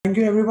Thank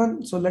you,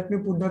 everyone. So let me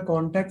put the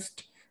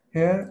context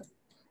here.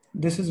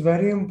 This is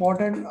very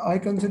important. I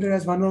consider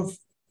as one of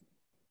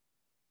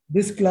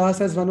this class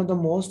as one of the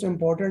most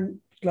important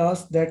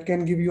class that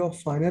can give you a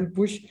final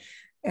push.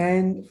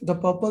 And the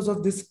purpose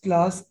of this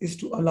class is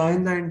to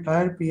align the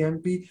entire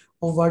PMP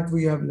of what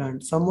we have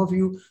learned. Some of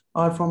you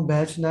are from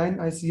batch 9.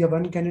 I see a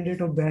one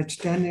candidate of batch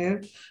 10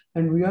 here,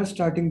 and we are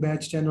starting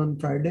batch 10 on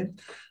Friday.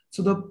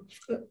 So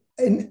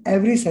in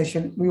every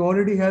session, we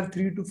already have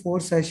 3 to 4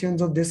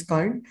 sessions of this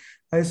kind.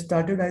 I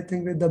started, I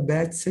think, with the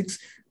batch 6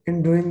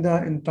 in doing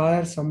the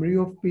entire summary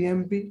of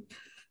PMP.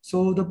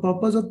 So the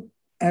purpose of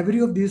every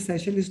of these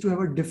sessions is to have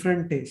a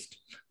different taste.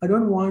 I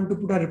don't want to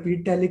put a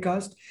repeat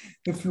telecast.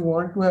 If you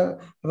want to have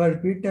a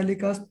repeat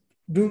telecast,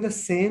 doing the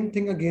same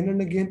thing again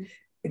and again,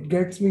 it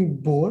gets me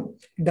bored.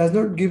 It does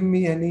not give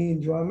me any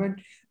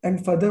enjoyment.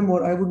 And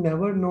furthermore, I would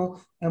never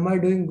know, am I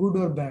doing good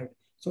or bad?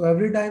 So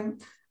every time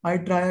I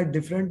try a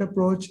different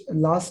approach.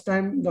 Last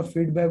time the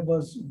feedback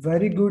was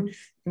very good.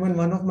 Even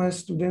one of my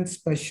students,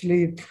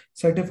 especially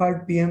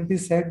certified PMP,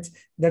 said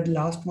that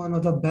last one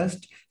was the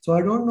best. So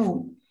I don't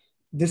know,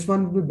 this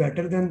one will be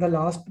better than the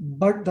last,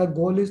 but the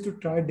goal is to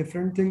try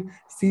different thing,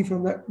 see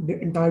from the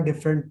entire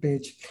different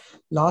page.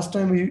 Last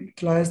time we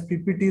classed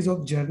PPTs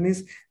of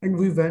journeys and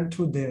we went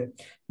through there.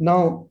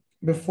 Now,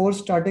 before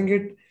starting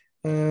it,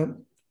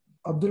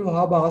 Abdul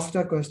Wahab asked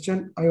a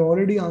question. I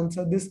already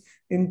answered this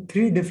in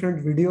 3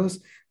 different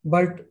videos,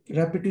 but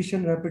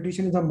repetition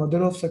is the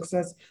mother of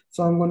success.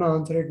 So I'm going to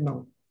answer it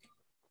now.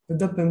 With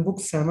the PIMBOK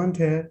 7th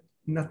here,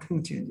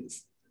 nothing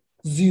changes.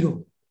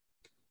 Zero.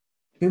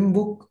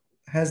 PIMBOK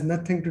has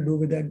nothing to do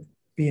with that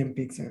PMP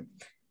exam.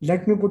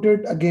 Let me put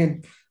it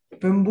again.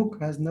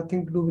 PIMBOK has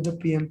nothing to do with the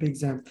PMP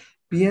exam.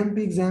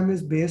 PMP exam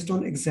is based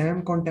on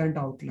exam content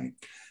outline.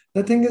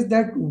 The thing is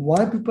that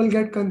why people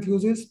get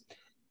confused is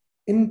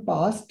in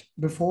past,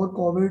 before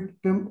COVID,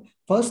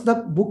 first the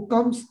book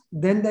comes,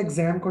 then the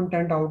exam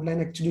content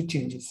outline actually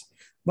changes.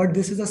 But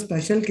this is a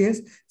special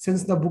case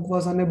since the book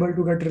was unable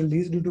to get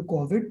released due to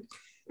COVID.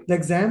 The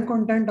exam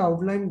content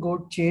outline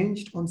got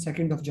changed on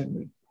 2nd of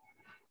January.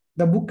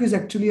 The book is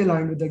actually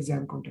aligned with the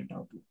exam content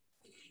outline.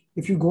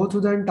 If you go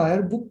through the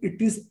entire book,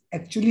 it is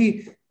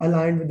actually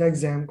aligned with the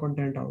exam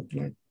content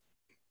outline.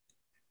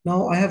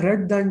 Now I have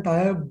read the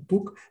entire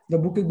book. The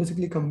book is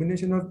basically a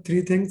combination of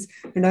 3 things,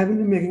 and I will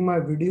be making my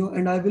video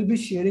and I will be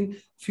sharing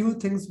few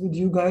things with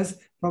you guys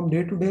from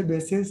day-to-day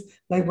basis,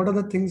 like what are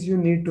the things you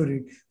need to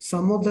read.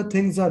 Some of the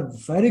things are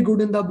very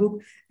good in the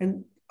book,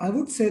 and I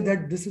would say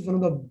that this is one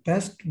of the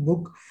best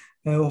book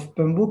of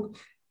PMBOK.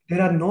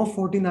 There are no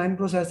 49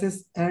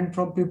 processes, and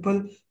from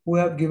people who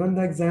have given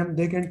the exam,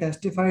 they can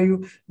testify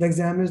you the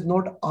exam is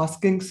not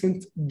asking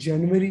since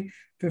January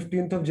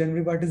 15th of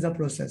January, what is the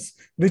process,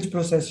 which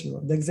process you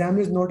are. The exam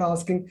is not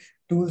asking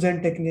tools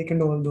and technique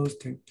and all those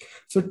things.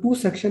 So 2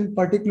 sections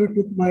particularly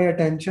took my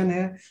attention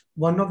here.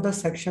 One of the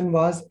section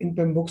was in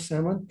PMBOK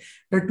 7,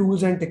 the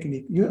tools and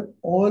technique.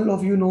 All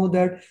of you know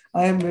that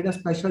I have made a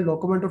special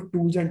document of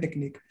tools and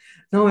technique.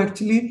 Now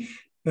actually,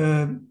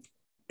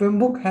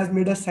 PMBOK has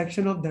made a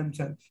section of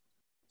themselves.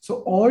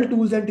 So all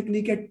tools and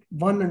technique at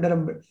one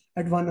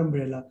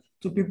umbrella.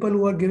 So people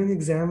who are giving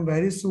exam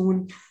very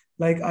soon,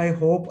 like I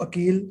hope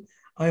Akil,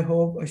 I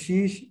hope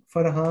Ashish,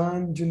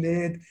 Farhan,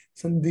 Junaid,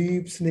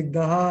 Sandeep,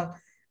 Snigdha,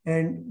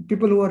 and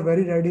people who are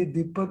very ready,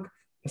 Deepak,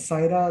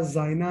 Saira,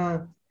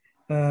 Zaina,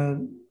 uh,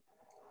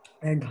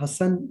 and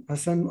Hassan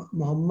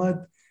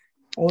Muhammad,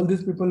 all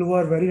these people who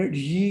are very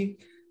ready.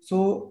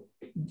 So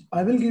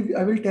I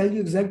will tell you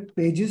exact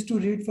pages to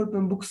read for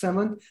PMBOK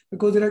 7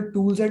 because there are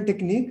tools and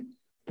technique.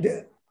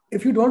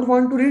 If you don't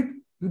want to read,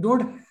 you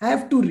don't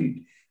have to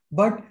read,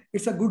 but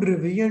it's a good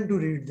revision to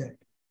read that.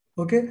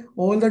 Okay,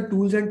 all the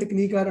tools and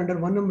technique are under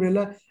one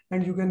umbrella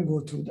and you can go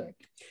through that.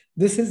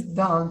 This is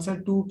the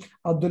answer to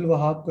Abdul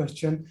Wahab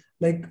question.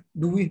 Like,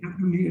 do we have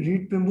to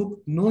read PMBOK?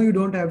 No, you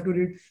don't have to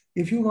read.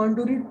 If you want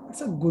to read,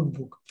 it's a good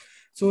book.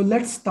 So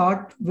let's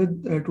start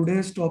with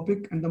today's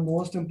topic and the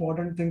most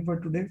important thing for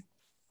today.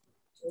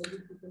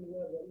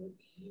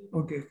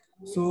 Okay,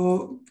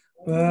 so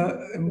uh,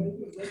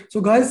 um,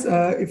 so guys,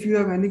 if you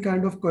have any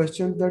kind of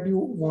question that you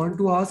want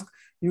to ask,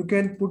 you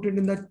can put it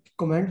in the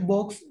comment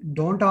box.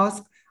 Don't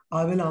ask.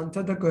 I will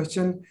answer the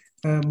question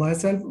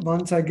myself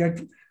once I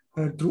get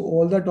through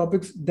all the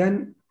topics.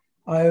 Then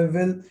I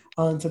will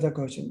answer the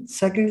question.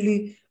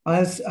 Secondly,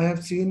 as I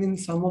have seen in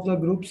some of the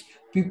groups,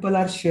 people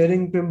are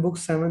sharing PIMBOK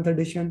 7th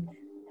edition.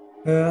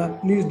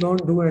 Please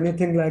don't do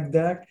anything like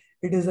that.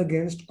 It is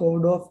against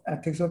code of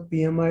ethics of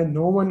PMI.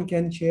 No one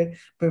can share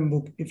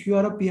PIMBOK. If you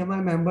are a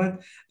PMI member,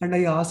 and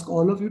I ask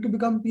all of you to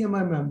become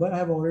PMI member, I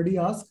have already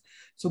asked.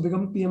 So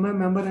become PMI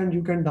member and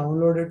you can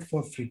download it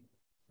for free.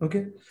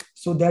 Okay.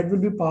 So that will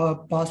be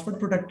password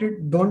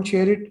protected. Don't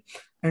share it.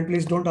 And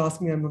please don't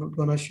ask me. I'm not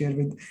gonna share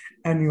with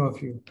any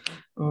of you.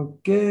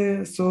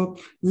 Okay. So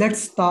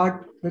let's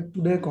start with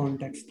today's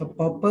context. The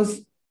purpose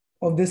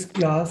of this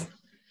class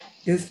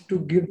is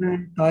to give the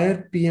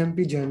entire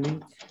PMP journey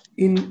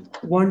in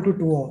 1 to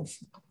 2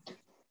 hours.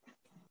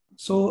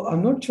 So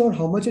I'm not sure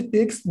how much it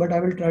takes, but I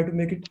will try to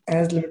make it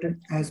as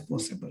limited as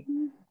possible.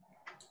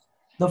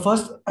 The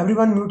first,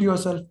 everyone mute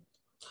yourself.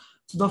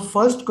 So the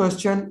first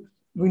question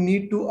we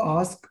need to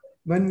ask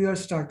when we are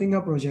starting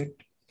a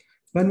project,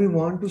 when we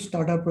want to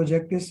start a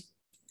project, is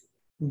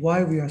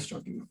why we are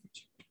starting a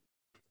project.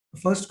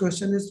 The first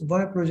question is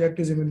why project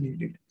is even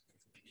needed.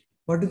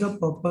 What is the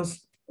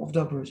purpose of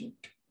the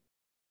project?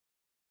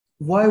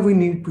 Why we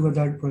need to have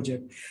that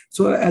project?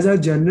 So as a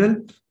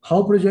general,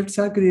 how projects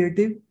are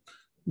created,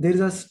 there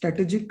is a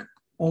strategic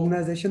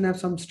organization have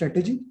some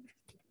strategy.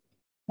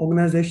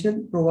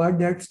 Organization provide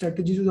that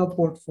strategy to the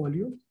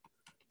portfolio.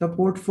 The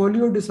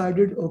portfolio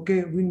decided,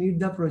 okay, we need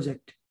the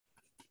project,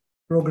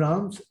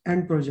 programs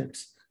and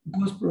projects.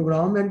 Those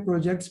program and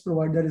projects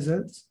provide the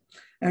results.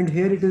 And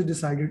here it is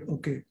decided,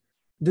 okay,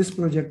 this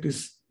project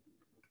is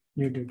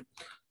needed.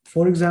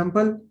 For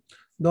example,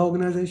 the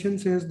organization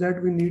says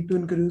that we need to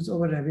increase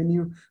our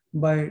revenue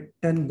by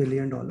 $10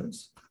 billion.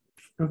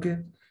 Okay.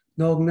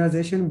 The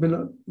organization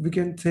below, we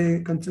can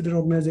say, consider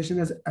organization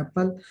as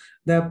Apple.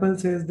 The Apple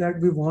says that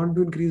we want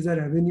to increase the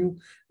revenue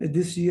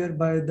this year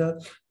by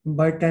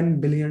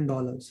 $10 billion.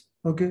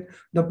 Okay.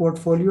 The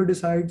portfolio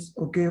decides,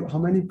 okay, how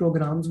many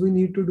programs we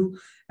need to do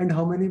and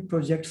how many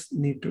projects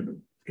need to do.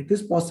 It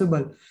is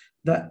possible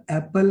the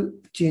Apple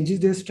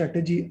changes their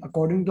strategy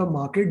according to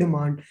market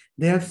demand.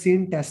 They have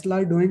seen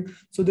Tesla doing,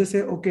 so they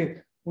say, okay,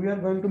 we are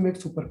going to make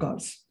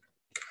supercars.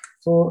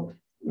 So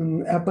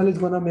Apple is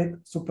going to make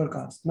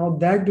supercars. Now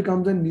that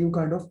becomes a new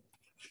kind of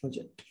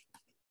project.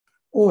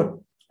 Or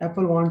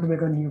Apple want to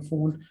make a new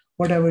phone,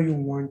 whatever you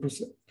want to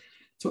say.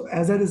 So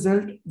as a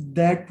result,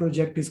 that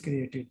project is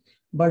created.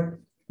 But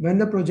when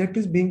the project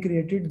is being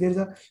created,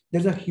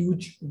 there's a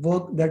huge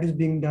work that is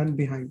being done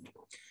behind.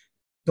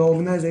 The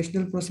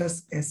organizational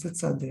process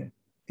assets are there,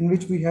 in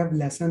which we have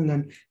lesson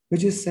learned,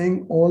 which is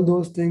saying all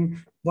those things,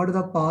 what are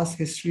the past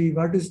history,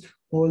 what is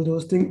all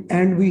those things,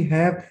 and we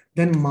have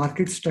then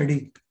market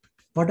study.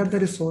 What are the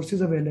resources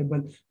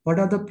available? What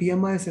are the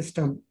PMI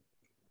system?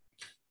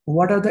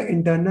 What are the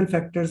internal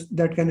factors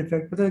that can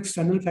affect? What are the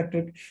external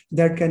factors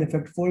that can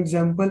affect? For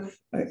example,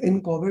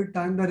 in COVID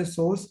time, the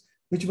resource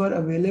which were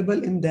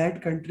available in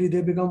that country,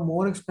 they become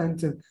more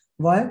expensive.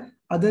 Why?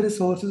 Other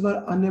resources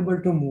were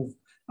unable to move.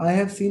 I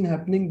have seen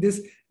happening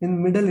this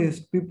in Middle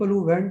East. People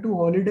who went to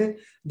holiday,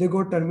 they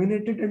got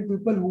terminated, and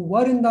people who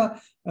were in the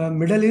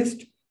Middle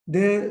East,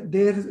 their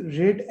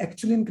rate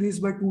actually increased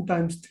by 2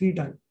 times, 3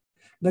 times.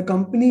 The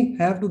company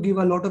have to give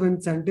a lot of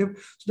incentive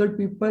so that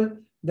people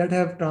that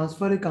have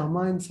transfer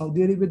Ikama in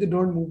Saudi Arabia, they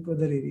don't move to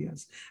other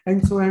areas,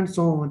 and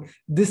so on.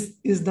 This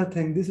is the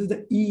thing. This is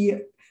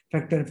the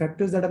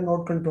factors that are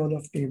not control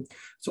of team.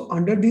 So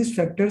under these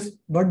factors,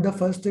 what the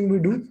first thing we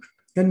do,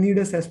 the need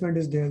assessment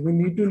is there. We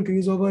need to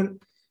increase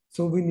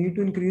so we need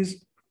to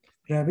increase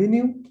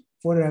revenue.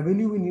 For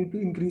revenue, we need to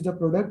increase the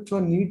product. So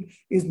a need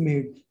is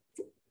made.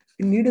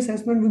 In need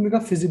assessment, we make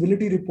a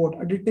feasibility report,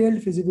 a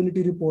detailed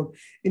feasibility report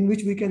in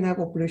which we can have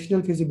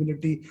operational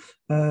feasibility,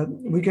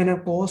 we can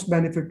have cost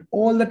benefit,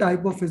 all the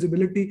type of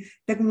feasibility,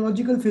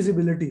 technological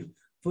feasibility.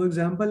 For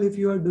example, if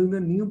you are doing a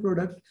new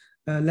product,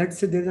 let's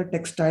say there's a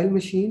textile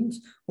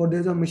machines or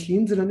there's a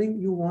machines running,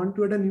 you want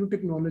to add a new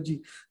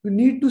technology. You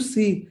need to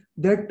see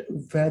that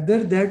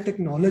whether that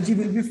technology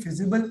will be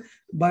feasible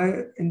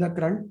in the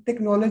current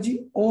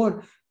technology,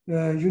 or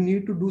you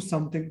need to do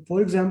something.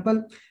 For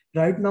example,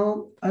 right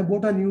now I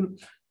bought a new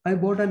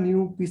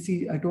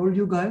PC. I told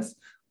you guys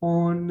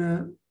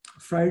on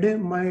Friday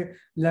my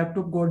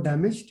laptop got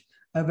damaged.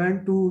 I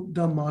went to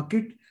the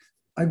market.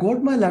 I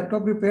got my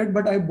laptop repaired,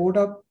 but I bought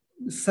a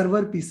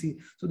server PC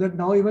so that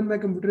now even my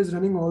computer is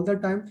running all the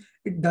time.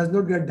 It does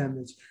not get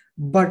damaged.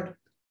 But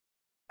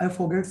I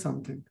forget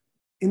something.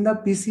 In the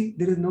PC,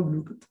 there is no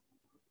Bluetooth.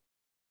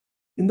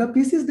 In the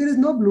PCs, there is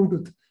no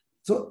Bluetooth.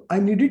 So I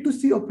needed to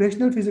see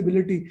operational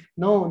feasibility.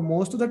 Now,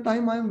 most of the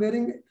time I am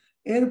wearing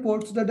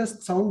AirPods so that the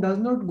sound does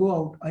not go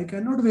out. I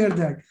cannot wear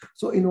that.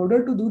 So in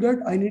order to do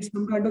that, I need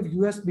some kind of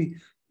USB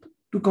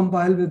to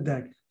compile with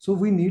that. So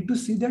we need to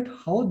see that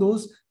how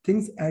those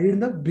things add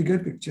in the bigger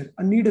picture,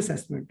 a need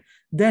assessment.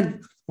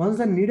 Then once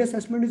the need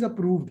assessment is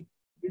approved,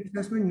 need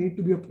assessment need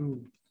to be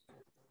approved.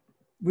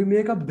 We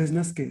make a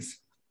business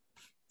case.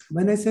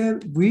 When I say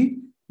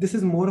we, this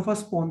is more of a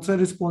sponsor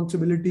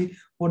responsibility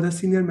or the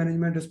senior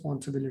management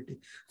responsibility.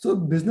 So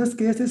business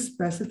case is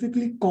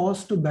specifically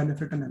cost to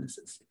benefit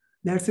analysis.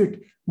 That's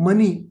it.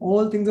 Money,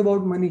 all things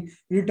about money,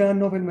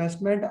 return of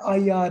investment,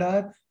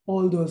 IRR,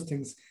 all those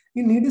things.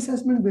 In need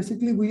assessment,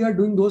 basically, we are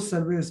doing those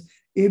surveys,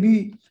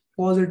 AB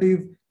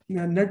positive,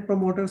 net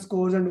promoter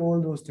scores, and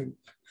all those things.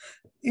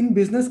 In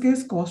business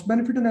case, cost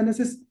benefit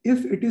analysis,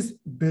 if it is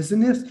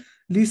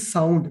businessly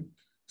sound,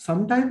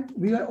 sometimes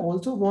we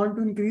also want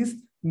to increase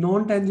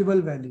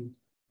non-tangible value.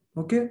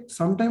 Okay.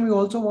 Sometimes we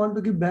also want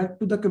to give back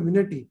to the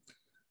community.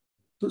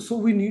 So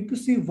we need to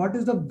see what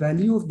is the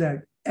value of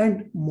that.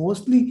 And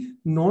mostly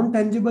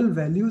non-tangible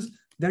values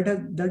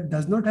that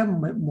does not have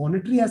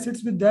monetary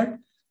assets with that,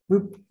 we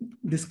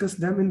discuss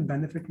them in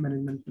benefit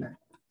management plan.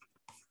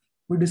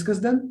 We discuss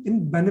them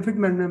in benefit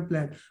management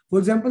plan. For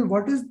example,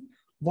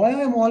 why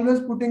I am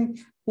always putting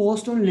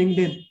post on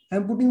LinkedIn.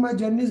 I'm putting my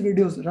journeys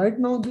videos. Right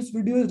now, this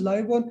video is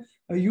live on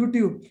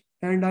YouTube,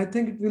 and I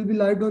think it will be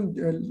live on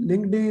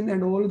LinkedIn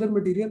and all other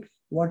material.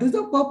 What is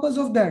the purpose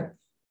of that?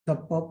 The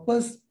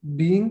purpose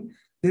being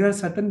there are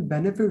certain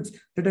benefits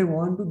that I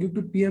want to give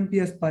to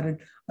PMP aspirant.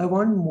 I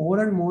want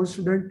more and more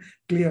student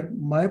clear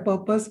my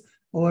purpose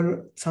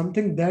or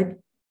something that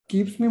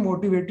keeps me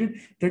motivated,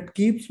 that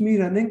keeps me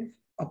running.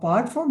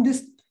 Apart from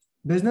this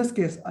business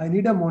case, I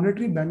need a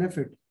monetary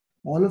benefit.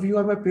 All of you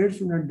are my paid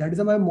student. That is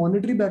my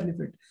monetary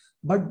benefit.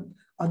 But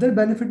other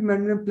benefit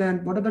management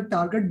plan, what are the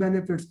target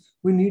benefits?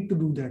 We need to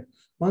do that.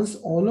 Once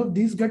all of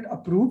these get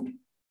approved,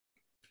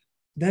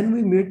 then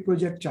we made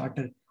project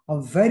charter. A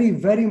very,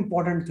 very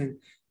important thing.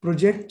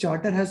 Project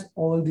charter has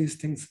all these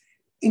things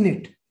in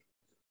it.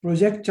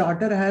 Project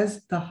charter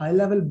has the high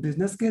level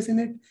business case in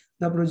it.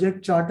 The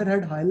project charter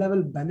had high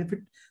level benefit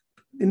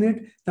in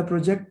it. The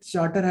project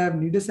charter have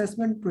need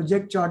assessment.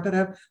 Project charter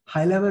have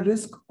high level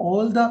risk.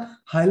 All the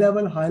high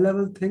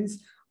level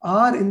things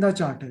are in the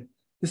charter.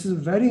 This is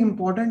very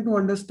important to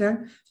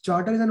understand.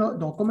 Charter is a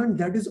document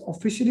that is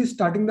officially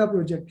starting the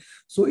project.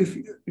 So if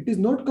it is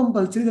not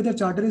compulsory that the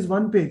charter is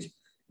 1 page,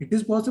 it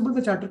is possible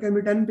the charter can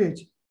be 10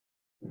 page.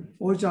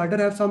 Or charter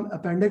have some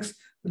appendix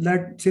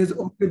that says,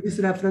 okay, this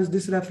reference,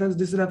 this reference,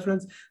 this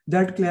reference,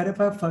 that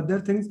clarify further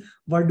things.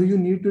 What do you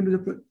need to do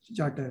the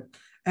charter?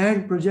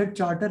 And project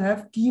charter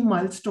have key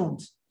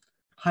milestones,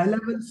 high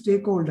level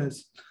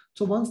stakeholders.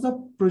 So once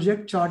the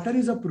project charter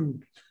is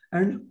approved,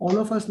 and all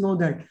of us know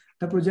that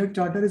the project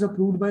charter is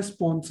approved by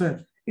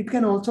sponsor, it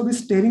can also be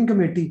steering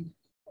committee,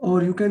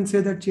 or you can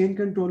say that change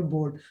control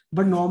board.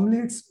 But normally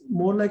it's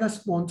more like a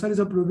sponsor is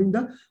approving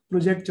the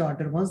project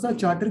charter. Once the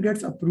charter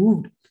gets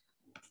approved,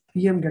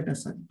 PM get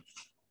assigned.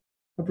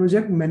 The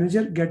project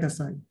manager get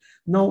assigned.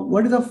 Now,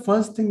 what is the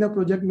first thing the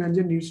project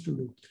manager needs to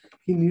do?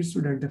 He needs to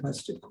identify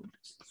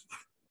stakeholders.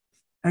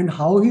 And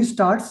how he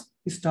starts?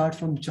 He starts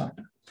from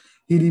charter.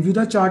 He reviews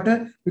the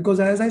charter because,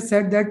 as I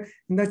said, that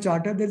in the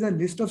charter there's a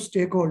list of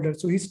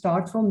stakeholders. So he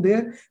starts from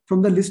there,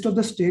 from the list of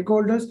the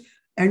stakeholders,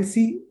 and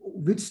see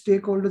which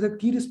stakeholders have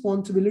key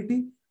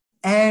responsibility,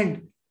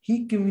 and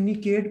he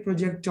communicate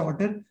project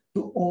charter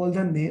to all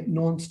the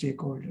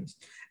non-stakeholders.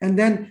 And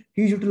then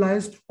he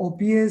utilized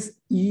OPS,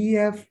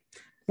 EEF,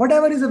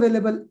 whatever is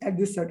available at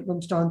these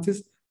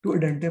circumstances to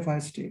identify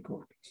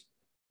stakeholders.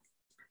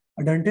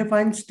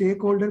 Identifying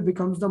stakeholder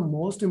becomes the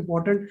most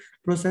important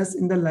process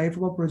in the life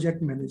of a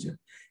project manager.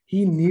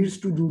 He needs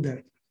to do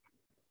that.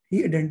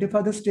 He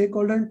identify the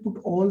stakeholder and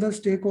put all the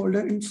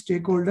stakeholder in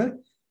stakeholder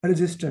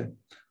register.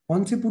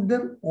 Once you put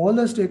them, all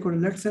the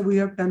stakeholders, let's say we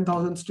have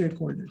 10,000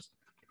 stakeholders.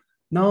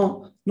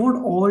 Now,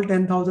 not all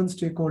 10,000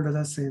 stakeholders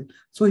are same.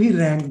 So he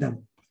ranked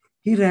them.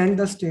 He ranked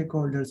the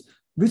stakeholders.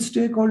 Which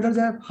stakeholders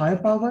have high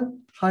power,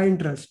 high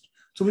interest?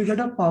 So we get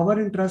a power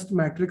interest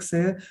matrix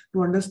here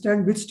to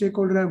understand which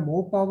stakeholder have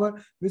more power,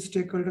 which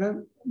stakeholder have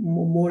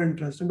more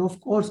interest. And of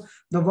course,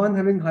 the one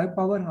having high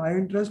power, high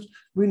interest,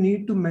 we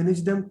need to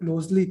manage them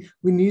closely.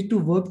 We need to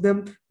work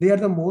them. They are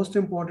the most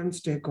important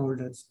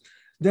stakeholders.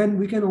 Then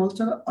we can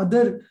also have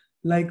other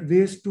like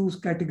ways to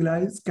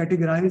categorize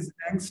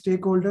rank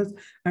stakeholders,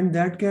 and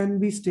that can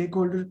be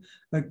stakeholder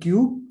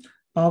cube,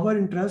 power,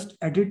 interest,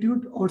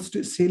 attitude, or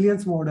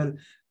salience model.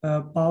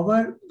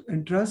 Power,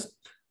 interest,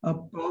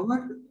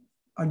 power,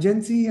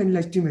 urgency, and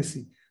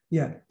legitimacy.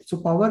 Yeah, so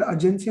power,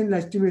 urgency, and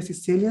legitimacy.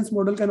 Salience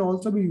model can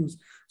also be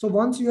used. So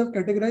once you have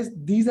categorized,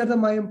 these are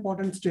my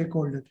important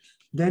stakeholders.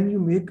 Then you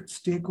make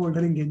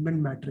stakeholder engagement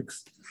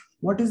matrix.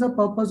 What is the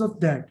purpose of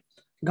that?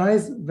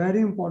 Guys,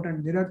 very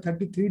important. There are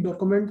 33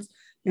 documents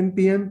in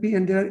PMP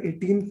and there are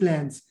 18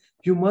 plans.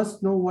 You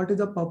must know what is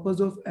the purpose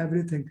of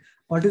everything.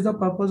 What is the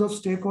purpose of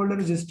stakeholder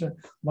register?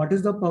 What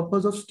is the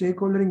purpose of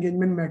stakeholder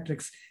engagement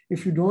matrix?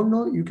 If you don't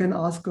know, you can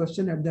ask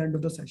question at the end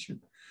of the session.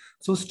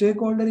 So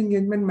stakeholder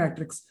engagement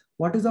matrix,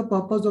 what is the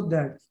purpose of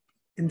that?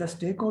 In the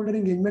stakeholder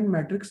engagement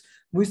matrix,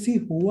 we see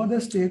who are the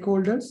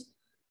stakeholders,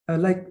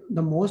 like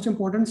the most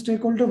important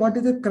stakeholder, what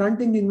is the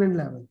current engagement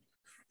level,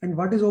 and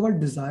what is our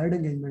desired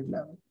engagement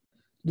level.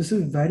 This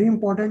is very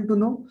important to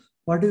know.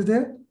 What is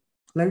there?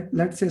 Like,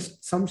 let's say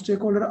some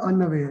stakeholder are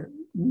unaware,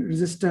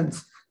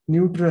 resistance,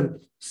 neutral,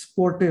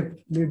 sportive,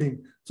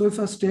 leading. So if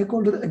a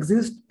stakeholder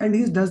exists and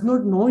he does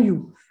not know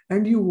you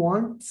and you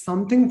want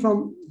something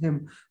from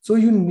him, so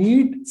you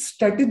need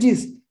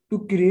strategies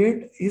to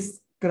create his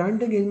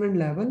current engagement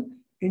level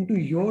into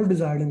your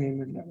desired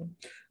engagement level.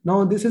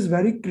 Now, this is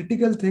very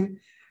critical thing.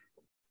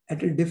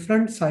 At a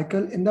different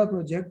cycle in the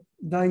project,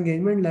 the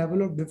engagement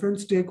level of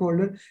different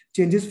stakeholder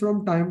changes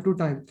from time to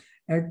time.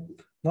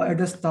 At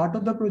the start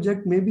of the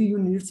project, maybe you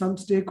need some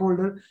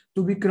stakeholder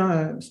to be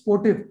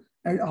sportive,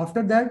 and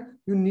after that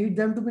you need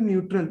them to be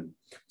neutral.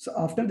 So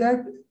after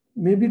that,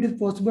 maybe it is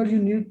possible you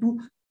need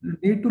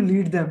to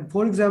lead them.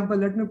 For example,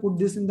 let me put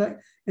this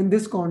in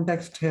this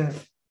context here.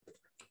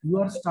 You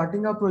are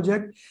starting a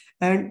project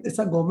and it's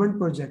a government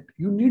project.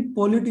 You need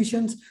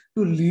politicians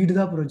to lead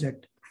the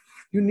project.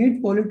 You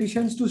need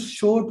politicians to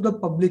show to the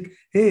public,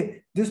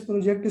 hey, this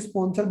project is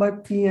sponsored by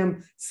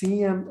PM,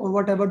 CM, or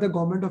whatever the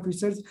government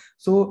officers.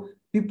 So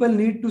People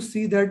need to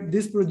see that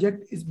this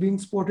project is being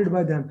supported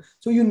by them.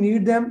 So you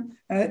need them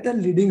at a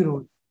leading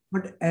role.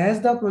 But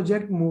as the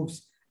project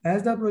moves,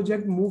 as the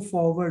project move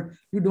forward,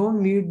 you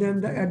don't need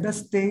them at the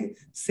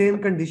same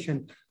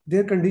condition.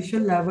 Their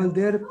condition level,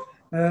 their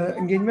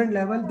engagement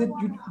level, that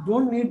you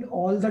don't need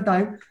all the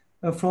time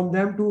from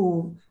them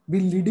to be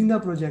leading the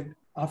project.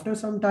 After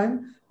some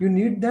time, you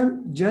need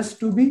them just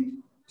to be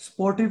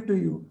supportive to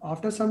you.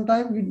 After some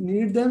time, you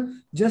need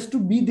them just to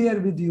be there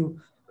with you.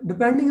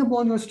 Depending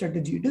upon your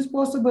strategy, it is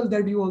possible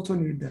that you also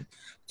need them.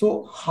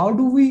 So how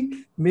do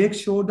we make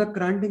sure the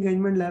current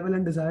engagement level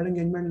and desired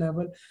engagement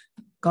level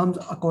comes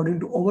according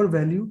to our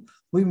value?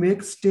 We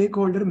make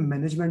stakeholder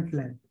management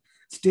plan.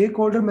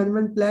 Stakeholder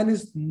management plan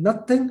is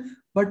nothing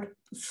but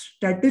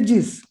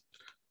strategies.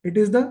 It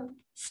is the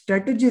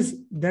strategies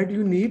that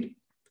you need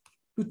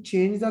to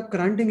change the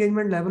current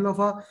engagement level of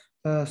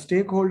a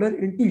stakeholder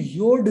into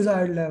your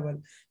desired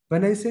level.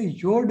 When I say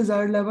your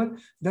desired level,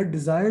 the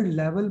desired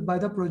level by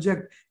the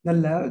project,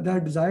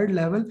 the desired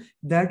level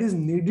that is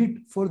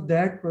needed for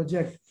that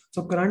project.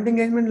 So current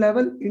engagement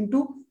level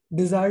into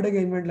desired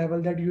engagement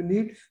level that you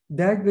need,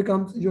 that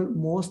becomes your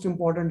most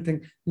important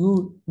thing.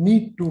 You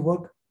need to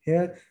work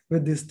here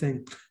with this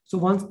thing. So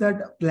once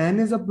that plan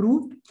is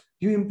approved,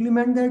 you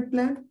implement that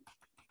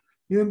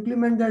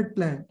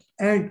plan,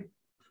 and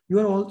you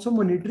are also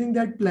monitoring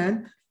that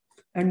plan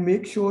and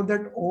make sure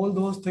that all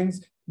those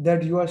things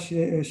that you are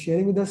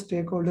sharing with the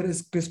stakeholder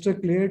is crystal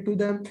clear to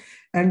them,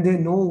 and they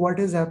know what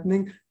is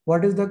happening,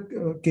 what is the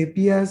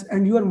KPIs,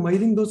 and you are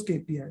measuring those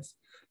KPIs.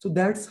 So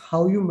that's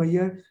how you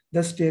measure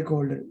the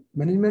stakeholder.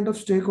 Management of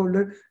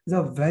stakeholder is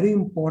a very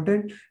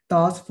important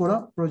task for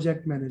a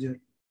project manager.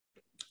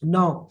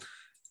 Now,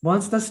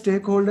 once the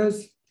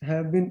stakeholders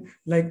have been,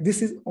 like,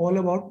 this is all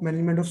about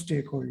management of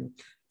stakeholder.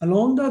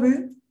 Along the way,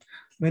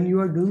 when you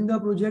are doing the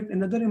project,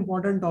 another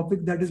important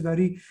topic that is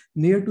very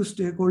near to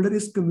stakeholder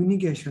is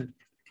communication.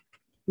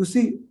 You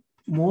see,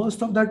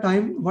 most of the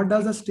time, what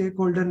does a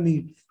stakeholder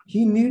need?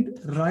 He need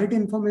right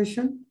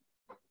information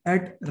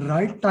at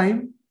right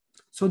time,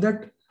 so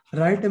that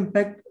right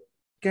impact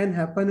can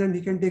happen and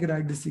he can take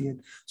right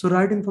decision. So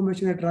right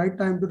information at right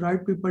time to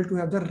right people to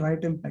have the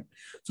right impact.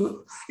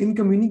 So in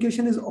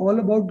communication is all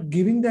about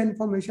giving the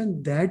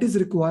information that is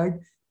required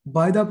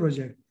by the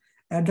project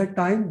at the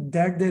time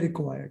that they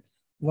required.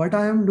 What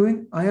I am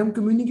doing, I am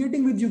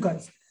communicating with you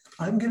guys.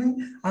 I'm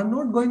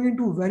not going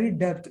into very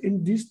depth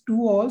in these two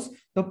walls.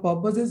 The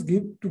purpose is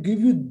to give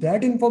you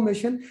that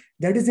information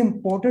that is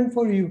important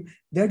for you,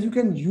 that you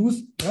can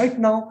use right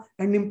now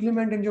and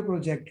implement in your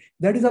project.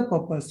 That is a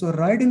purpose. So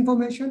right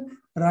information,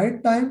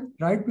 right time,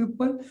 right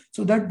people,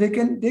 so that they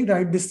can take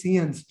right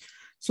decisions.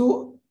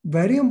 So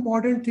very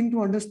important thing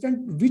to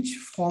understand which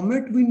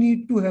format we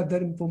need to have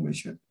that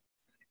information.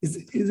 Is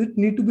it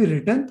need to be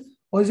written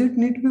or is it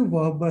need to be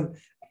verbal?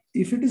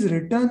 If it is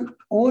written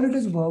or it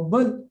is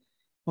verbal,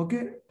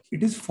 okay,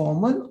 it is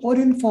formal or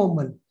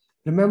informal.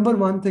 Remember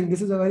one thing,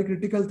 this is a very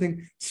critical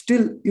thing.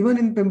 Still, even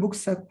in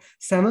PMBOK's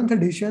 7th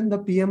edition, the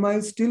PMI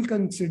is still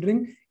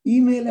considering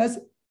email as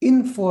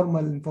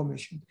informal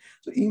information.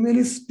 So email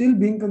is still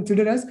being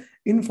considered as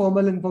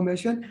informal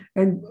information.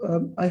 And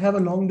I have a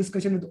long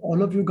discussion with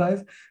all of you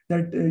guys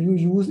that you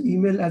use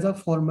email as a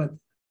formal.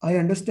 I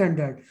understand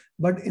that.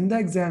 But in the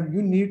exam,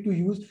 you need to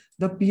use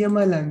the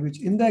PMI language.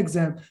 In the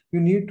exam, you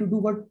need to do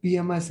what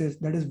PMI says.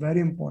 That is very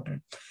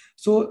important.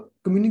 So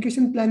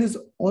communication plan is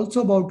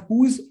also about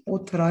who is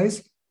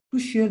authorized to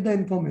share the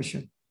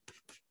information.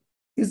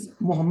 Is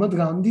Muhammad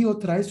Gandhi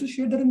authorized to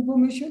share that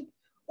information?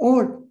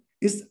 Or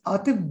is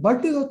Atif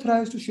Bhatt is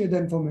authorized to share the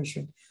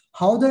information?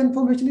 How the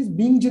information is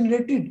being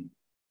generated?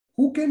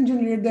 Who can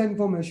generate the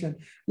information?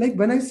 Like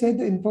when I say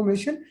the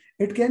information,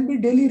 it can be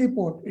daily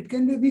report, it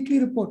can be weekly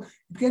report,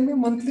 it can be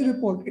monthly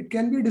report, it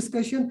can be a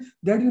discussion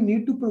that you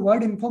need to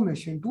provide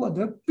information to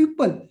other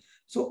people.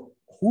 So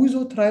who is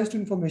authorized to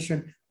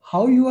information?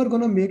 How you are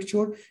going to make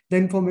sure the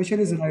information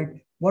is right?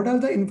 What are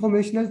the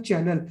informational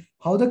channel?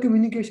 How the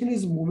communication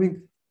is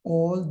moving?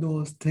 All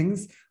those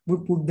things, we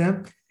put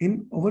them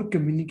in our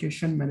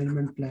communication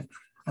management plan.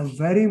 A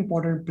very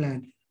important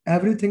plan.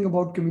 Everything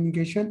about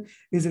communication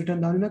is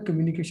written down in a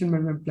communication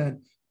management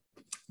plan.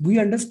 We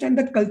understand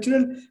the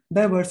cultural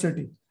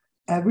diversity.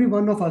 Every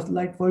one of us,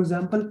 like for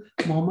example,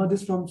 Muhammad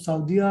is from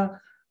Saudi,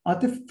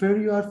 Atif, where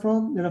you are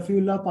from?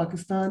 Rafiullah,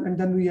 Pakistan, and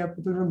then we have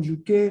people from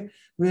UK,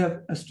 we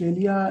have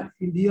Australia,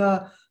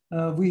 India,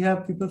 we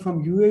have people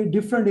from UAE,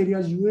 different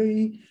areas,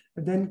 UAE,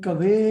 then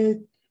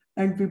Kuwait,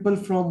 and people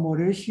from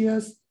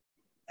Mauritius.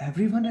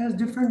 Everyone has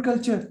different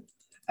culture.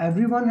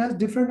 Everyone has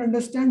different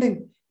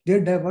understanding. They're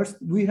diverse.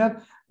 We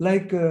have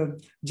like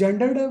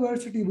gender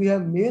diversity. We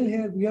have male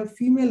here. We have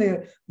female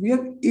here. We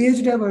have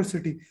age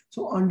diversity.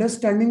 So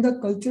understanding the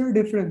cultural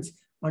difference,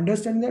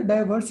 understanding the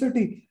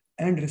diversity,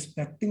 and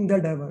respecting the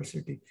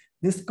diversity.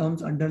 This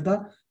comes under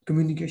the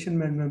communication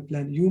management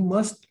plan. You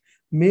must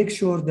make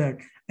sure that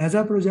as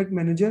a project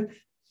manager,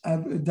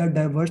 the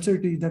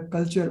diversity, the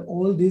culture,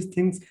 all these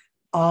things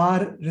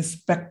are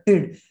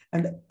respected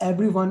and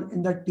everyone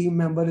in the team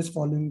member is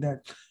following that.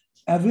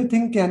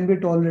 Everything can be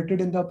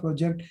tolerated in the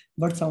project,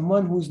 but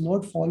someone who is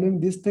not following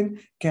this thing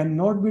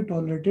cannot be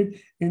tolerated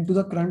into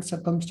the current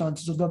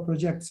circumstances of the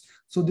projects.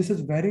 So this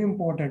is very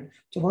important.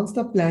 So once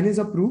the plan is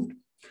approved,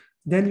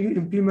 then you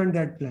implement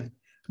that plan.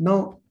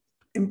 Now,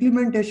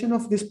 implementation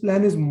of this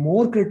plan is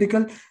more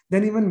critical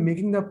than even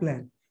making the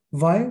plan.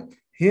 Why?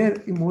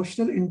 Here,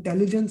 emotional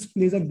intelligence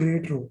plays a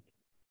great role.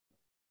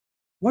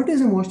 What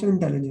is emotional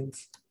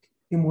intelligence?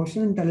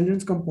 Emotional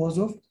intelligence composed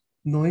of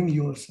knowing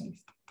yourself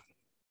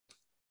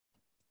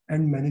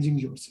and managing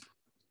yourself,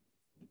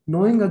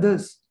 knowing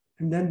others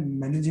and then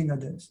managing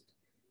others,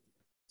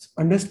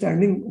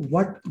 understanding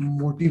what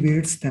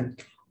motivates them,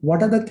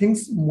 what are the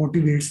things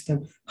motivates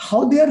them,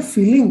 how they are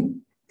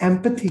feeling,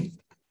 empathy,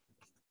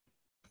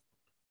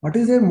 what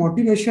is their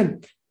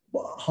motivation,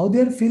 how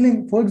they are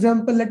feeling. For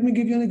example, let me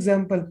give you an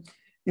example.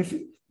 If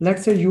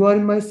let's say you are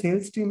in my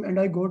sales team and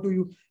I go to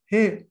you,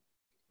 hey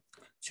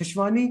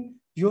Shashwani,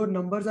 your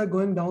numbers are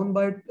going down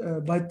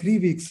by 3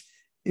 weeks.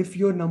 If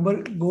your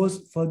number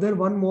goes further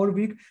one more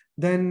week,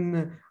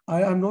 then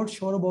I am not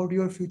sure about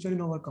your future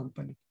in our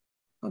company.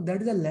 Now,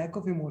 that is a lack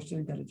of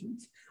emotional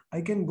intelligence.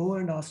 I can go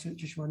and ask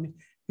Shashwani,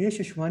 hey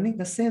Shashwani,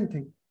 the same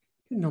thing.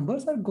 Your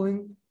numbers are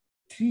going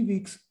 3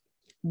 weeks.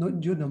 No,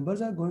 your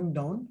numbers are going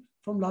down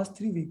from last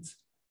 3 weeks.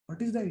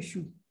 What is the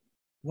issue?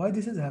 Why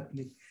this is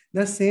happening?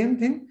 The same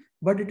thing,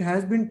 but it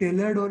has been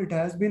tailored or it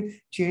has been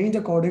changed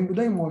according to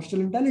the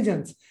emotional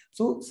intelligence.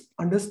 So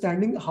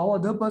understanding how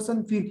other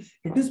person feel,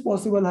 it is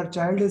possible her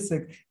child is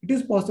sick, it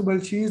is possible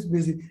she is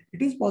busy,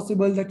 it is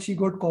possible that she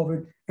got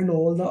COVID and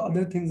all the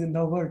other things in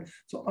the world.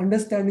 So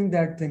understanding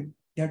that thing,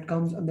 that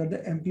comes under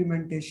the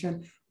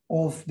implementation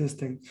of this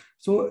thing.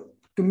 So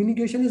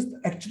communication is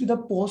actually the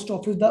post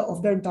office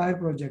of the entire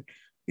project.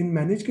 In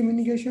managed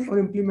communication or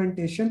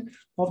implementation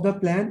of the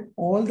plan,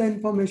 all the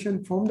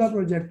information from the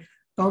project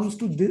comes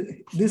to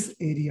this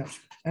area,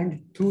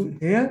 and through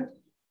here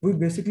we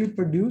basically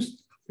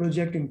produce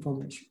project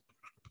information.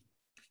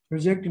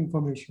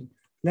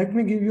 Let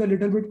me give you a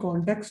little bit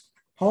context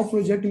how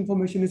project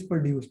information is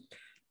produced.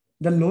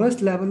 The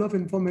lowest level of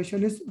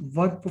information is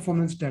work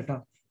performance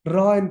data,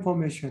 raw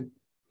information.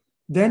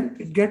 Then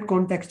it get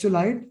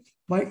contextualized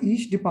by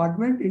each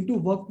department into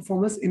work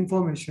performance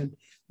information.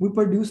 We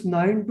produce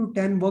 9 to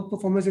 10 work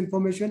performance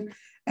information,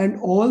 and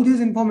all this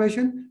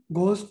information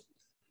goes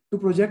to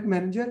project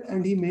manager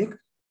and he make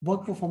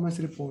work performance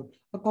report,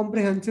 a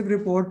comprehensive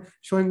report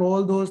showing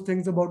all those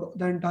things about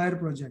the entire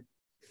project.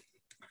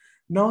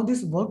 Now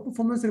this work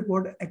performance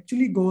report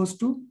actually goes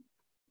to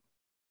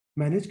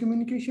manage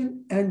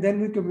communication, and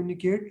then we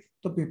communicate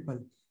to people.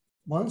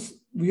 Once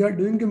we are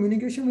doing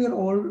communication, we are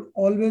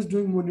always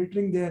doing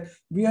monitoring there.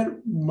 We are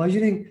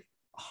measuring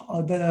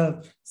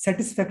the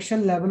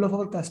satisfaction level of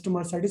our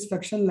customer,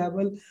 satisfaction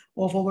level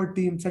of our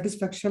team,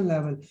 satisfaction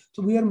level.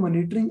 So we are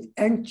monitoring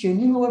and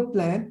changing our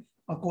plan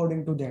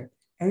according to that.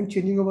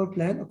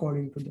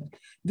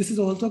 This is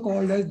also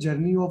called as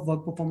journey of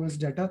work performance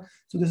data.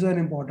 So this is an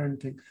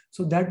important thing.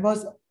 So that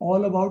was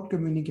all about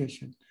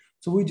communication.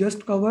 So we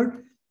just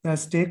covered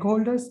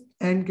stakeholders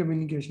and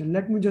communication.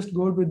 Let me just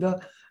go with the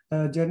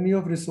journey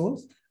of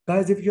resource.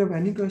 Guys, if you have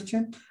any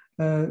question,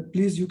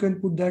 please you can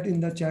put that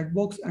in the chat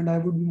box and I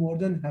would be more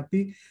than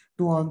happy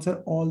to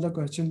answer all the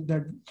questions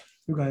that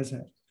you guys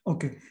have.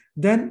 Okay,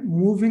 then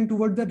moving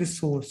toward the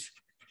resource,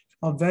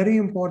 a very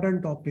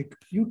important topic.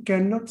 You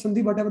cannot,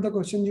 Sandeep, whatever the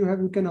questions you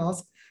have, you can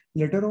ask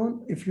later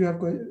on. If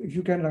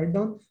you can write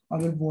down, I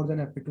will be more than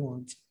happy to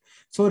answer.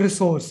 So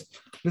resource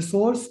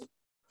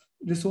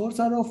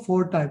are of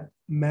 4 types: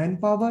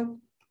 manpower,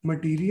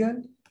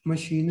 material,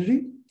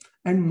 machinery,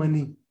 and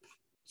money.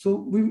 So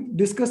we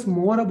discuss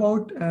more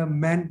about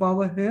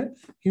manpower here,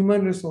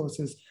 human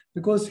resources,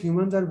 because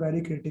humans are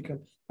very critical.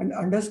 And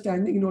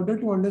understanding, in order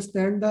to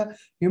understand the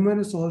human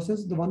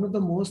resources, one of the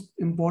most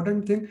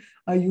important thing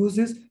I use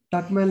is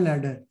Tuckman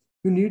ladder.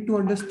 You need to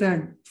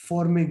understand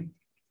forming.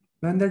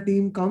 When the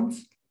team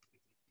comes,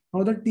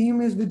 now the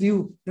team is with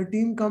you, the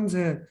team comes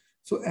here.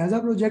 So as a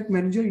project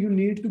manager, you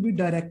need to be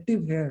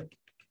directive here.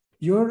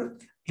 Your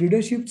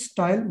leadership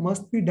style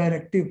must be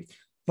directive.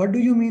 What do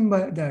you mean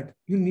by that?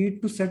 You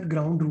need to set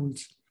ground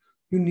rules.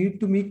 You need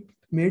to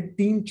make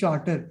team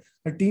charter.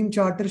 A team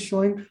charter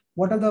showing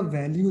what are the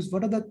values,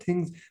 what are the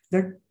things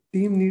that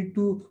team need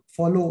to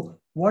follow,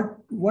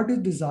 what is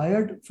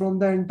desired from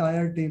the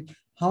entire team,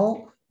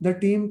 how the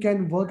team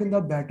can work in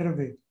the better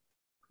way,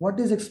 what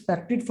is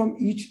expected from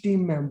each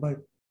team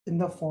member in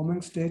the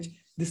forming stage.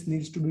 This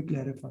needs to be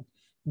clarified.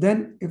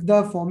 Then if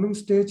the forming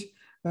stage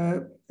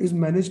is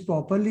managed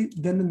properly,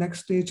 then the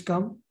next stage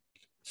comes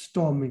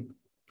storming.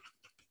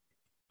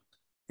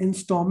 In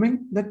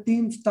storming, the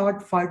team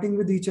start fighting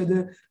with each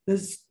other.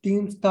 This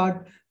team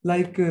start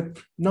like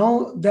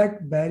now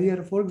that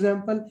barrier. For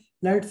example,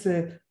 let's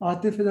say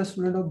Atif is a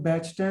student of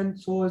batch 10,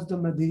 so is the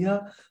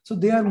Madhiya. So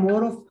they are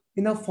more of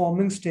in a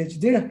forming stage.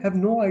 They have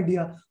no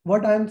idea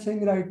what I am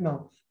saying right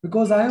now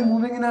because I am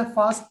moving in a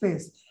fast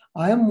pace.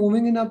 I am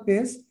moving in a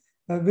pace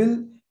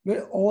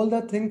where all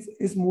the things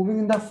is moving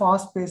in the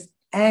fast pace,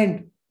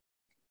 and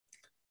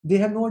they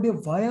have no idea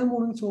why I'm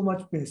moving so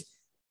much pace.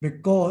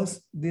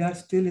 because they are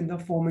still in the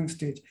forming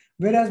stage.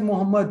 Whereas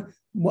Muhammad,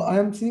 I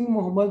am seeing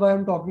Muhammad while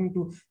I'm talking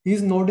to,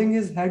 he's nodding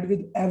his head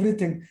with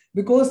everything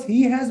because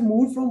he has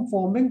moved from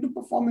forming to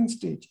performing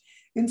stage.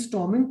 In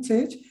storming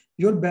stage,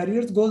 your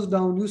barriers goes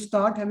down. You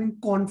start having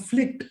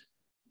conflict.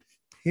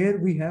 Here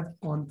we have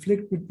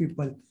conflict with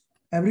people.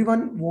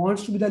 Everyone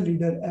wants to be the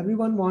leader.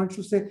 Everyone wants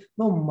to say,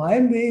 no, my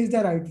way is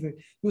the right way.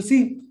 You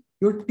see,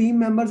 your team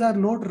members are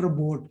not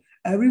robot.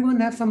 Everyone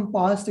has some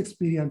past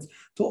experience.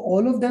 So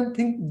all of them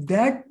think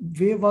that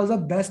way was the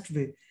best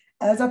way.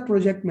 As a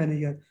project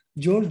manager,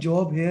 your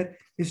job here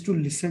is to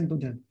listen to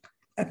them.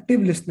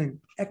 Active listening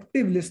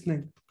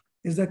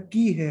is the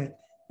key here.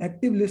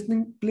 Active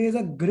listening plays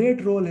a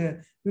great role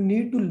here. You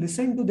need to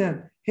listen to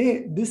them.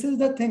 Hey, this is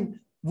the thing.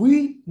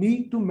 We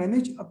need to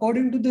manage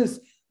according to this.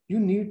 You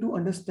need to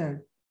understand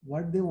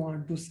what they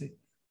want to say.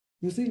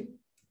 You see,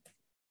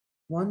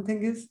 one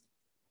thing is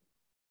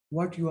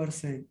what you are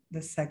saying.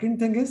 The second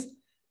thing is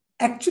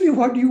actually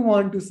what you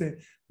want to say.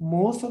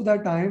 Most of the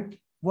time,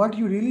 what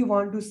you really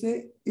want to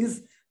say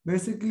is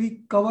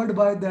basically covered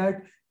by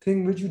that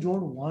thing which you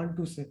don't want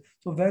to say.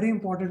 So very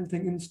important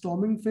thing in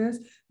storming phase,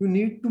 you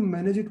need to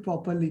manage it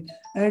properly.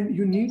 And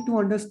you need to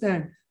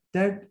understand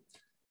that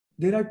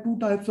there are two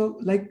types of,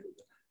 like,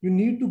 you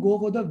need to go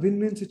for the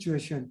win-win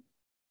situation.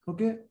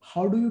 Okay,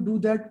 how do you do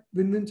that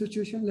win-win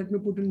situation? Let me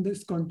put in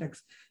this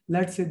context.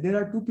 Let's say there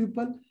are two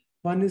people,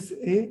 one is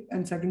A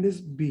and second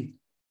is B.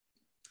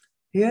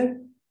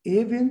 Here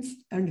A wins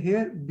and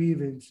here B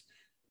wins.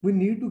 We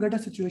need to get a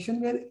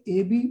situation where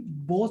A, B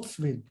both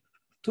win.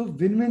 So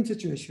win-win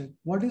situation.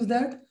 What is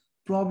that?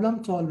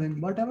 Problem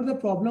solving. Whatever the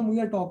problem we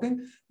are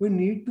talking, we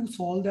need to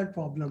solve that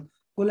problem.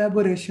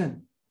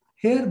 Collaboration.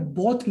 Here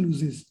both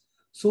loses.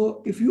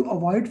 So if you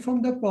avoid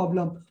from the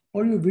problem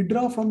or you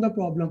withdraw from the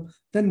problem,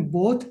 then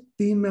both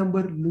team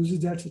member loses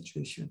that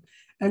situation.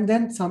 And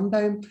then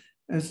sometimes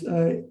as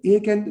A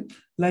can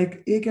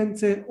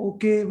say,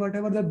 okay,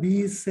 whatever the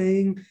B is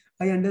saying,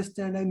 I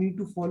understand, I need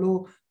to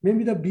follow.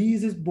 Maybe the B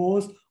is his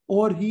boss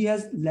or he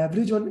has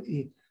leverage on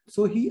A.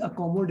 So he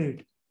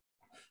accommodate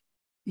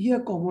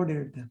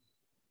them.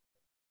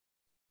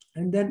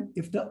 And then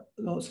if the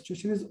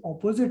situation is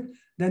opposite,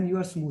 then you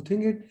are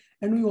smoothing it.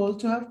 And we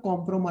also have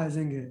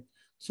compromising it.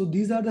 So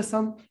these are the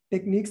some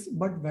techniques,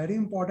 but very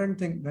important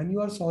thing. When you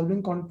are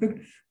solving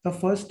conflict, the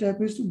first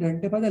step is to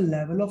identify the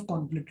level of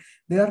conflict.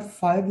 There are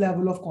 5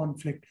 levels of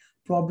conflict.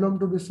 Problem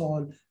to be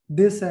solved,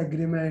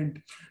 disagreement,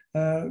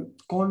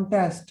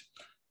 contest.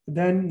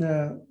 Then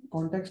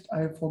context,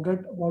 I forget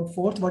about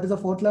fourth. What is the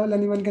fourth level?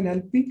 Anyone can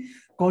help me?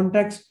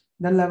 Context.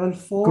 Then level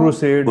 4.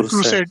 Crusade.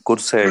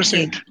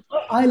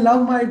 I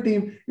love my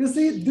team. You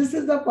see, this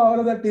is the power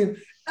of the team.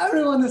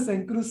 Everyone is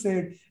saying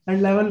crusade.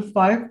 And level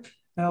 5,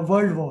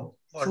 world war.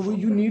 So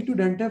you need to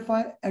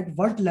identify at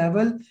what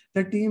level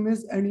the team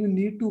is and you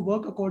need to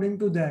work according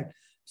to that.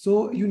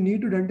 So you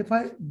need to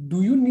identify,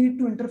 do you need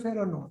to interfere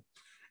or not?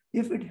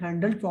 If it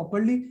handled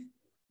properly,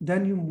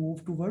 then you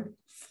move toward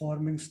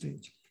forming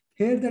stage.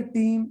 Here the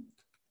team,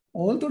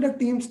 although the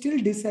team still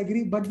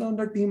disagree, but then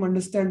the team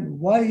understand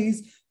why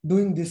he's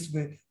doing this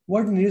way,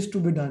 what needs to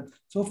be done.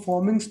 So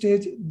forming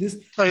stage,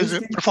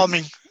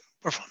 performing.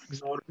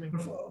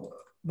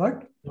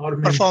 What?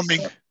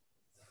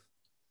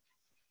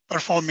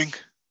 Performing.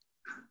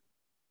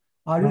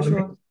 Are you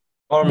sure?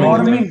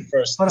 Norming.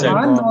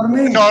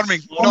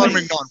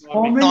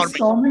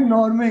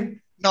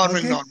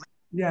 Norming. Okay.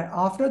 Yeah,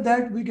 after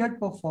that we get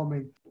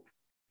performing.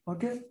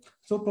 Okay,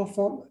 so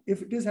perform,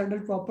 if it is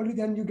handled properly,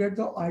 then you get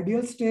the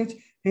ideal stage.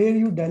 Here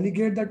you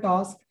delegate the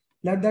task,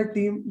 let the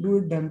team do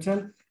it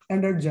themselves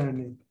and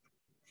adjourning.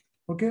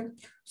 Okay,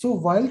 so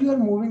while you are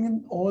moving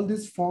in all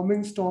this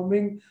forming,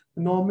 storming,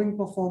 norming,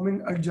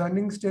 performing,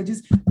 adjourning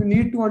stages, you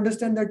need to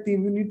understand that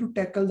team. You need to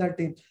tackle that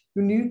team.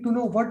 You need to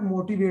know what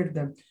motivates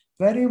them.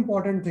 Very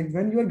important thing.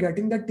 When you are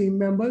getting the team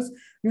members,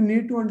 you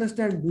need to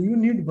understand, do you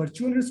need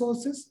virtual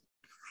resources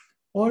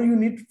or you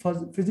need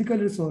physical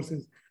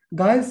resources?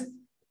 Guys,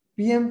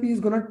 PMP is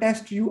going to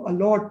test you a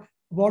lot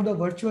about the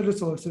virtual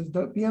resources.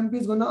 The PMP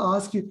is going to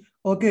ask you,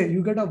 okay,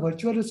 you get a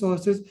virtual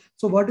resources.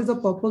 So what is the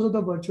purpose of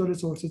the virtual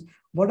resources?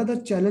 What are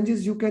the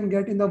challenges you can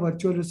get in the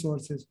virtual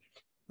resources?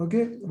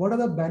 Okay, what are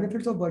the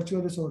benefits of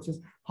virtual resources?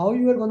 How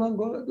you are going to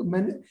go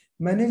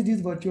manage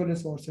these virtual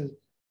resources?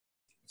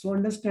 So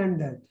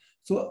understand that.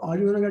 So are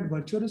you going to get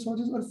virtual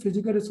resources or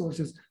physical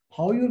resources?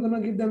 How you are going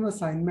to give them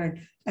assignment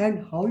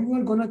and how you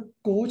are going to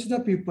coach the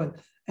people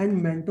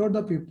and mentor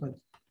the people.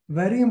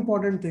 Very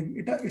important thing.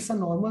 It's a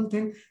normal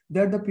thing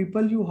that the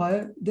people you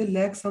hire, they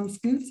lack some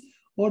skills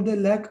or they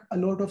lack a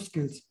lot of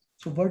skills.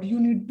 So what you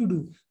need to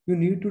do? You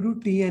need to do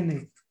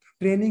TNA,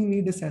 training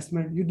need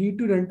assessment. You need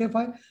to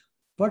identify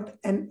what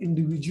an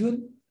individual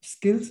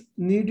skills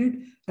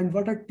needed and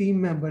what a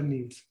team member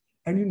needs.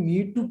 And you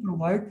need to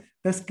provide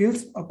the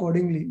skills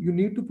accordingly. You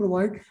need to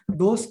provide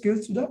those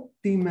skills to the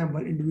team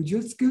member,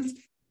 individual skills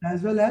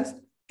as well as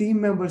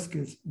team member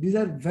skills. These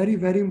are very,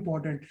 very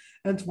important.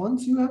 And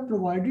once you have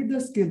provided the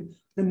skill,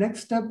 the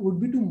next step would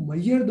be to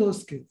measure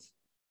those skills.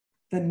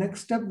 The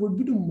next step would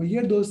be to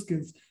measure those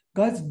skills.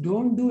 Guys,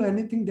 don't do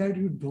anything that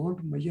you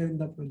don't measure in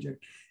the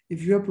project.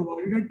 If you have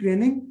provided a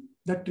training,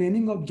 the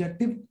training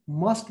objective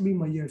must be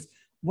measured.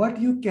 What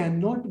you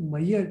cannot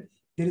measure,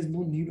 there is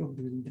no need of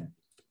doing that.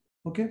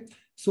 Okay.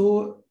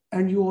 So,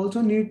 and you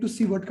also need to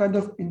see what kind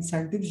of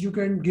incentives you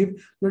can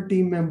give your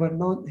team member.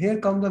 Now, here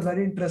comes a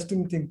very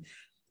interesting thing.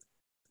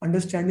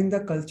 Understanding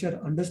the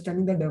culture,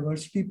 understanding the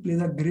diversity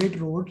plays a great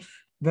role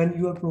when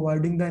you are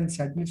providing the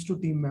incentives to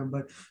team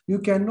member. You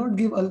cannot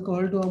give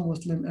alcohol to a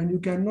Muslim and you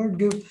cannot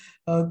give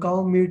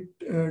cow meat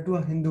to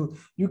a Hindu.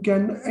 You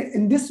can,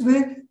 in this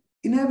way,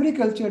 in every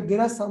culture,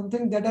 there are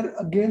something that are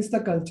against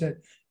the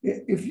culture.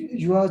 If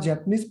you are a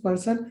Japanese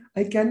person,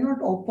 I cannot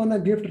open a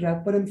gift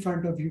wrapper in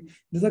front of you.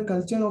 There's a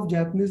culture of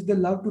Japanese, they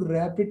love to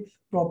wrap it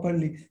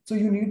properly. So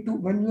you need to,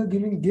 when you are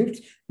giving gifts,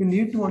 you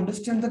need to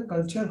understand the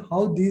culture,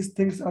 how these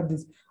things are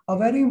this. A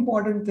very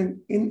important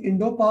thing in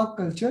Indo-Pak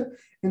culture,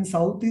 in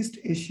Southeast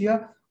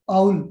Asia,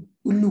 owl,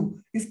 Ulu,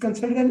 is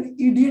considered an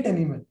idiot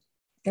animal,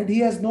 that he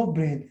has no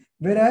brain.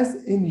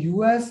 Whereas in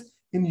US,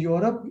 in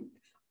Europe,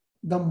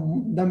 the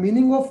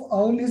meaning of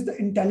owl is the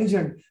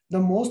intelligent.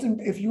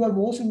 If you are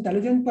most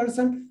intelligent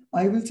person,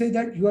 I will say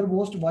that you are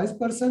most wise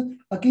person.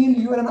 Akil,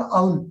 you are an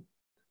owl.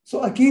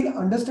 So Akil,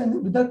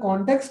 understand with the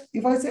context,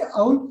 if I say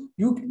owl,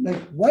 you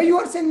like, why you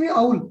are saying me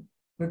owl?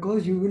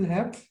 Because you will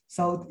have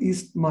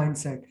Southeast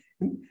mindset.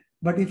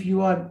 But if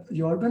you are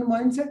European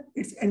mindset,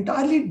 it's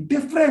entirely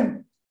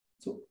different.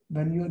 So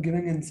when you are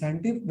giving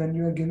incentive, when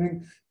you are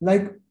giving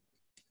like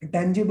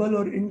tangible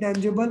or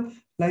intangible,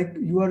 like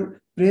you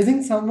are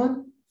praising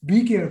someone,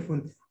 be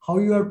careful how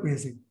you are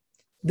praising.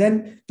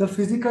 Then the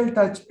physical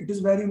touch, it is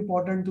very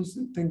important to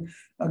think.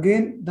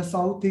 Again, the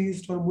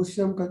Southeast or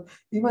Muslim,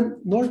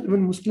 even not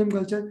even Muslim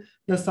culture,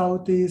 the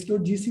Southeast or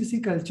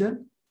GCC culture,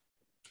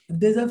 if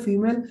there's a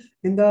female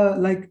in the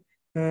like,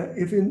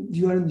 if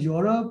you are in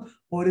Europe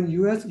or in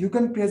US, you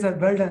can praise her,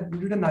 well done, you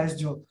did a nice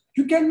job.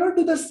 You cannot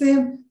do the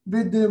same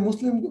with the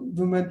Muslim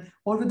women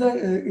or with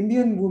the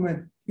Indian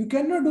women. You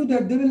cannot do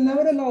that. They will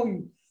never allow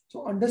you.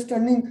 So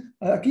understanding,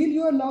 Akil,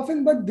 you are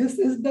laughing, but this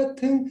is the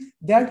thing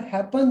that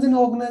happens in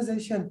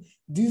organization.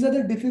 These are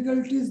the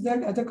difficulties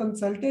that as a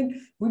consultant,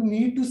 we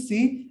need to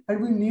see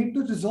and we need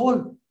to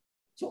resolve.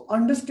 So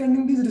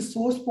understanding these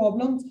resource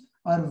problems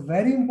are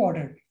very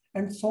important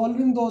and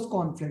solving those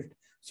conflicts.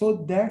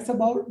 So that's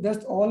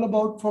all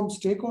about from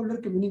stakeholder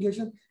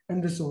communication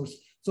and resource.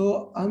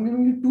 So I'm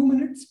giving you 2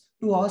 minutes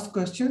to ask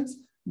questions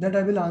that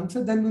I will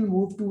answer. Then we'll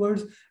move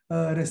towards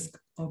risk.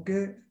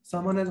 Okay.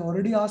 Someone has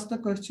already asked the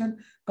question.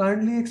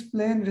 Kindly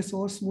explain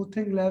resource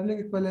smoothing, leveling,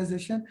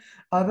 equalization.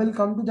 I will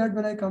come to that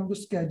when I come to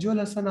schedule,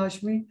 Hassan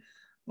Hashmi.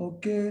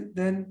 Okay.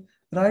 Then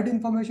right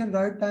information,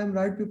 right time,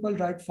 right people,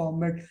 right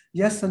format.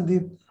 Yes,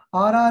 Sandeep.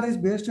 RR is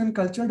based on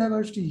cultural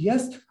diversity.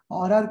 Yes,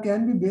 RR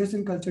can be based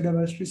in cultural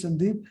diversity,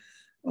 Sandeep.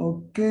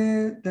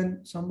 Okay, then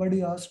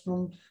somebody asked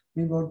from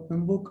me about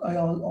PMBOK. I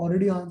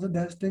already answered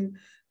that thing.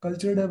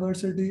 Cultural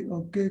diversity,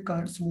 okay,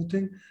 card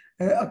smoothing.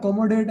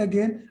 Accommodate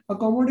again.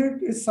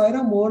 Accommodate is,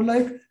 Saira, more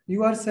like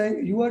you are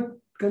saying, you are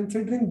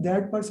considering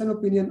that person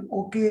opinion.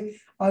 Okay,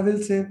 I will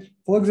say,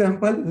 for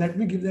example, let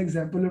me give the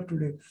example of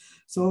today.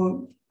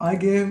 So I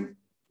gave,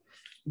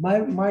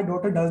 my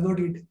daughter does not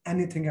eat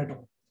anything at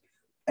all,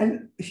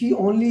 and she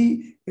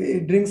only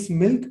drinks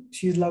milk.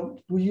 She's like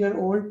 2 year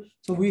old.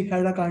 So we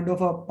had a kind of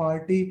a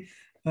party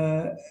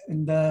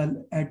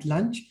at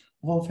lunch,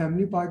 or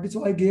family party.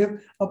 So I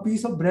gave a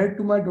piece of bread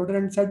to my daughter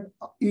and said,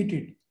 eat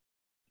it.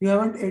 You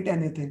haven't ate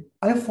anything.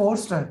 I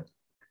forced her.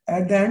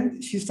 At the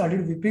end, she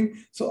started weeping.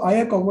 So I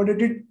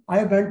accommodated.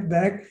 I went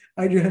back.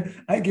 I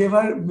gave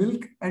her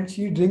milk and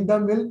she drank the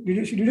milk.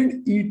 She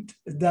didn't eat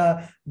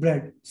the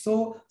bread.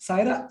 So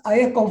Saira, I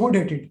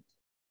accommodated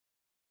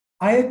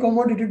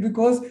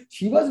because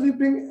she was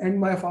weeping and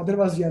my father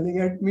was yelling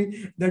at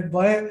me that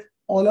why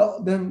all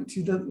of them,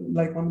 she's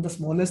like one of the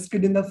smallest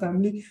kid in the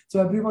family. So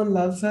everyone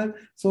loves her.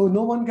 So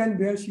no one can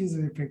bear she's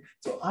weeping.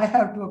 So I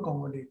have to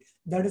accommodate.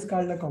 That is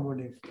called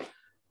accommodate.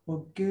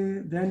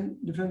 Okay, then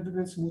difference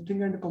between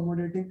smoothing and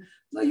accommodating.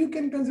 So you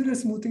can consider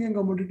smoothing and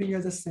accommodating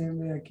as the same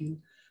way, Akil.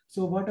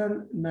 So what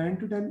are 9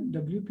 to 10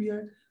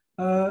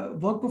 WPI?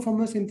 Work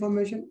performance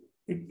information.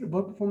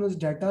 Work performance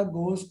data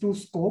goes to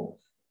scope.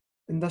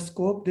 In the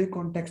scope, they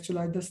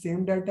contextualize the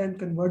same data and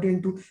convert it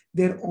into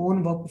their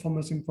own work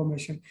performance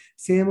information.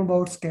 Same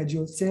about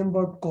schedule, same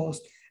about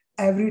cost.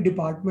 Every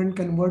department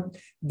convert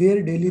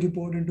their daily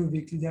report into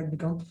weekly, that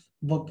become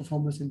work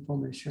performance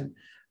information.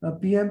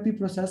 PMP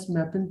process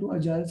mapping to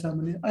agile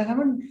ceremony. I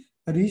haven't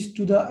reached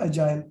to the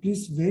agile.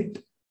 Please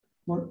wait.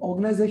 For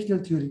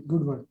organizational theory,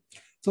 good one.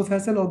 So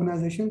Faisal,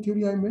 organization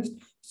theory I missed.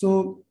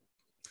 So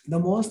the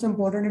most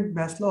important in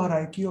Maslow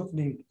hierarchy of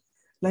need.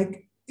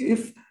 Like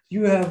if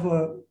you have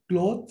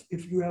clothes,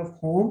 if you have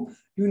home,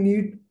 you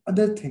need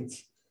other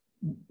things.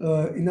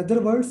 In other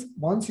words,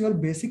 once your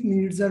basic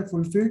needs are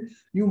fulfilled,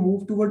 you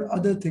move toward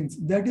other things.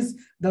 That is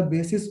the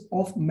basis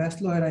of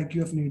Maslow hierarchy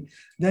of need.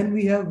 Then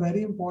we have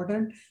very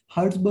important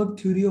Herzberg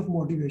theory of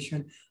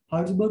motivation.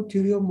 Herzberg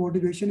theory of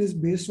motivation is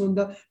based on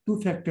the two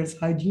factors,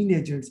 hygiene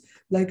agents.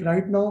 Like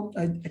right now,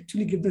 I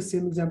actually give the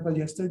same example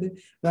yesterday.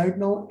 Right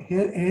now,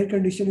 air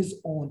condition is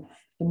on.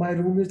 So my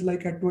room is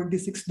like at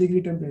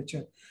 26-degree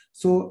temperature.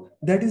 So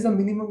that is the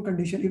minimum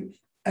condition.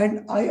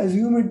 And I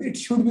assume it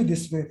should be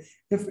this way.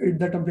 If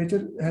the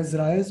temperature has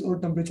rise or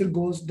temperature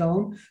goes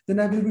down, then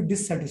I will be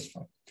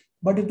dissatisfied.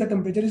 But if the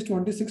temperature is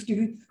 26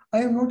 degree,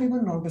 I am not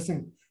even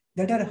noticing.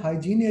 That are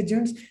hygiene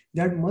agents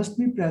that must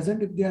be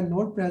present. If they are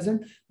not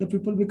present, the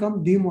people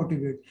become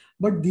demotivated.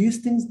 But these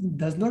things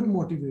does not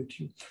motivate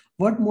you.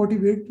 What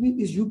motivates me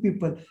is you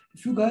people.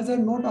 If you guys are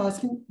not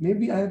asking,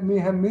 maybe I may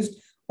have missed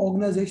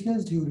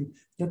organizational theory.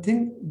 The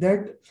thing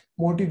that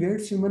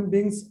motivates human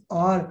beings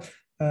are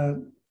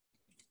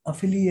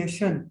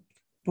affiliation,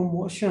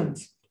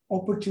 promotions,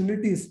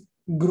 opportunities,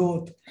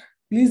 growth.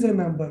 Please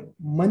remember,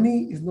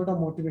 money is not a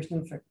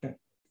motivational factor.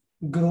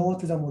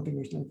 Growth is a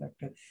motivational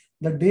factor.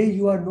 The day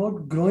you are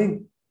not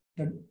growing,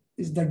 that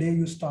is the day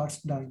you start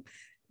dying,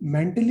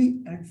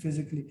 mentally and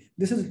physically.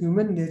 This is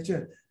human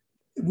nature.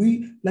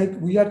 We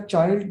are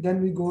child,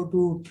 then we go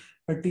to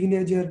a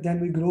teenager,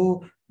 then we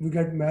grow, we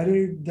get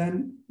married,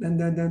 then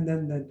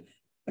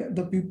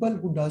the people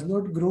who does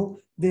not grow,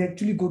 they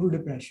actually go to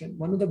depression.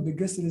 One of the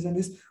biggest reason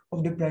is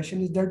of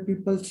depression is that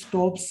people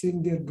stop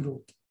seeing their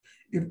growth.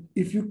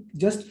 If you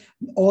just,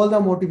 all the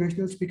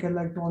motivational speaker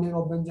like Tony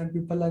Robbins and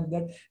people like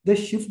that, they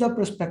shift the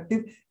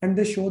perspective and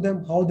they show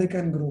them how they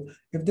can grow.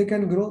 If they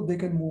can grow, they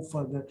can move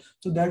further.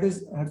 So that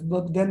is,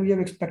 but then we have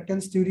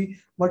expectance theory.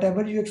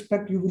 Whatever you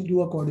expect, you will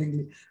do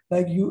accordingly.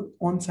 Like you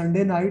on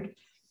Sunday night,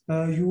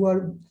 you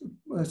are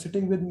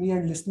sitting with me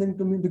and listening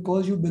to me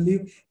because you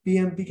believe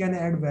PMP can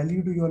add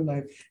value to your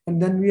life.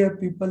 And then we have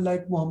people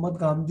like Muhammad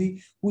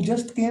Gandhi who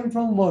just came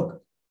from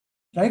work,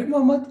 right,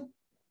 Muhammad?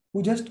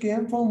 Who just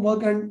came from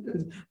work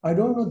and I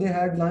don't know, they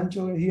had lunch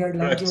or he had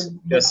lunch or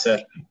yes, sir.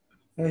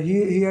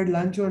 He had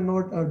lunch or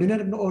not,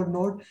 dinner or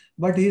not,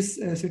 but he's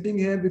sitting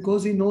here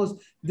because he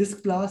knows this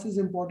class is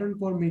important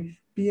for me.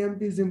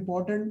 PMP is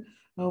important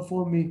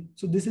for me.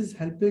 So this is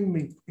helping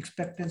me.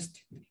 Expectance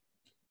theory.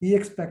 He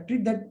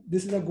expected that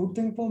this is a good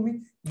thing for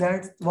me.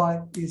 That's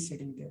why he's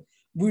sitting there.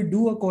 We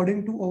do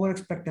according to our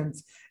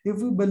expectance. If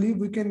we believe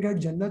we can get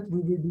Jannat,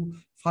 we will do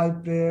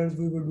 5 prayers,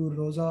 we will do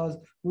rosas.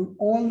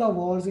 All the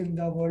wars in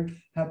the world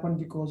happen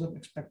because of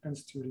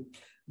expectance theory.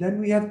 Then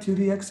we have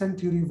theory X and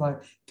theory Y.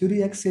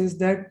 Theory X says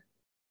that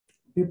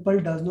people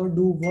does not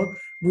do work,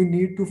 we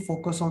need to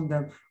focus on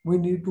them. We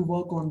need to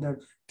work on them.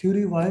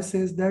 Theory Y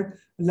says that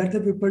let the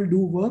people do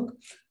work.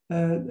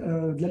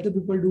 Let the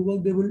people do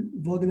work, they will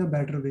work in a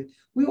better way.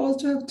 We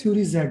also have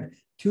theory Z.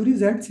 Theory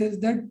Z says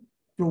that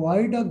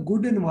provide a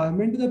good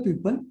environment to the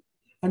people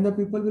and the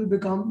people will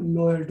become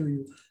loyal to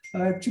you.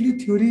 Actually,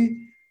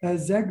 theory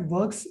Z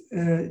works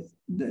on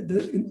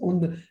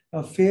the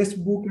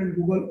Facebook and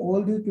Google.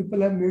 All these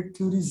people have made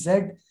theory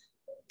Z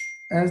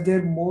as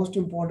their most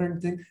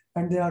important thing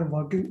and they are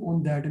working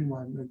on that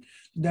environment.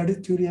 That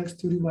is theory X,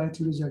 theory Y,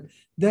 theory Z.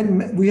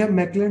 Then we have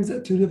McLean's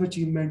theory of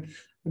achievement.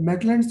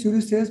 McLean's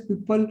theory says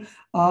people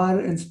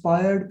are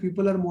inspired,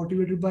 people are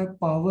motivated by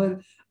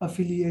power,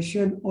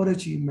 affiliation, or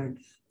achievement.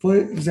 For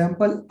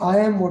example, I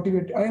am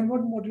motivated. I am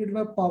not motivated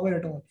by power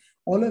at all.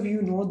 All of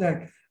you know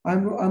that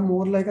I'm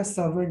more like a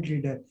servant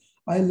leader.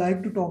 I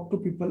like to talk to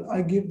people.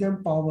 I give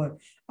them power.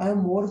 I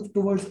am more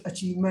towards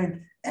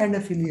achievement and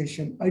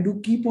affiliation. I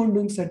do keep on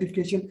doing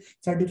certification.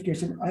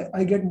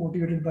 I get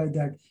motivated by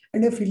that.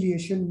 And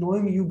affiliation,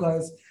 knowing you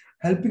guys,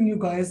 helping you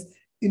guys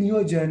in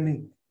your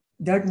journey,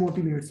 that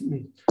motivates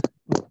me.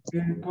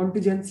 Okay.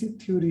 Contingency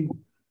theory.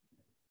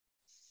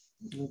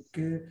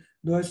 Okay.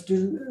 Do I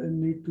still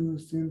need to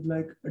seem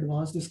like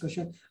advanced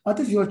discussion? That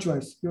is your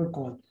choice, your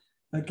call.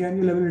 Can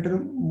you elaborate a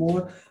little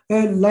more?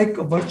 Like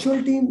a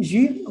virtual team,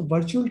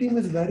 virtual team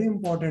is very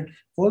important.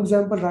 For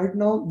example, right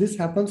now, this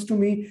happens to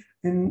me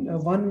in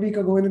 1 week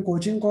ago in a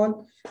coaching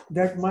call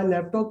that my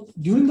laptop,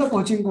 during the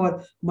coaching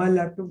call, my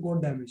laptop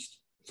got damaged.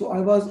 So I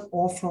was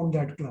off from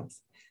that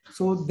class.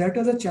 So that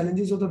are the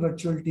challenges of the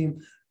virtual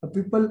team.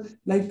 People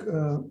like,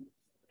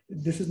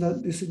 this is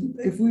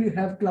if we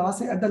have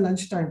class at the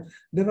lunchtime,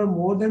 there were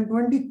more than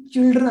 20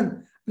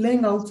 children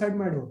playing outside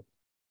my door.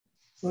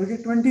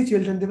 Okay, 20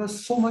 children, there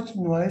was so much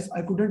noise,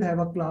 I couldn't have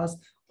a class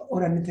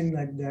or anything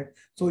like that.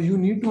 So you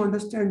need to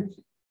understand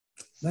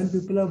when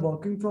people are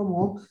working from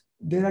home,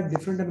 there are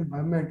different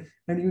environment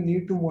and you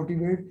need to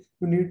motivate,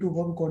 you need to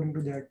work according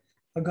to that.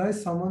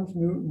 Guys, someone's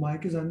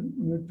mic is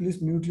unmute,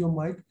 please mute your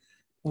mic.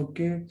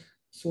 Okay,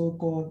 so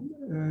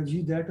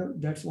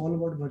that's all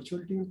about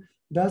virtual team.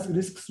 Does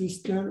risk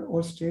register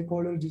or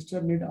stakeholder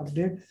register need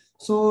update?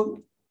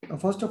 So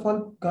first of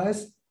all,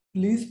 guys,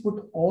 please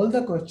put all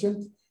the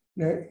questions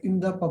in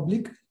the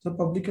public, so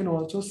public can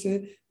also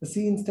see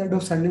instead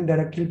of sending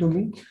directly to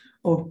me.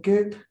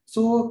 Okay,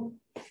 so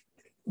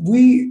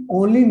we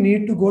only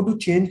need to go to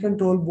change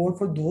control board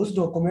for those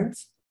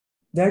documents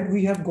that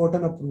we have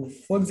gotten approved.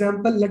 For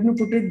example, let me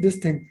put it this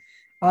thing.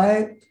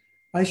 I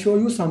show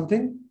you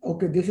something.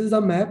 Okay, this is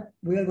a map.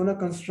 We are gonna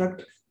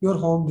construct your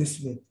home this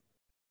way.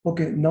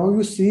 Okay, now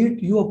you see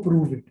it, you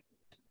approve it.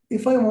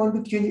 If I want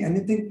to change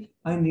anything,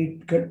 I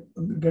need get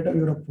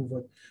your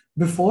approval.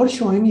 Before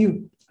showing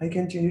you, I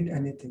can change it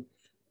anything.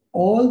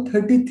 All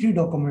 33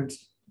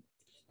 documents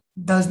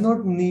does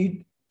not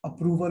need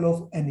approval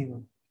of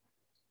anyone.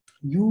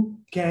 You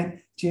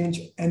can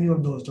change any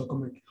of those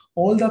documents.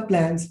 All the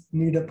plans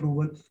need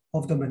approval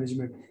of the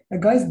management.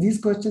 And guys, these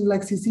questions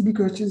like CCB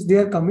questions, they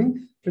are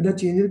coming with the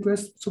change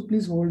request. So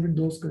please hold with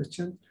those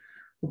questions.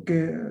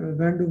 Okay,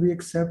 when do we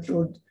accept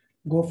or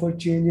go for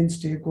change in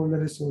stakeholder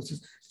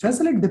resources?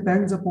 Especially it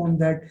depends upon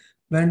that.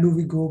 When do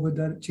we go with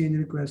the change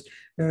request?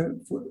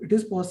 It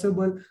is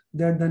possible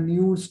that the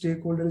new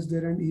stakeholder is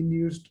there and he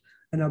needs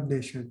an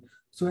updation.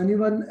 So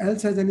anyone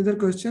else has any other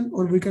question,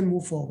 or we can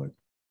move forward?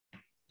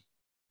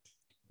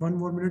 One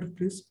more minute,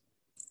 please.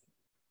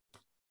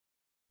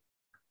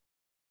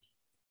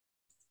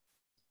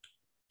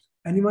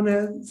 Anyone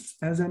else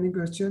has any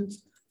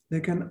questions? They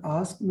can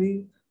ask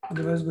me.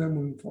 Otherwise, we are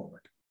moving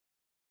forward.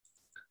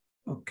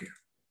 Okay.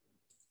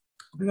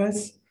 Okay,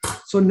 guys.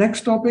 So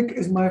next topic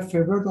is my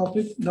favorite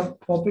topic. The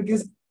topic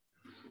is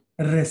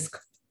risk.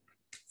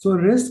 So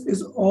risk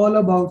is all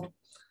about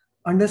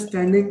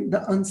understanding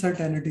the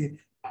uncertainty.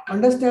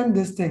 Understand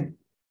this thing.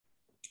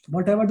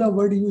 Whatever the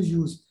word you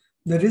use,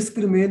 the risk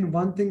remain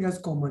one thing as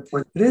common.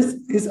 Risk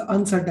is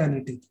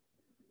uncertainty.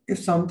 If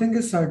something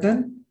is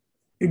certain,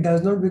 it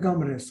does not become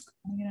risk.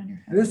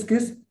 Risk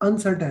is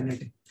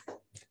uncertainty.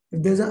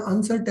 If there's an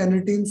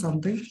uncertainty in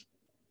something,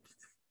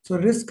 so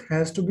risk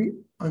has to be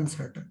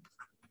uncertain.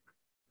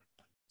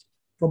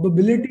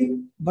 Probability,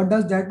 what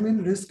does that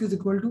mean? Risk is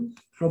equal to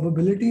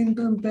probability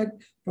into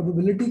impact.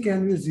 Probability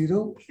can be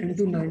 0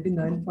 into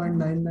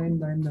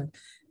 99.9999.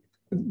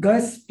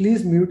 Guys,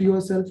 please mute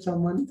yourself.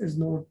 Someone is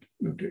not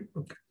muted.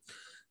 Okay.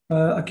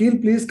 Akhil,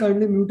 please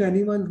kindly mute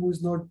anyone who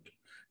is not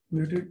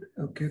muted.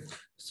 Okay.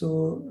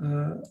 So,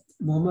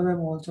 Mohammed, I'm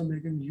also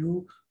making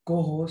you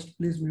co-host.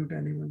 Please mute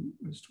anyone.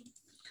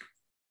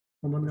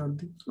 Mohammed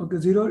Gandhi. Okay,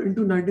 0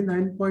 into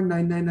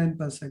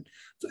 99.999%.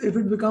 So if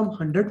it becomes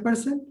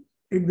 100%,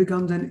 it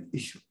becomes an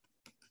issue.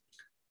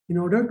 In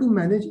order to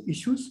manage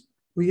issues,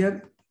 we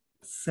have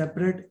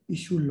separate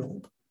issue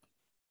log.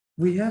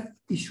 We have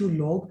issue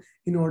log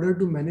in order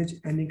to manage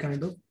any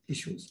kind of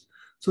issues.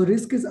 So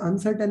risk is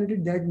uncertainty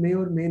that may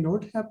or may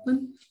not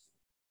happen.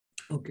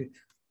 Okay.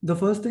 The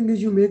first thing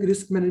is you make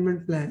risk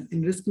management plan.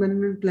 In risk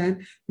management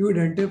plan, you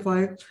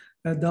identify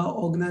the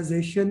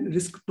organization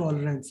risk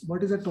tolerance.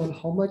 What is the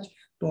how much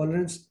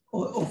tolerance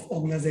of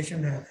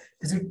organization have?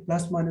 Is it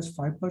plus minus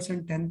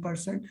 5%,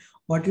 10%?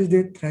 What is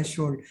the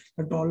threshold?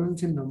 The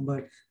tolerance in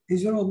number.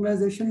 Is your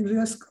organization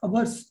risk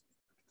averse?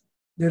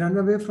 They run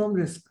away from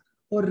risk,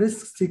 or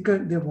risk seeker,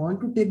 they want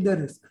to take the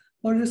risk,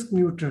 or risk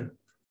neutral.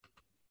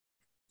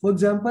 For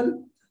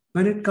example,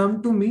 when it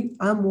comes to me,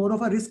 I'm more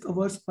of a risk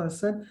averse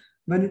person.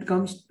 When it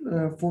comes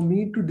for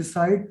me to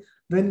decide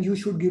when you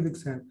should give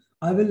exam,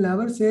 I will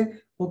never say,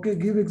 okay,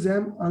 give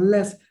exam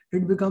unless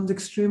it becomes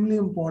extremely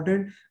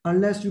important,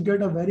 unless you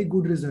get a very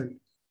good result.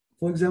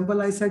 For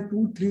example, I said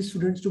 2-3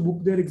 students to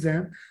book their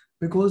exam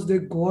because they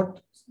got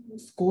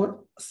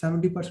score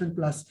 70%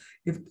 plus.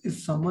 If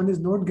someone is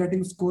not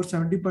getting score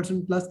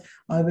 70% plus,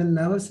 I will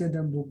never say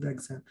them book the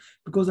exam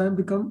because I am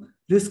become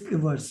risk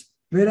averse.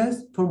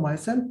 Whereas for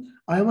myself,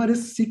 I am a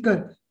risk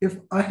seeker. If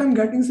I am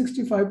getting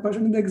 65%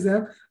 in the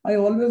exam, I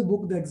always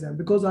book the exam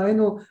because I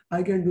know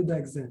I can do the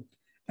exam.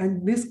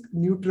 And risk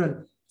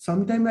neutral.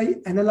 Sometimes I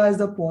analyze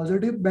the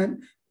positive,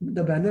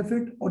 the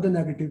benefit or the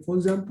negative. For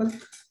example,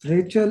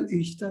 Rachel,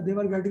 Ishta, they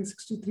were getting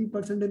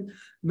 63% in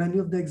many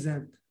of the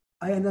exams.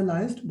 I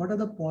analyzed what are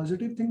the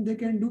positive things they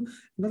can do,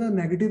 what are the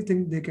negative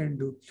things they can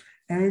do.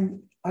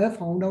 And I have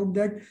found out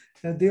that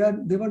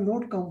they were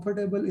not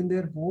comfortable in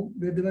their home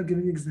where they were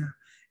giving exam.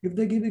 If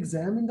they give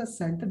exam in the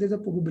center, there's a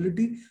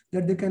probability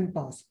that they can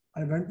pass.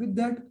 I went with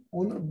that.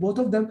 Both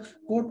of them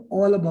got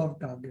all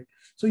above target.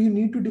 So you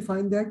need to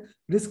define that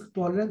risk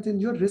tolerance in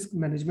your risk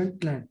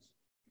management plan.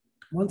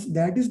 Once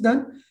that is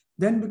done,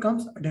 then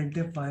becomes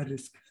identify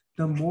risk.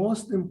 The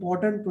most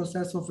important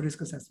process of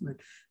risk assessment.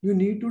 You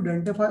need to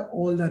identify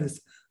all the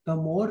risk. The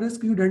more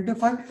risk you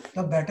identify,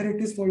 the better it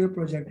is for your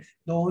project.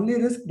 The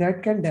only risk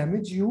that can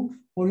damage you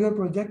or your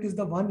project is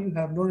the one you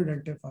have not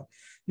identified.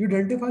 You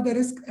identify the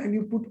risk and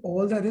you put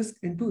all the risk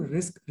into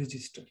risk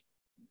register.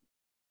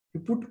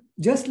 You put,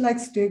 just like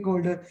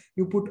stakeholder,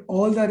 you put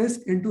all the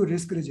risk into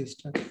risk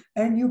register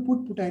and you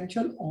put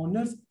potential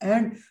owners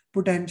and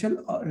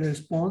potential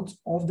response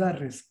of the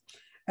risk.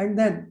 And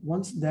then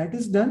once that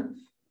is done,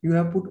 you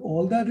have put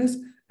all the risk.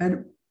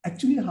 And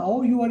actually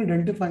how you are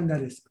identifying the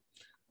risk?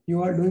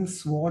 You are doing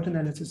SWOT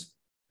analysis.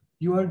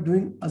 You are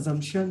doing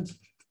assumptions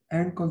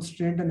and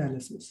constraint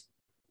analysis.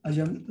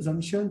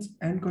 Assumptions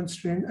and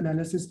constraint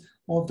analysis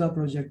of the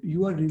project.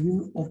 You are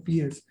reviewing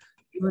OPS.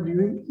 You are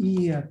reviewing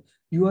EEF.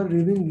 You are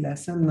reviewing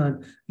lesson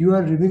learned. You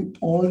are reviewing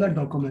all the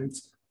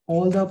documents,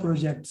 all the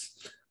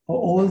projects,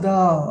 all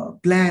the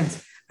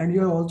plans, and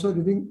you're also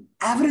reviewing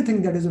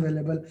everything that is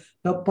available.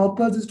 The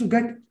purpose is to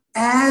get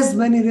as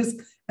many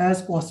risks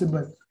as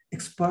possible.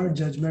 Expert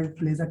judgment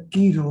plays a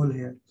key role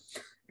here.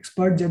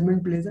 Expert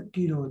judgment plays a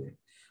key role here.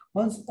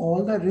 Once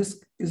all the risk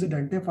is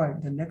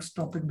identified, the next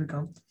topic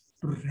becomes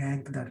to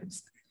rank the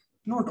risk.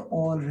 Not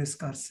all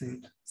risks are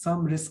safe.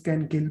 Some risk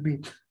can kill me,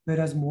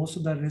 whereas most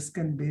of the risk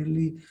can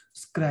barely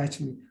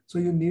scratch me. So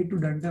you need to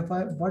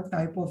identify what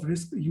type of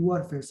risk you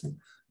are facing.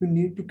 You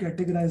need to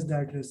categorize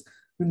that risk.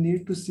 You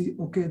need to see,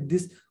 okay,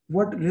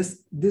 what risk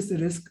this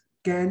risk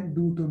can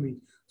do to me.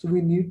 So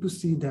we need to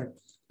see that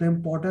the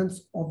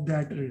importance of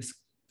that risk.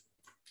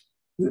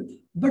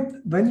 But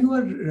when you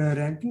are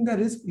ranking the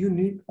risk,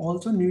 you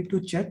also need to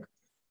check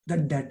the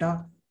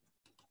data.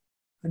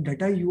 The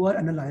data you are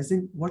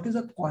analyzing, what is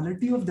the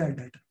quality of that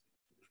data?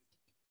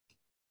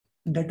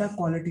 Data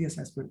quality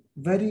assessment,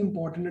 very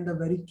important and a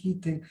very key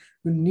thing.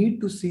 You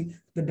need to see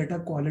the data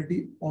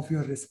quality of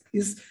your risk.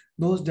 Is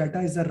those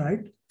data is the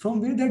right? From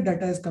where that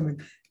data is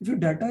coming? If your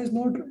data is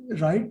not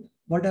right,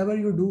 whatever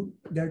you do,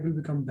 that will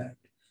become bad.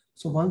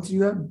 So once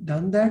you have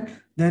done that,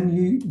 then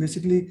you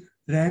basically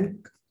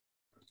rank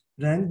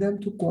them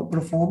to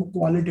perform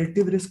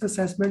qualitative risk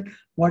assessment.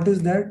 What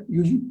is that?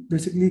 You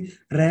basically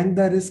rank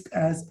the risk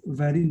as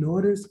very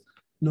low risk,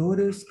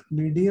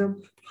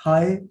 medium,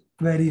 high,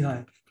 very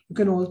high. You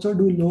can also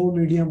do low,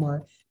 medium, high,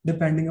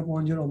 depending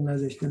upon your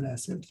organizational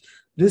assets.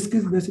 Risk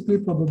is basically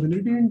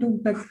probability into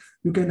impact.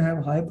 You can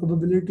have high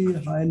probability,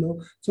 high,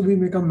 low. So we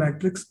make a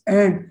matrix,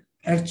 and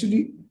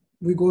actually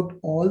we got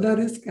all the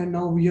risk, and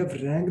now we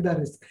have ranked the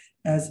risk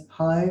as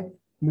high,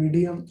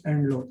 medium,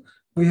 and low.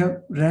 We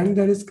have ranked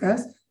the risk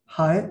as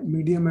high,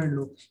 medium, and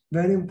low.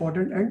 Very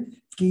important and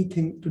key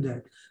thing to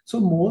that. So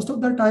most of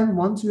the time,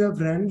 once you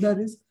have ranked the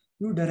risk,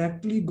 you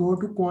directly go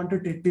to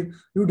quantitative.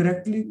 You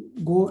directly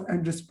go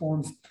and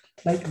respond.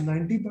 Like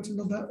 90%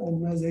 of the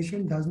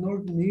organization does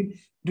not need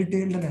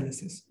detailed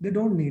analysis. They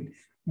don't need.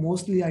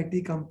 Mostly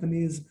IT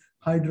companies,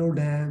 hydro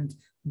dams,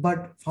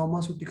 but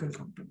pharmaceutical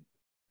company,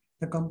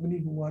 the company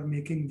who are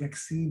making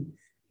vaccine,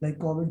 like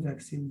COVID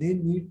vaccine, they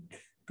need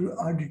to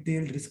a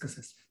detailed risk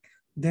assessment.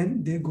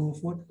 Then they go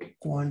for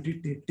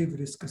quantitative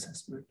risk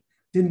assessment.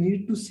 They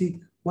need to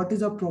see what is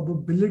the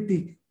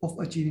probability of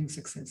achieving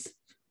success.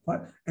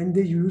 And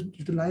they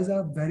utilize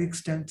a very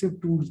extensive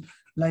tools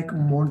like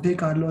Monte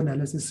Carlo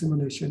analysis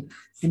simulation,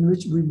 in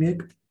which we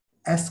make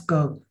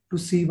S-curve to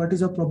see what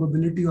is the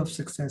probability of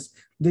success.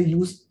 They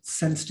use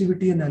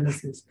sensitivity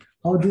analysis,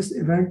 how this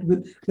event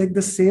will, like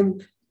the same,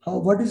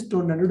 what is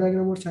tornado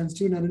diagram or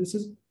sensitivity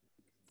analysis?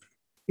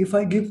 If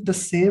I give the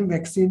same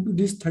vaccine to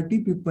these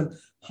 30 people,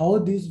 how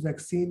this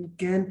vaccine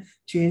can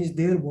change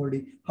their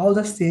body, how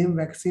the same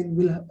vaccine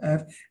will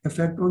have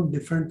effect on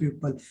different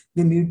people.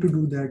 They need to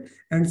do that.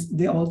 And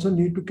they also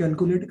need to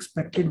calculate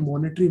expected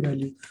monetary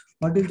value.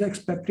 What is the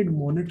expected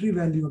monetary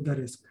value of the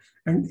risk?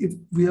 And if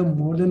we have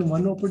more than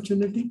one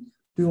opportunity,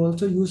 we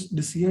also use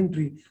decision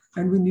tree,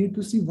 and we need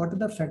to see what are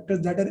the factors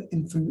that are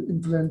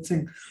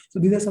influencing. So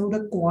these are some of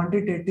the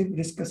quantitative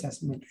risk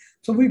assessment.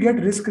 So we get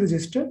risk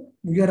register.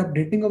 We are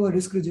updating our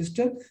risk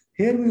register.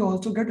 Here we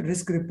also get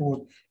risk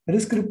report.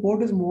 Risk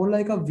report is more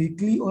like a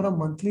weekly or a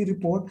monthly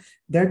report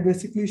that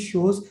basically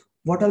shows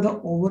what are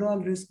the overall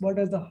risk, what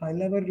is the high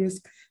level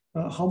risk,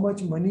 how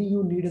much money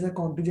you need as a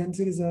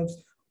contingency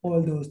reserves,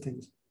 all those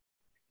things.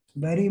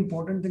 Very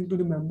important thing to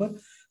remember.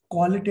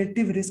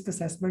 Qualitative risk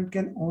assessment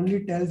can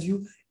only tell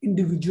you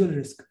individual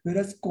risk,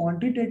 whereas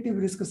quantitative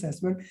risk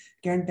assessment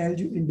can tell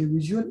you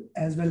individual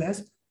as well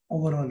as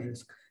overall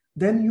risk.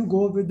 Then you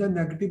go with the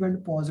negative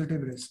and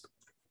positive risk.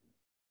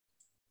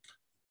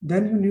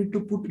 Then you need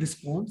to put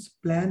response,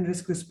 plan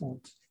risk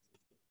response.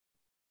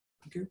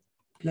 Okay,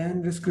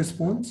 plan risk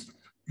response.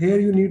 Here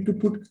you need to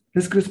put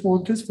risk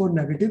responses for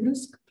negative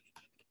risk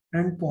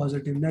and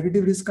positive.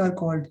 Negative risk are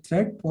called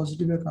threat,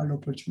 positive are called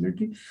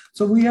opportunity.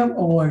 So we have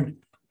avoid.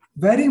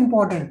 Very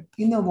important.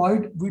 In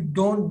avoid, we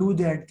don't do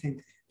that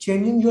thing.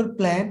 Changing your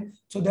plan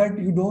so that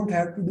you don't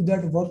have to do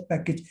that work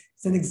package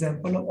is an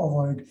example of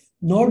avoid.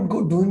 Not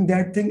doing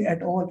that thing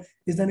at all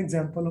is an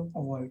example of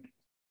avoid.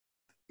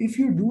 If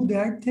you do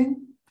that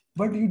thing,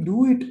 but you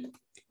do it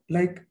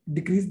like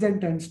decrease the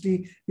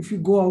intensity, if you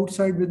go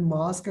outside with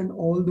mask and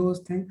all those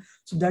things,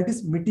 so that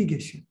is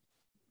mitigation.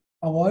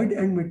 Avoid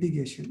and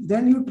mitigation.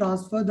 Then you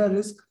transfer the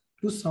risk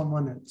to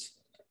someone else.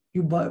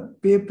 You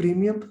pay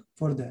premium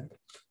for that.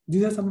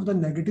 These are some of the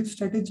negative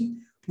strategy.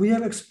 We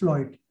have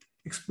exploit.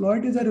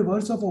 Exploit is a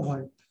reverse of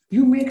avoid.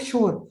 You make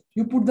sure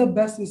you put the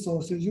best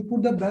resources, you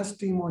put the best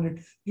team on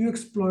it, you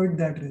exploit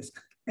that risk.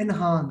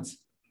 Enhance.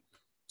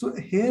 So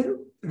here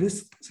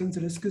risk, since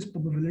risk is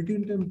probability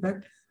into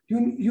impact,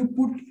 you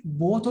put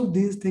both of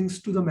these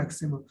things to the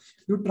maximum.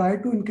 You try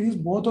to increase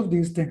both of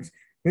these things.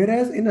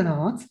 Whereas in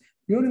enhance,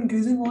 you're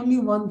increasing only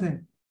one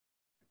thing,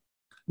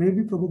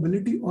 maybe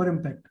probability or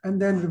impact, and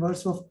then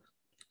reverse of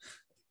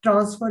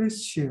transfer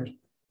is share.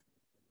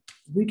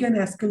 We can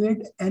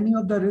escalate any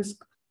of the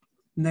risk,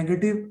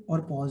 negative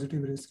or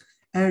positive risk,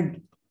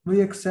 and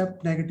we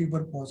accept negative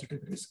or positive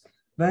risk.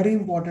 Very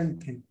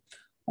important thing.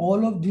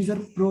 All of these are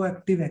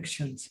proactive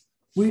actions.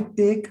 We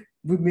take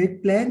We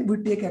make plan,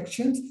 we take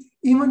actions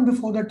even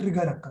before the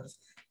trigger occurs.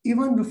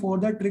 Even before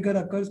the trigger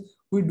occurs,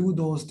 we do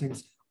those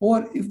things.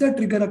 Or if the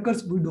trigger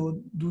occurs, we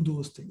don't do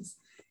those things.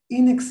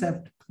 In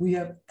accept, we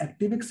have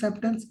active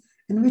acceptance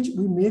in which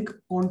we make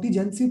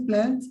contingency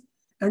plans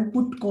and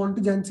put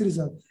contingency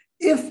reserve.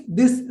 If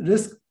this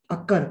risk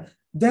occur,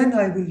 then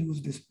I will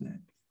use this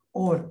plan.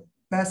 Or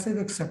passive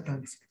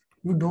acceptance,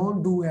 you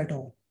don't do at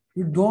all.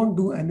 You don't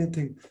do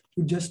anything.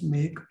 You just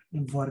make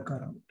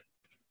workaround.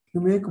 You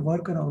make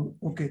workaround.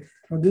 Okay,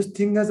 now this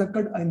thing has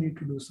occurred, I need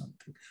to do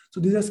something. So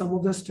these are some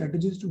of the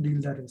strategies to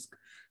deal the risk.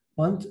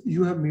 Once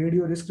you have made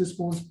your risk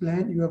response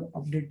plan, you have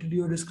updated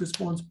your risk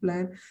response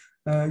plan,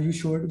 you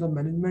show it to the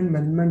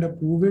management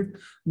approve it.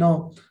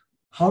 Now,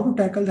 how to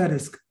tackle the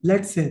risk?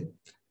 Let's say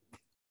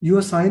you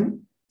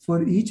assign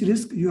for each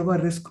risk, you have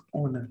a risk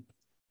owner.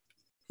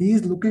 He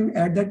is looking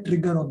at the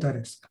trigger of the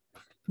risk.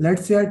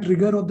 Let's say a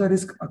trigger of the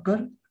risk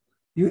occur,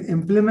 you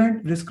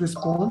implement risk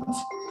response,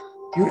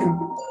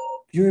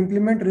 you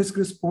implement risk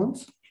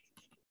response.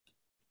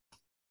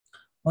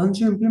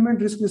 Once you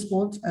implement risk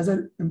response as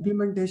an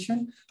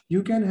implementation,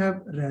 you can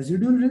have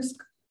residual risk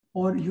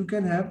or you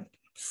can have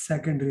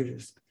secondary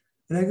risk.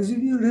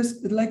 Residual risk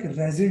is like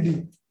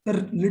residue, a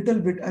little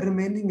bit, a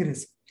remaining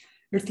risk.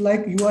 It's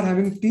like you are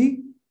having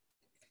tea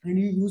and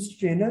you use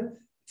strainer.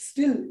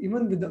 Still,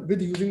 even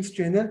with using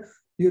strainer,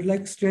 you're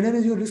like strainer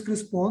is your risk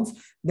response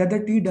that the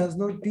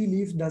tea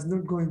leaf does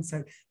not go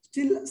inside.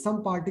 Still,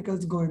 some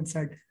particles go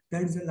inside.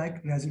 That is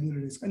like residual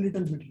risk, a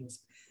little bit risk.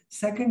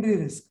 Secondary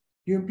risk.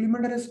 You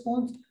implement a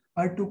response.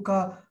 I took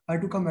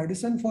a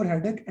medicine for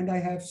headache and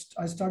I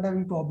start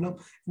having problem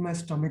in my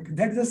stomach.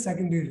 That is a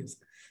secondary risk.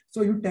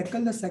 So you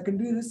tackle the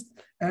secondary risk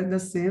and the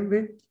same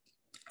way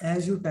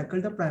as you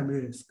tackle the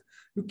primary risk.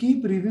 You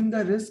keep reviewing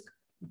the risk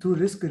through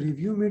risk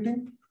review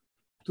meeting.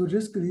 To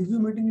risk review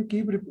meeting, you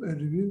keep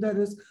reviewing the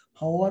risk.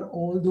 How are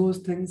all those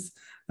things,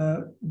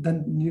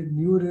 the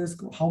new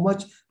risk, how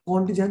much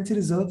contingency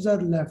reserves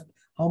are left,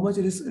 how much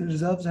risk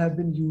reserves have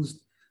been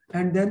used.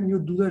 And then you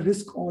do the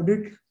risk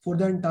audit for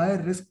the entire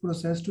risk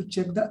process to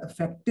check the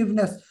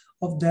effectiveness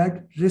of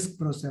that risk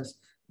process.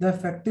 The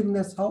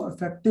effectiveness, how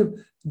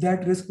effective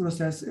that risk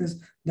process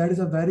is, that is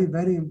a very,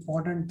 very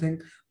important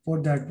thing for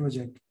that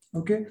project.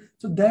 Okay,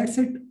 so that's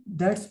it.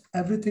 That's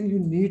everything you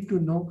need to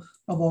know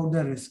about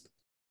the risk.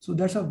 So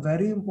that's a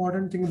very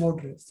important thing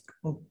about risk.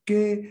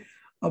 Okay,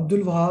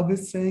 Abdul Wahab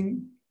is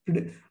saying,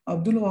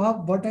 Abdul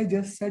Wahab, what I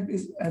just said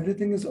is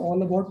everything is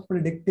all about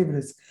predictive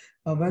risk.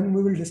 When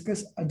we will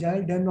discuss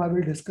agile, then I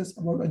will discuss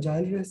about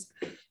agile risk.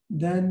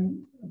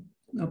 Then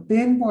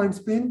pain points,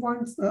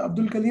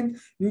 Abdul Kalim,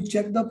 you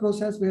check the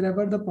process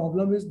wherever the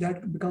problem is,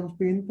 that becomes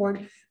pain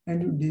point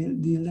and you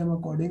deal them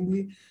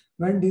accordingly.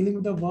 When dealing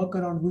with the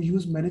workaround, we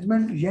use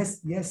management. Yes,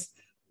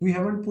 we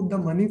haven't put the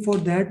money for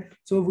that,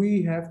 so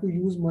we have to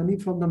use money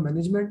from the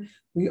management.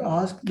 We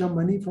ask the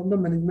money from the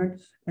management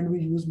and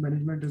we use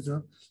management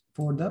reserve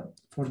for that.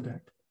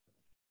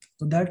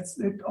 So that's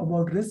it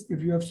about risk.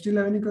 If you still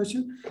have any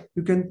question,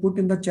 you can put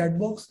in the chat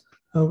box.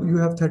 You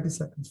have 30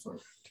 seconds for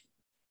it.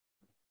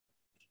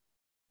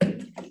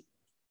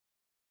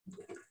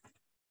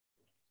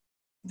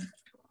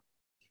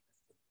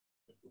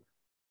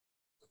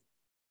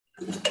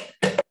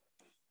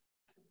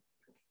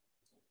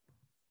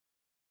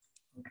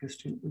 Okay,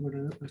 still we got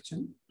another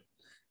question.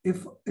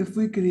 If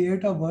we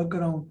create a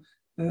workaround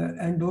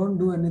and don't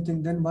do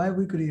anything, then why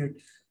we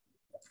create?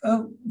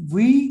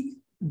 We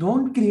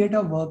don't create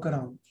a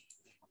workaround.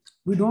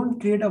 We don't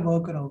create a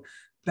workaround.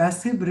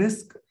 Passive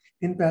risk.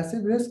 In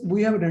passive risk,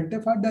 we have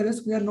identified the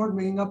risk. We are not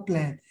making a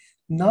plan.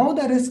 Now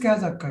the risk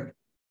has occurred.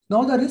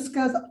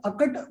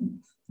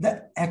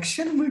 The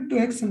action we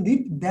take,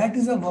 Sandeep, that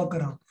is a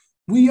workaround.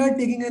 We are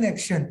taking an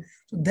action.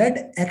 So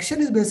that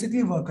action is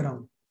basically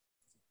workaround.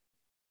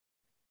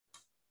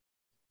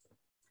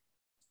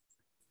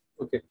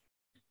 Okay.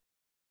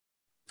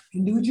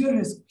 Individual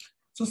risk.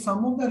 So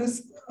some of the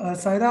risks,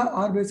 Saira,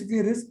 are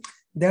basically risks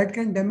that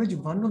can damage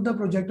one of the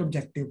project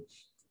objective,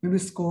 maybe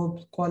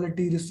scope,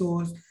 quality,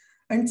 resource,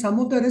 and some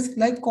of the risks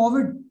like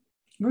COVID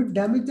will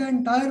damage the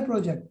entire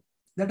project,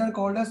 that are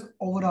called as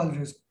overall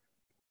risk,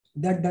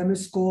 that damage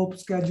scope,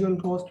 schedule,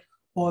 cost,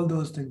 all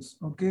those things.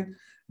 Okay.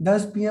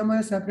 Does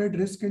PMI separate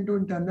risk into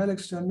internal,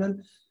 external?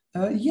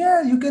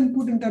 Yeah, you can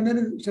put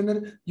internal,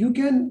 external. You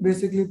can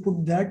basically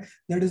put that.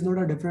 That is not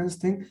a difference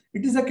thing.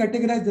 It is a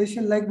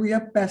categorization, like we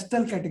have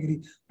pastel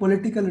category: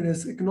 political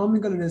risk,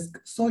 economical risk,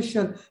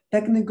 social,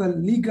 technical,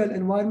 legal,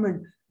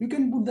 environment. You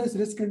can put this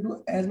risk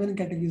into as many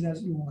categories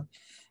as you want.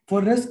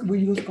 For risk,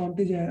 we use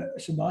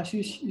Subhash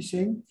is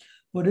saying,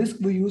 for risk,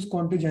 we use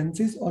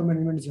contingencies or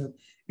management reserve.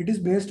 It is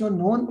based on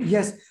known.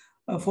 Yes,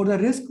 for the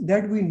risk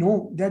that we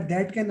know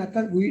that can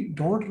occur, we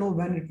don't know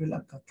when it will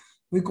occur.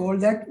 We call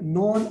that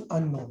known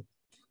unknown.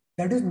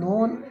 That is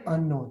known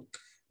unknown.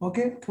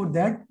 Okay, for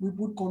that we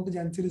put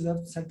contingency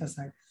reserve set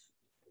aside.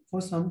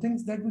 For some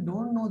things that we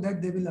don't know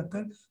that they will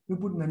occur, we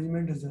put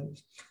management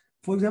reserves.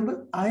 For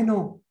example, I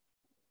know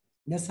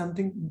there's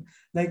something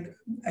like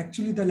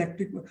actually I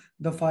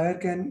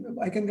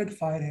can get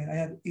fire here. I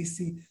have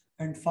AC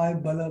and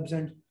 5 bulbs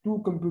and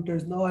 2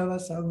 computers. Now I have a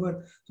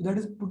server. So that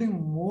is putting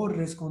more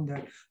risk on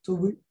that.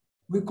 So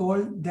we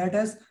call that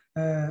as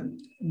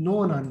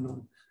known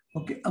unknown.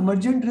 Okay,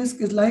 emergent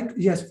risk is like,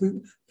 yes,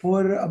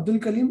 for Abdul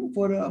Kalim,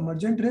 for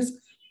emergent risk,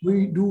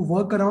 we do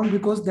work around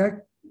because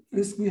that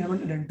risk we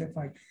haven't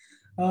identified.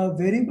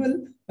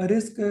 Variable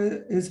risk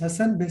is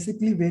Hassan,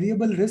 basically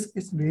variable risk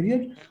is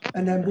variant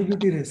and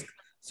ambiguity risk.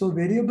 So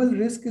variable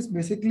risk is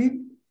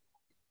basically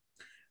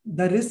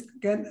the risk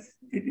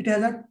it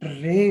has a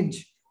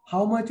range,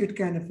 how much it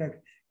can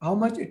affect, how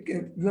much it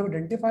can, you have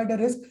identified a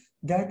risk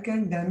that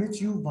can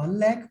damage you 1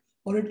 lakh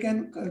or it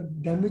can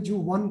damage you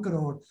 1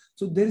 crore.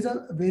 So there is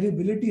a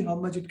variability how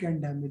much it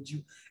can damage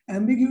you.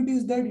 Ambiguity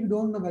is that you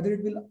don't know whether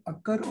it will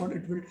occur or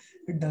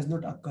it does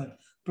not occur.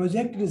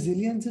 Project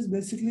resilience is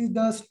basically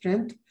the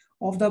strength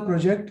of the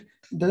project,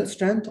 the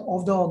strength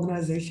of the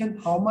organization,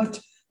 how much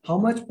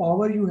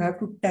power you have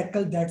to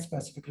tackle that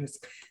specific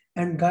risk.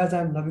 And guys,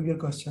 I'm loving your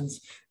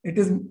questions. It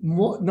is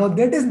more now,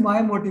 that is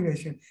my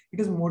motivation. It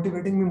is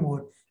motivating me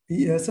more.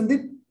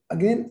 Sandeep,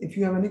 again, if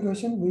you have any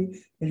question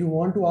you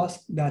want to ask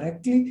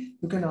directly,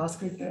 you can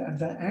ask it at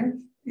the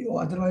end.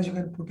 Otherwise, you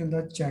can put in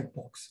the chat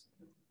box.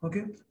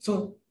 Okay.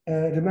 So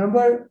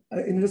remember,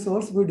 in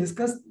resource we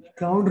discussed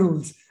ground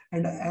rules,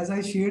 and as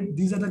I shared,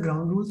 these are the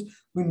ground rules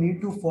we need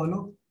to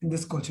follow in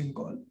this coaching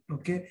call.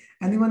 Okay.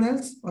 Anyone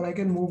else, or I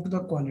can move to the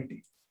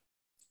quality.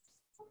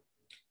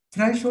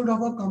 Threshold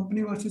of a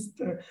company versus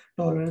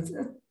tolerance.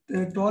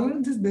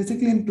 Tolerance is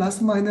basically in plus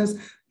minus,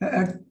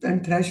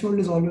 and threshold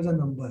is always a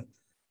number.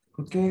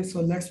 Okay,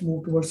 so let's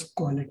move towards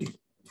quality.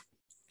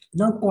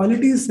 Now,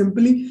 quality is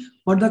simply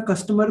what the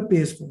customer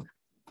pays for.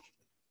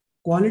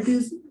 Quality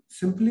is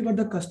simply what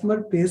the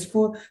customer pays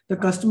for. The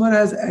customer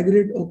has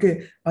agreed,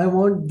 okay, I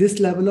want this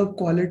level of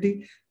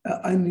quality,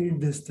 I need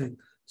this thing.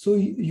 So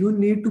you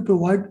need to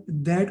provide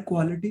that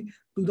quality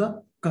to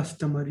the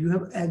customer. You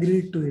have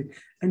agreed to it.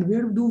 And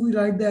where do we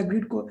write the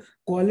agreed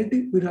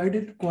quality? We write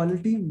it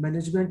quality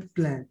management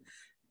plan.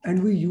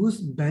 And we use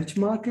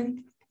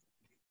benchmarking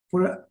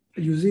for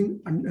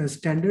using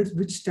standards,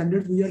 which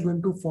standards we are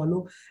going to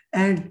follow.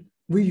 And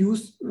we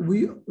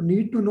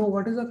need to know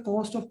what is the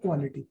cost of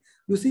quality.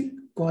 You see,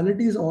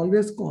 quality is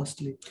always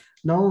costly.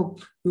 Now,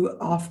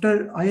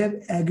 after I have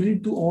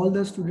agreed to all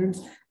the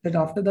students that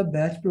after the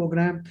batch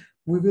program,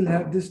 we will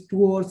have this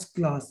 2 hours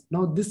class.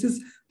 Now, this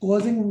is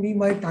causing me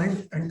my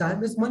time, and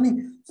time is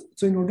money.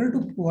 So in order to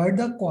provide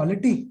the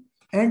quality,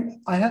 and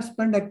I have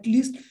spent at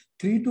least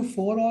 3 to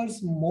 4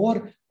 hours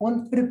more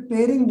on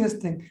preparing this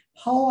thing,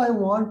 how I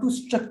want to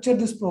structure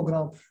this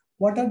program.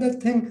 What are the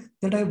things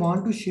that I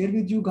want to share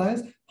with you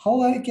guys?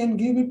 How I can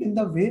give it in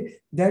the way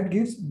that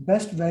gives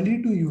best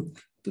value to you.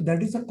 So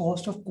that is the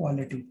cost of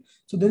quality.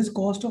 So there is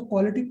cost of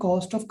quality,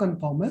 cost of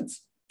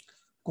conformance,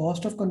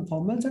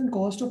 and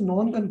cost of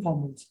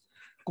non-conformance.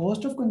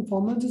 Cost of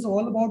conformance is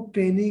all about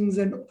trainings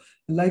and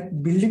like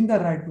building the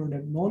right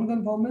product.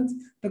 Non-conformance,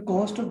 the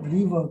cost of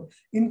rework.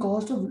 In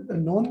cost of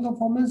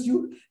non-conformance,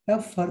 you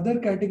have further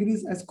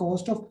categories as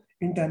cost of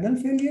internal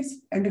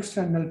failures and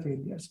external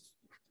failures.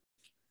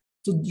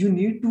 So you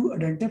need to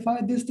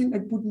identify this thing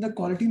and put in the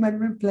quality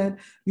management plan.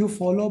 You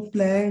follow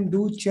plan,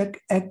 do,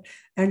 check, act,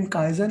 and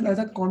Kaizen as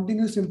a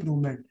continuous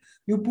improvement.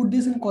 You put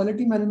this in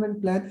quality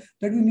management plan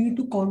that we need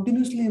to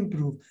continuously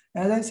improve.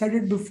 As I said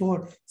it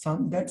before,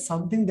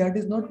 something that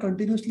is not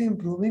continuously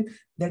improving,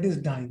 that is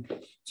dying.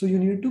 So you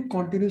need to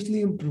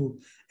continuously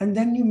improve. And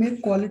then you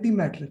make quality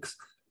metrics.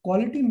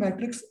 Quality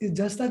metrics is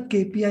just a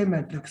KPI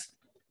metrics.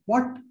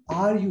 What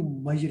are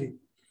you measuring?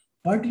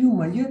 What you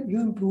measure, you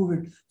improve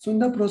it. So in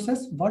the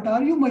process, what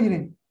are you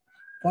measuring?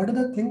 What are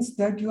the things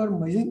that you are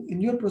measuring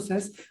in your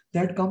process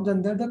that comes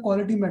under the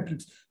quality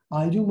metrics?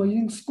 Are you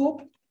measuring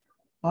scope?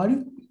 Are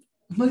you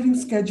measuring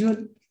schedule,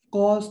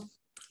 cost,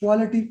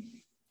 quality,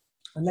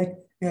 like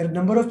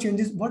number of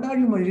changes? What are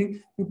you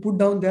measuring? You put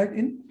down that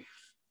in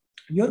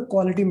your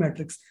quality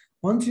metrics.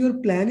 Once your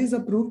plan is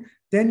approved,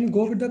 then you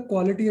go with the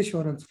quality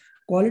assurance.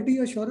 Quality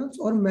assurance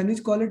or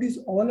managed quality is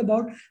all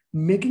about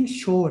making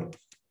sure.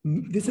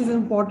 This is an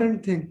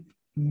important thing.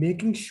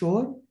 Making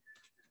sure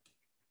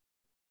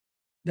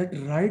that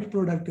right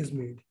product is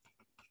made.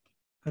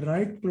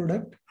 Right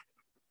product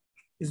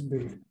is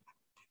built.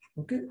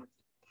 Okay.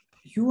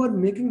 You are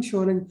making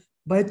sure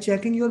by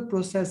checking your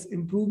process,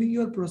 improving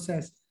your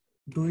process,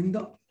 doing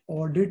the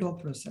audit of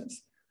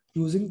process,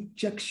 using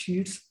check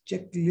sheets,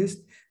 checklist,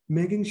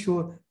 making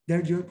sure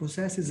that your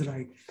process is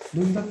right,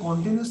 doing the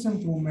continuous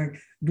improvement,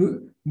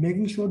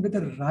 making sure that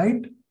the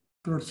right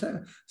process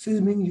is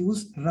being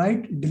used,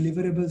 right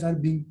deliverables are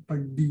being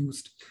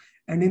produced.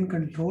 And in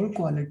control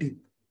quality,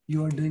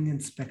 you are doing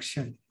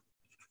inspection.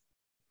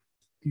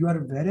 You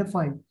are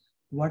verifying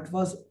what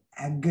was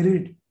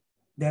agreed,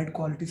 that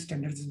quality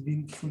standards is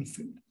being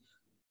fulfilled.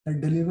 The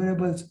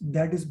deliverables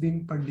that is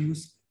being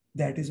produced,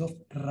 that is of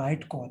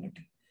right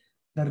quality.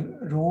 The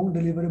wrong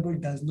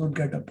deliverable does not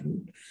get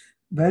approved.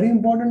 Very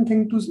important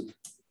thing to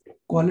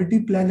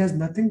quality plan has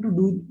nothing to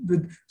do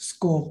with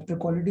scope. The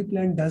quality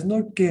plan does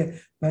not care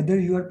whether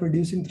you are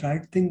producing the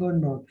right thing or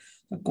not.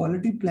 The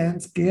quality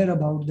plans care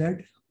about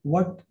that,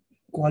 what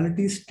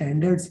quality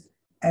standards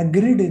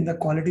agreed in the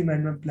quality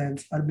management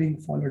plans are being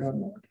followed or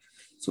not.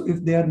 So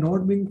if they are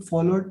not being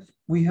followed,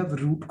 we have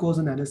root cause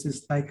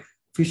analysis like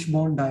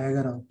fishbone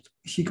diagram,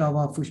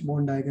 Ishikawa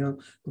fishbone diagram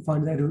to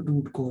find the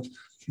root cause.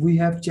 We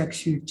have check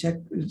sheet,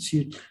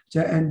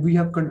 and we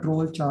have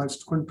control charts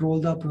to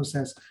control the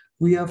process.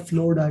 We have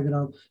flow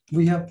diagram,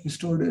 we have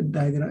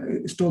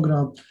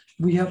histogram,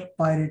 we have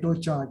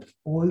Pareto chart.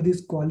 All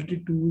these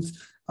quality tools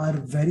are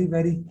very,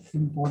 very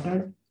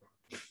important,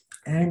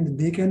 and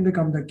they can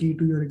become the key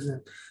to your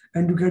exam,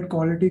 and to get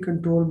quality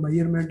control,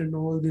 measurement, and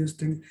all these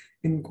things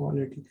in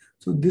quality.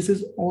 So this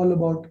is all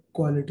about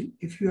quality.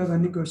 If you have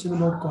any question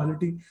about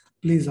quality,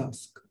 please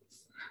ask.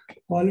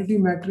 Quality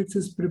matrix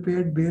is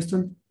prepared based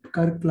on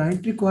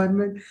client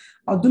requirement.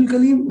 Abdul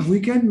Kalim, we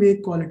can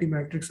make quality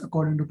matrix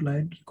according to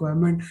client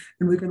requirement,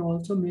 and we can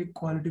also make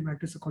quality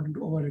matrix according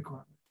to our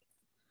requirement.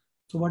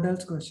 So what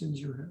else questions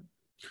you have?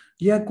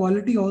 Yeah,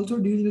 quality also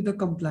deals with the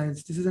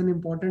compliance. This is an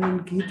important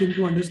and key thing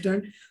to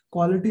understand.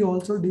 Quality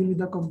also deals with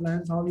the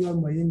compliance, how you are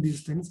measuring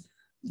these things.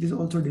 This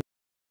also deals.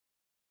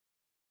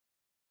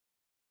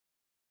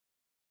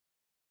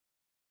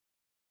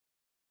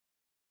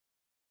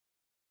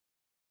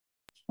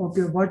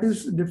 Okay, what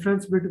is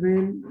difference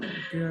between,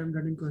 okay, I'm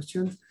getting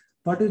questions.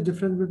 What is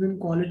difference between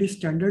quality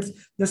standards?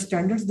 The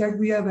standards that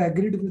we have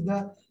agreed with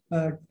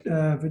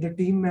the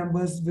team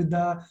members, with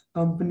the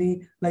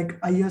company, like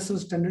ISO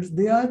standards,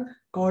 they are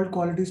called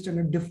quality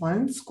standard.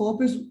 Defined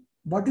scope is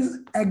what is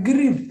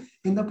agreed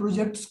in the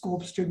project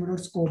scope statement or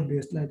scope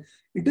baseline.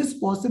 It is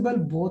possible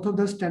both of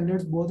the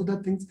standards, both of the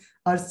things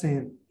are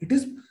same. It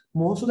is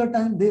most of the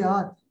time they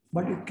are,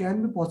 but it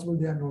can be possible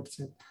they are not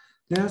same.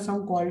 There are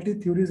some quality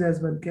theories as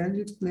well. Can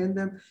you explain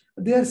them?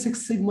 They are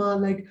Six Sigma,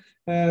 like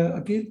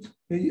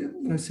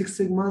Six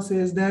Sigma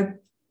says that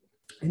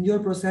in your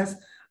process,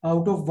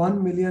 out of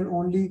 1 million,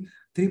 only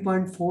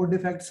 3.4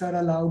 defects are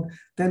allowed.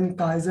 Then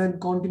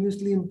Kaizen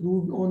continuously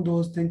improved on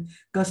those things.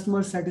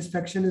 Customer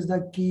satisfaction is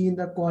the key in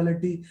the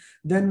quality.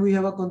 Then we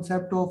have a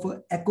concept of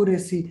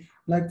accuracy.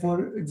 Like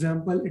for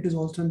example, it is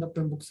also in the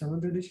PMP book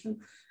 7th edition.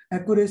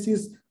 Accuracy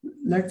is,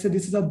 let's say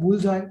this is a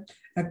bullseye.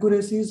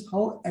 Accuracy is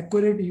how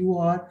accurate you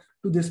are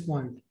to this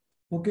point.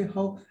 Okay,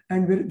 how,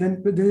 and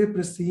then there is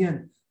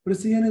precision.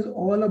 Precision is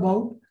all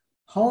about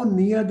how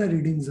near the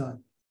readings are.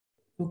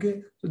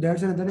 Okay, so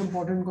that's another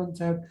important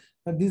concept.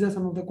 These are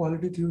some of the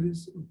quality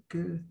theories.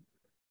 Okay,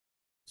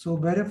 so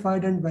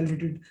verified and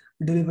validated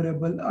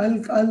deliverable.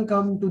 I'll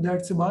come to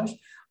that, Subhash.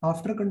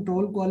 After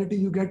control quality,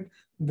 you get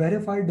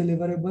verified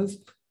deliverables.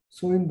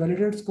 So in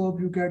validated scope,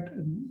 you get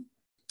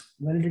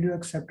validated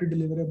accepted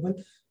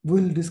deliverable.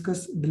 We'll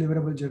discuss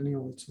deliverable journey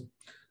also.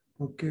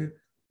 Okay.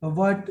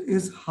 What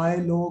is high,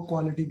 low,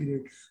 quality,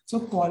 grade?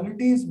 So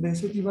quality is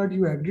basically what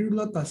you agree to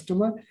the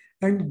customer,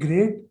 and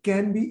grade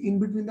can be in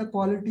between the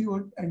quality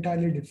or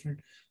entirely different.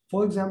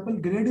 For example,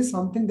 grade is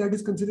something that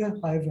is considered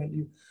high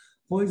value.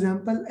 For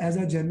example, as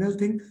a general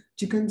thing,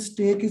 chicken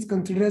steak is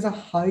considered as a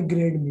high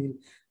grade meal,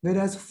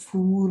 whereas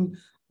fool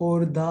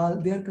or dal,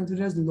 they are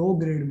considered as low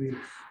grade meal.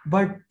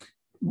 But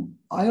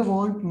I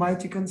want my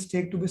chicken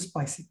steak to be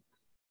spicy.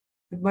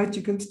 If my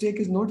chicken steak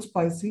is not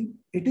spicy,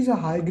 it is a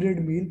high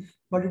grade meal,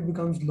 but it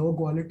becomes low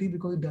quality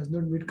because it does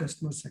not meet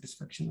customer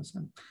satisfaction as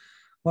well.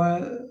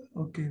 Well,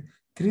 okay.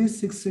 3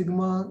 Six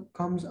Sigma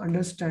comes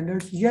under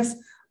standards. Yes,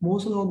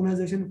 most of the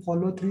organization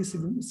follow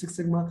Six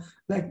Sigma,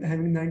 like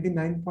having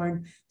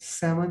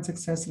 99.7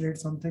 success rate,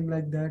 something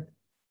like that.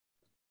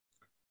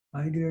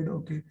 High grade,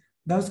 okay.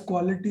 Does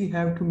quality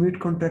have to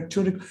meet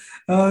contractual?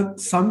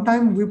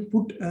 Sometimes we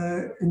put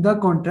in the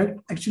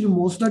contract, actually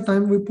most of the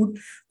time we put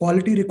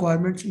quality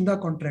requirements in the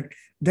contract.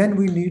 Then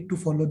we need to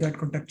follow that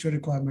contractual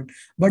requirement.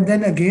 But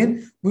then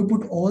again, we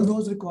put all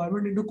those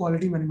requirements into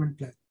quality management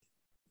plan.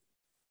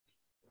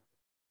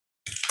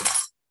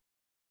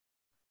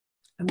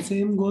 And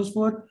same goes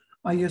for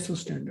ISO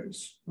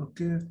standards.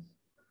 Okay.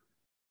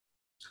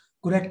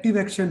 Corrective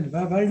action.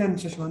 Well done,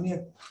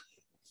 Shashwani.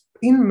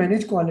 In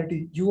managed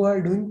quality, you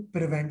are doing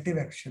preventive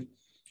action.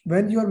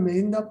 When you are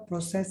making the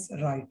process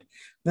right,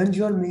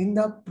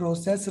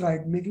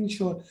 making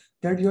sure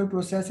that your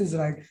process is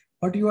right,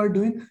 what you are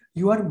doing,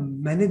 you are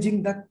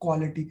managing the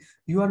quality.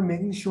 You are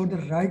making sure the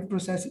right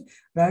process,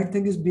 right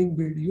thing is being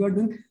built. You are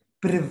doing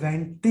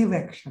preventive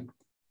action.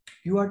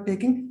 You are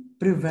taking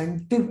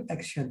preventive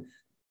action.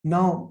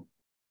 Now,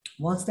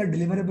 once the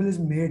deliverable is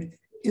made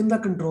in the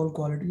control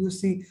quality, you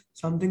see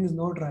something is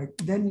not right,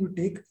 then you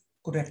take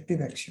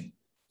corrective action.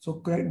 So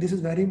this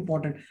is very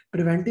important.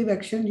 Preventive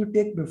action you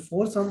take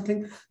before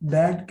something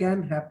bad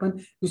can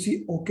happen. You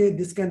see, okay,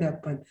 this can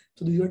happen.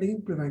 So you are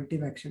taking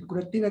preventive action.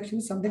 Corrective action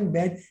is something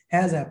bad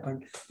has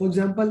happened. For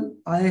example,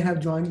 I have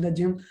joined the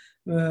gym.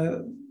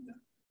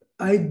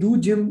 I do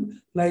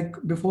gym, like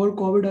before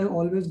COVID, I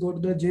always go to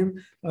the gym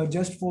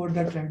just for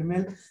the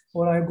treadmill,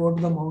 or I go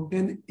to the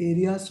mountain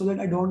area so that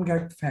I don't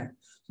get fat.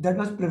 That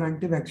was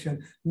preventive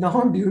action.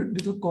 Now due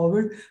to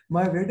COVID,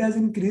 my weight has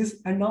increased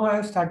and now I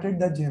have started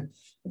the gym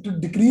to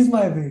decrease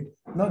my weight.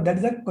 Now that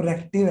is a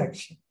corrective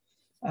action.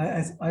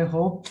 I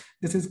hope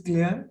this is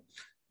clear.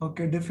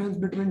 Okay, difference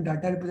between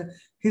data representation.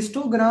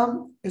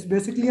 Histogram is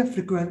basically a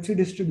frequency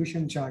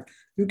distribution chart.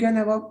 You can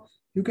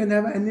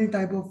have any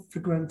type of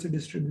frequency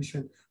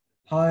distribution,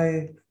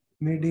 high,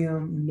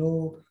 medium,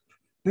 low.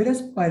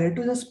 Whereas Pareto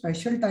is a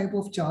special type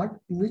of chart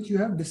in which you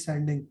have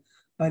descending.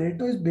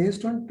 Pareto is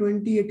based on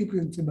 20-80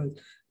 principle.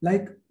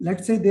 Like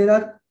let's say there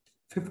are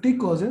 50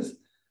 causes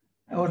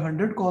or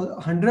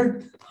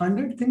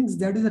 100 things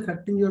that is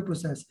affecting your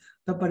process.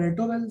 The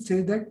Pareto will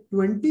say that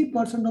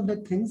 20% of the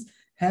things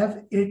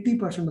have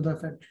 80% of the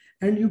effect,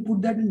 and you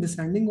put that in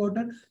descending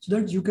order so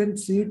that you can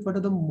see it what are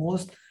the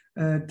most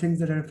things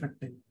that are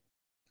affecting.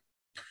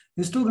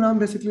 Histogram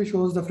basically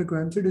shows the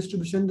frequency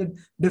distribution, that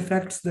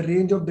defects, the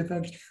range of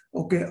defects.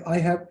 Okay,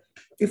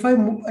 if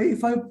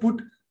I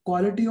put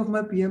quality of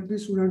my PMP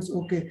students,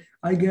 okay,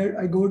 I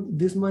got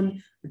this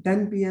month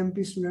 10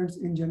 PMP students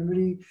in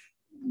January,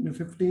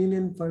 15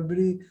 in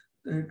February,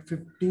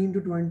 15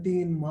 to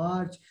 20 in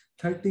March,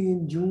 30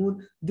 in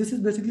June. This is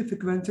basically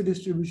frequency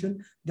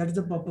distribution. That is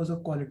the purpose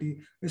of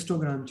quality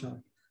histogram chart.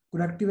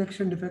 Corrective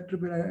action, defect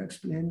repair, I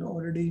explained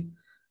already.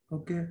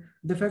 Okay,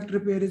 defect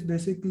repair is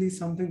basically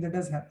something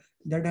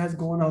that has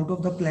gone out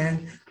of the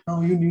plan.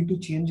 Now you need to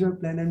change your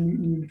plan and you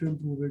need to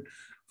improve it.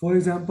 For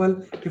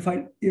example,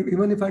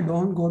 even if I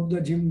don't go to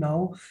the gym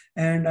now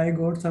and I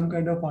got some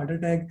kind of heart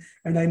attack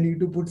and I need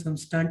to put some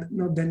stunt,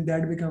 then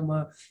that become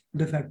a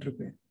defect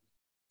repair.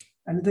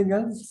 Anything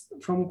else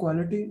from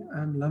quality?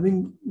 I'm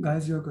loving,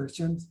 guys, your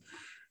questions.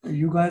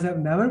 You guys have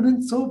never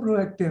been so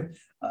proactive.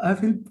 I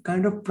feel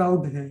kind of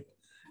proud here.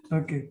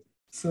 Okay.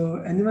 So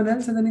anyone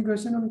else has any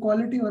question on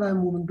quality, or I'm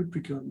moving to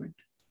procurement?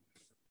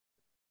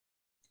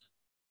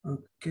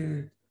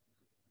 Okay.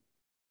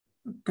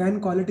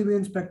 Can quality be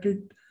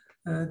inspected?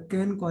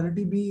 Can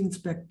quality be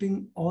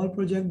inspecting all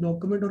project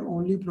document or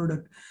only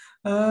product?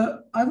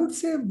 I would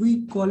say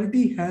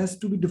quality has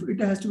to be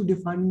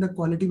defined in the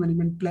quality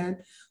management plan.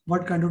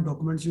 What kind of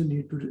documents you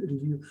need to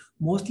review?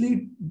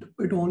 Mostly,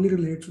 it only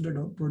relates to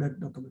the product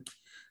documents.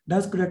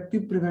 Does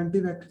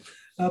preventive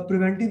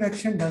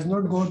action does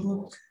not go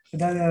to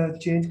the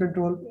change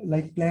control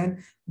like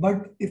plan,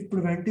 but if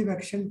preventive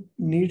action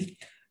needs.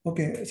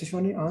 Okay,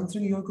 Shashwani,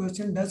 answering your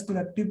question, does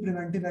corrective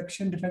preventive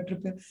action defect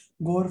repair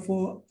go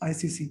for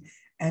ICC?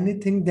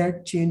 Anything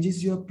that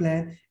changes your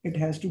plan, it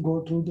has to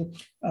go through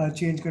the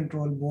change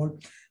control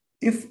board.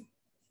 If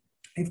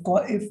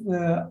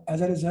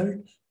as a result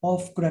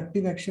of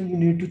corrective action, you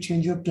need to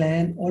change your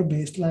plan or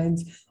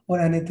baselines or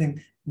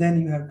anything,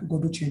 then you have to go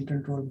to change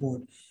control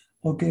board.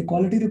 Okay,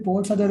 quality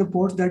reports are the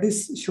reports that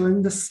is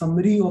showing the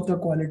summary of the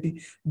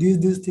quality.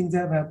 These things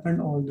have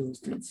happened, all those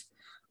things.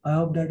 I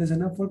hope that is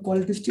enough for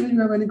quality. Still, you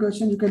have any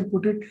questions, you can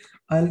put it.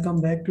 I'll come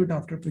back to it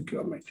after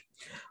procurement.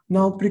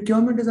 Now,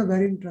 procurement is a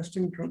very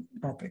interesting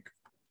topic.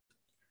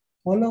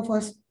 All of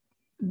us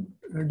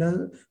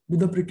do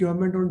the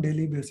procurement on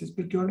daily basis.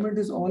 Procurement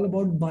is all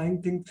about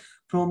buying things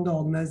from the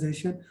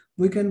organization.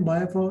 We can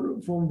buy for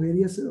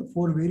various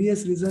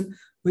reasons.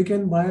 We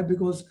can buy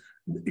because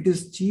it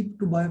is cheap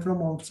to buy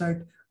from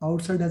outside.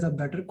 Outside has a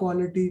better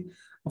quality.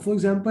 For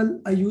example,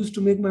 I used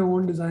to make my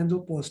own designs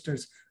of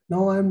posters.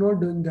 Now I am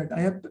not doing that.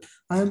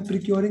 I am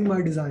procuring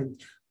my design.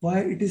 Why?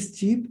 It is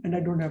cheap and I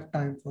don't have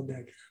time for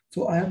that.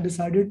 So I have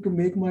decided to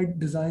make my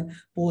design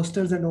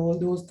posters and all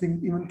those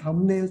things, even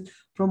thumbnails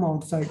from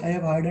outside. I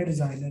have hired a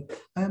designer.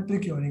 I am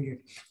procuring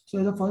it. So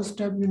as a first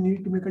step, you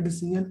need to make a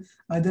decision,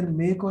 either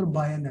make or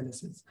buy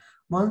analysis.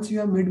 Once you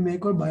have made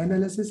make or buy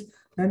analysis,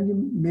 then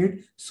you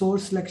made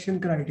source selection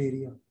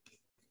criteria.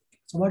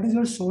 So what is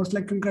your source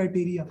selection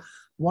criteria?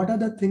 What are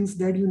the things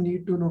that you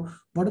need to know?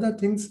 What are the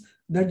things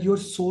that your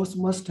source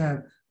must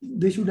have?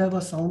 They should have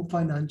a sound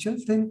financial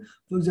thing.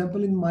 For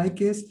example, in my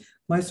case,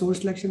 my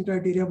source selection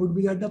criteria would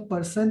be that the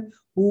person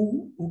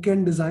who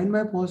can design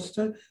my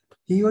poster,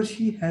 he or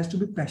she has to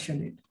be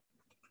passionate.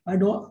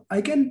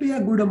 I can pay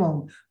a good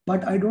amount,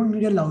 but I don't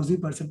need a lousy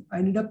person.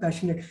 I need a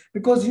passionate,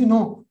 because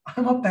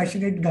I'm a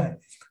passionate guy.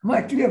 I'm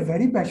actually a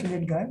very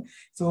passionate guy.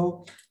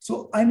 So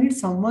I need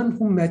someone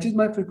who matches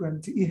my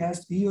frequency.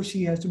 He or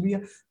she has to be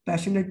a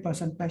passionate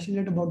person,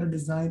 passionate about the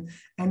design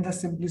and the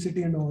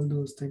simplicity and all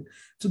those things.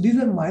 So these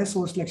are my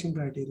source selection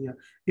criteria.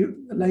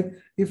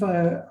 If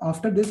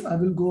after this, I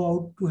will go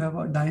out to have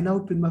a dine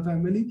out with my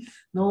family.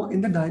 Now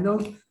in the dine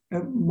out,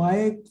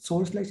 my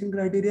source selection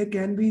criteria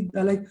can be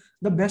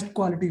the best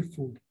quality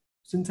food.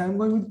 Since I'm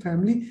going with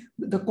family,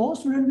 the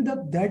cost wouldn't be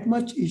that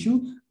much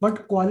issue,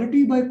 but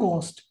quality by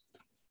cost,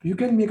 you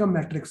can make a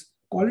matrix.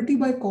 Quality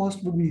by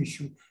cost would be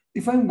issue.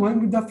 If I'm going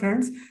with the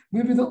friends,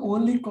 maybe the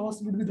only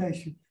cost would be the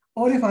issue.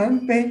 Or if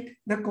I'm paying,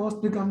 the cost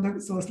become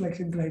the source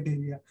selection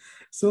criteria.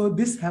 So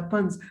this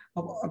happens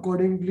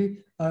accordingly.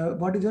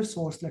 What is your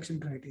source selection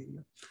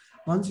criteria?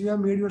 Once you have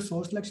made your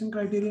source selection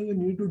criteria, you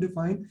need to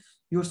define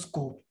your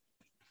scope.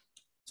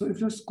 So if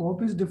your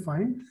scope is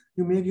defined,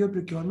 you make your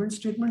procurement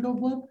statement of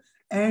work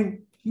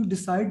and you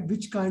decide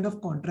which kind of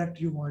contract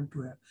you want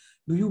to have.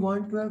 Do you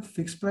want to have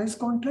fixed price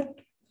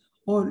contract,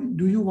 or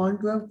do you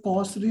want to have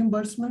cost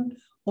reimbursement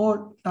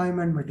or time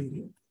and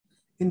material?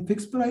 In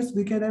fixed price,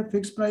 we can have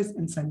fixed price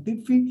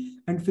incentive fee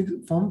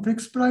and firm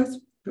fixed price.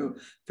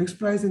 fixed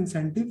price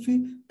incentive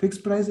fee,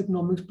 fixed price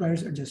economic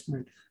price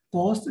adjustment,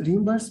 cost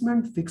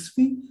reimbursement, fixed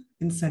fee,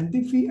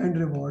 incentive fee, and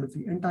reward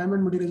fee. And time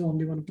and material is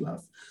only one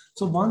class.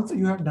 So once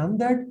you have done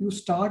that, you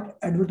start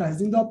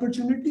advertising the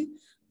opportunity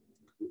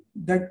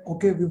that,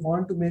 okay, we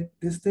want to make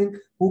this thing,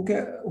 who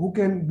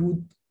can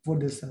do for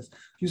this.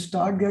 You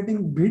start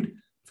getting bid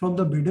from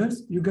the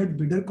bidders, you get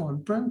bidder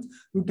conference,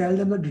 you tell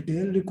them the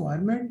detailed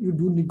requirement, you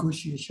do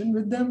negotiation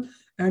with them,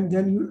 and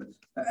then you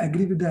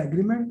agree with the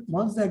agreement.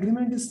 Once the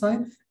agreement is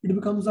signed, it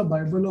becomes a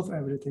Bible of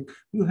everything.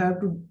 You have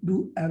to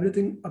do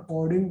everything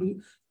according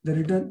to the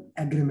written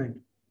agreement.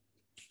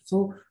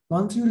 So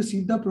once you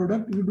receive the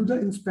product, you do the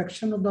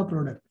inspection of the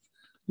product.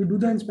 You do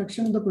the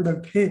inspection of the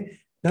product. Hey,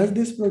 does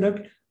this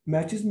product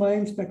matches my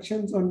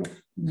inspections or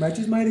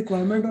matches my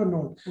requirement or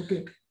not?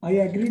 Okay, I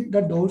agree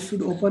the door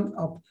should open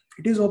up.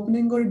 It is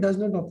opening or it does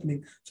not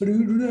opening. So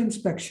you do the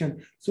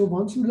inspection. So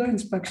once you do the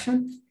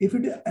inspection, if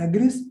it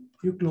agrees,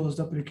 you close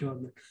the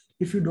procurement.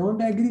 If you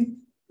don't agree,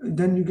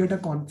 then you get a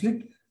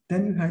conflict.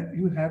 Then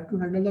you have to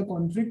handle the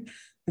conflict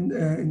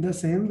in the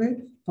same way.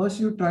 First,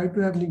 you try to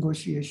have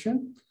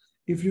negotiation.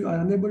 If you are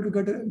unable to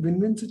get a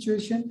win-win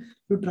situation,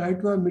 you try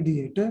to have a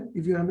mediator.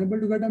 If you are unable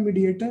to get a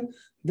mediator,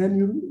 then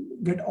you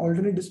get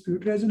alternate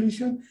dispute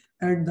resolution.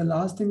 And the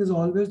last thing is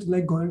always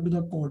like going to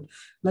the court.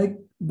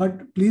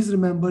 But please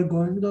remember,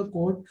 going to the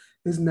court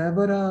is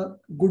never a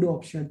good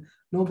option.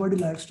 Nobody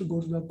likes to go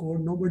to the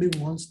court. Nobody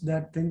wants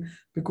that thing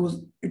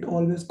because it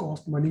always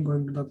costs money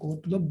going to the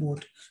court to the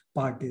both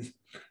parties.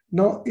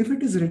 Now, if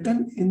it is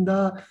written in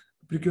the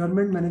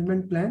procurement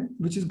management plan,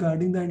 which is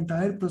guiding the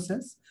entire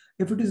process,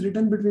 if it is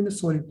written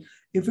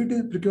if it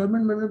is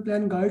procurement management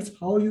plan guides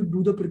how you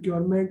do the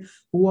procurement,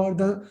 who are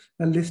the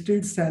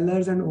listed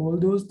sellers and all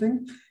those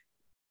things.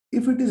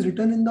 If it is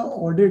written in the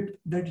audit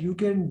that you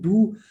can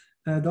do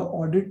the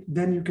audit,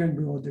 then you can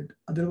do audit.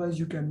 Otherwise,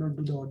 you cannot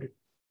do the audit.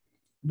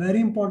 Very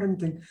important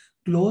thing,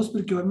 close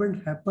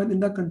procurement happen in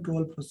the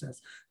control process.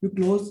 You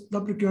close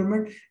the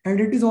procurement, and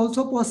it is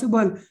also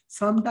possible.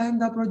 Sometimes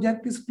the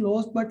project is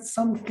closed, but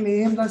some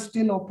claims are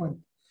still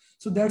open.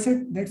 So that's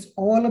it. That's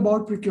all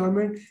about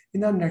procurement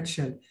in a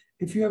nutshell.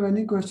 If you have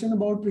any question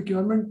about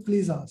procurement,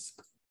 please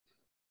ask.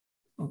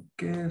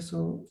 Okay,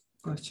 so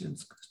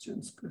questions.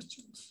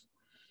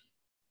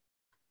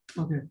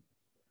 Okay,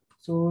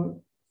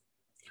 so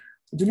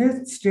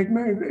Junior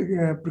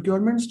statement,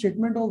 procurement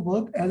statement of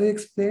work, as I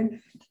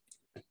explained,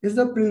 is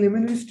the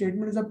preliminary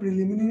statement, is a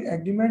preliminary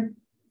agreement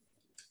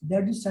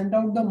that you send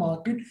out the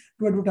market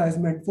to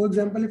advertisement. For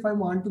example, if I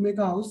want to make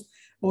a house,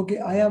 okay,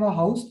 I have a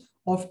house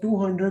of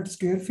 200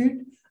 square feet.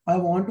 I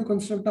want to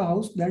construct a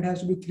house that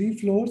has to be 3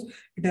 floors.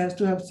 It has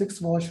to have 6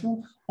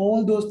 washrooms.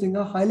 All those things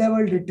are high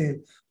level detail.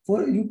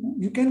 For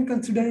you can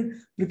consider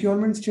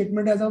procurement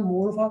statement as a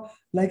more of a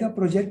like a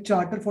project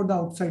charter for the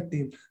outside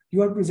team.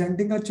 You are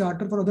presenting a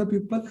charter for other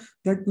people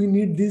that we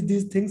need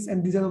these things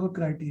and these are our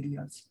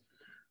criteria.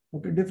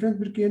 Okay, difference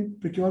between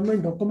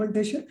procurement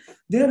documentation.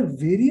 There are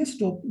various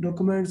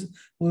documents,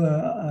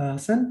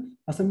 Hassan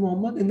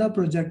Muhammad, in the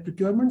project.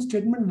 Procurement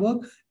statement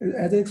work,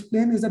 as I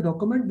explained, is a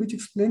document which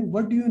explains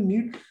what do you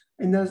need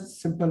in a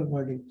simple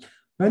wording.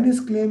 When is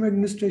claim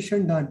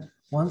administration done?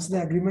 Once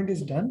the agreement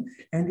is done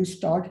and you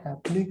start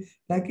happening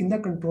like in the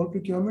control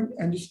procurement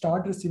and you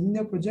start receiving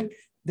the project,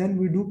 then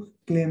we do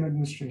claim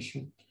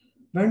administration.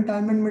 When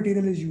time and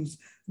material is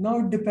used. Now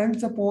it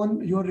depends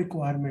upon your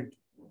requirement.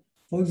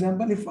 For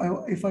example,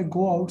 if I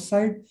go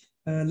outside,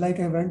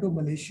 like I went to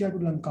Malaysia, to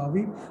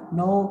Langkawi,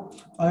 now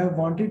I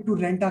wanted to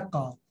rent a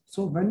car.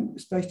 So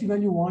especially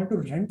when you want to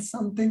rent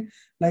something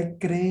like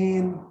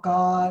crane,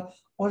 car,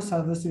 or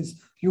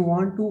services, you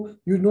want to,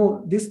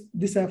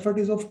 this effort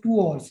is of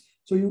 2 hours.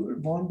 So you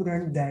want to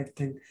rent that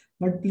thing.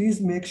 But please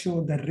make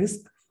sure the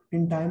risk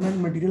in time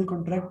and material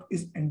contract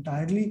is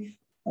entirely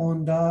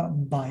on the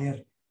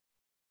buyer.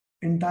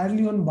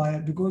 Entirely on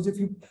buyer, because if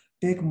you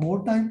take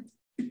more time,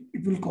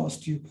 it will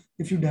cost you.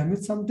 If you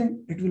damage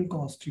something, it will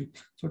cost you.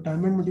 So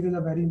time and material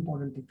are very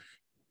important thing.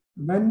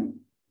 When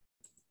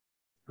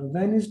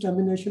is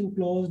termination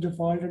clause,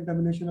 default, and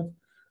termination of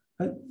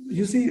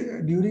you see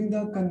during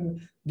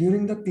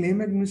the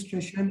claim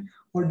administration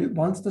or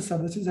once the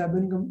services have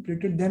been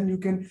completed, then you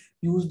can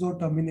use the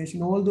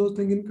termination, all those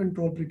things in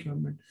control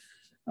procurement.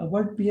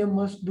 What PM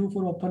must do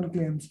for open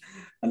claims,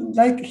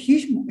 like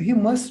he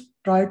must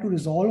try to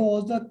resolve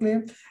all the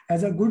claims.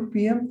 As a good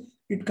PM,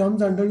 it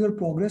comes under your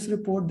progress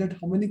report that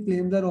how many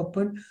claims are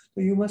open.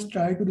 So you must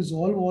try to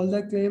resolve all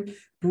the claims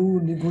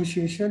through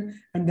negotiation,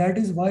 and that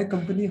is why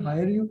company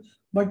hire you.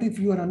 But if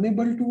you are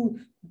unable to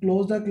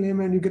close the claim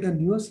and you get a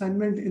new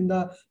assignment in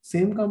the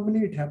same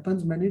company, it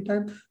happens many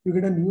times. You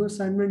get a new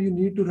assignment, you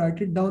need to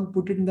write it down,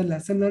 put it in the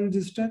lesson learned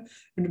register,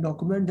 and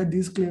document that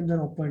these claims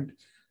are opened.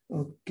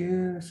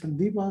 Okay,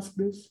 Sandeep asked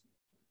this.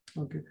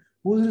 Okay,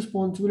 whose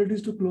responsibility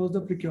is to close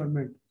the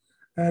procurement?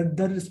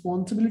 The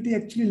responsibility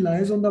actually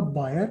lies on the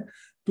buyer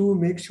to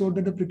make sure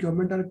that the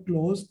procurement are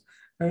closed,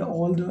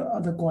 all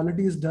the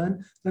quality is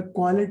done, the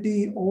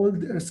quality, all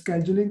the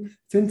scheduling,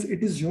 since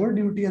it is your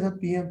duty as a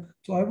PM.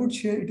 So I would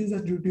share it is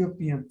a duty of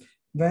PM.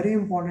 Very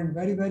important,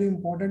 very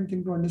important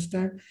thing to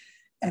understand.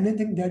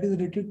 Anything that is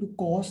related to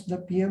cost, the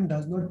PM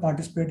does not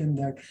participate in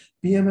that.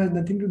 PM has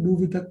nothing to do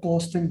with the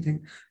costing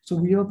thing. So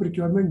we have a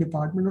procurement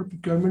department or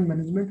procurement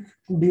management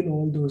to deal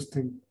all those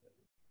things.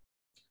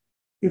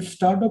 If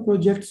startup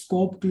project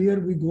scope clear,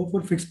 we go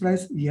for fixed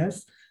price,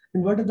 yes.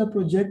 And what is the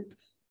project?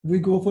 We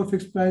go for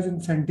fixed price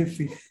incentive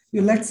fee.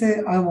 Let's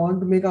say I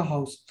want to make a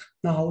house.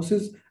 The house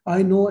is,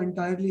 I know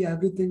entirely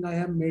everything. I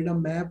have made a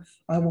map.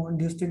 I want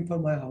this thing for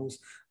my house.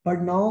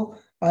 But now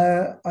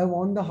I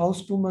want the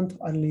house 2 months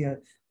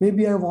earlier.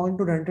 Maybe I want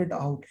to rent it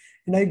out.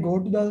 And I go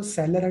to the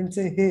seller and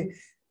say, hey,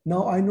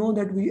 now I know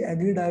that we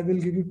agreed I will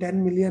give you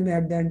 10 million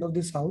at the end of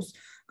this house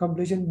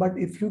completion. But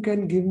if you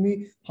can give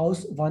me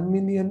house 1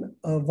 million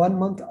 1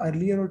 month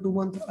earlier or 2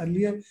 months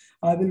earlier,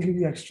 I will give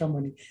you extra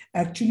money.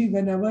 Actually,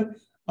 whenever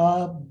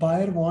a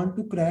buyer want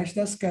to crash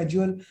the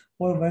schedule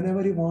or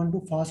whenever he want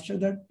to faster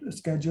that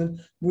schedule,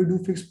 we do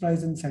fixed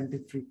price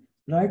incentive fee.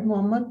 Right,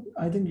 Mohammed?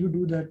 I think you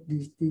do that,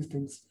 these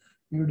things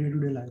in your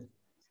day-to-day life.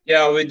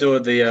 Yeah, we do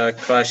the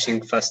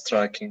crashing, fast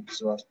tracking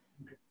as well.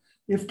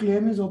 If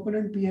claim is open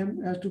and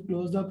PM has to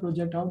close the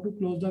project, how to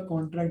close the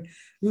contract?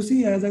 You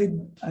see, as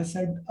I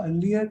said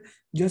earlier,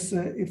 just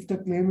if the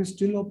claim is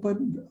still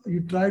open,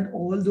 you tried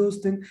all those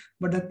things,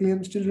 but the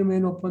claim still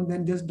remain open,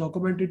 then just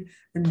document it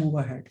and move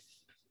ahead.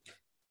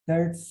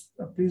 That's,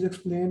 please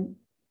explain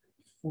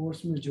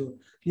force majeure.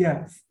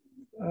 Yes.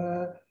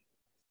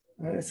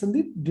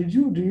 Sandeep, did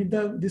you read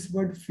this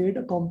word fait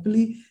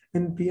accompli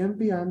in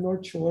PMP? I'm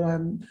not sure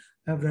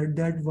I've read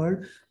that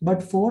word,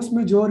 but force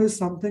majeure is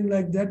something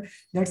like that,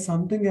 that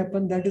something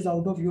happened that is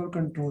out of your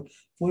control.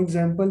 For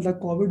example, the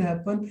COVID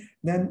happened,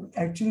 then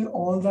actually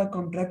all the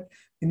contract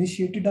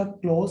initiated a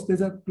clause.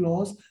 There's a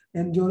clause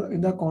in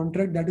the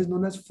contract that is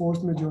known as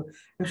force majeure.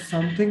 If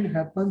something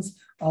happens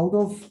out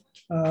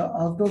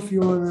of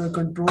your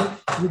control,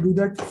 you do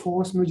that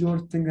force majeure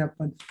thing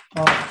happen.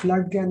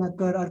 Flood can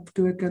occur,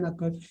 earthquake can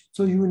occur.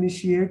 So you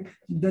initiate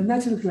the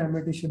natural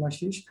calamity,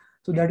 Shivashish.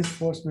 So that is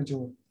force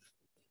majeure.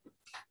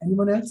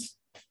 Anyone else?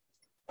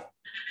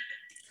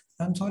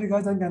 I'm sorry,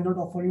 guys, I cannot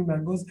offer you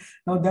mangoes.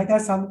 Now that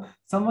has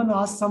someone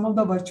asked some of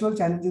the virtual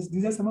challenges.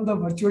 These are some of the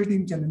virtual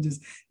team challenges.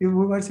 If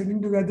we were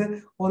sitting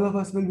together, all of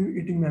us will be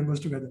eating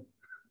mangoes together.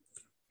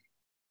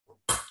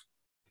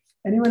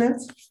 Anyone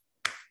else?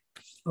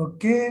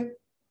 Okay.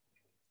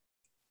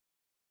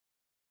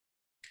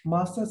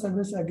 Master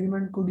service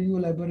agreement, could you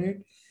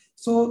elaborate?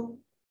 So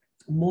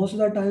most of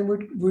the time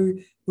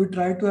we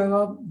try to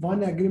have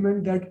one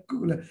agreement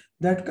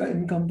that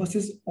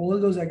encompasses all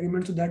those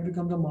agreements, so that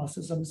becomes a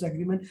master service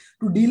agreement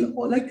to deal,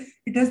 or like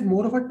it has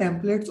more of a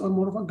templates or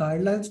more of a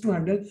guidelines to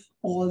handle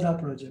all the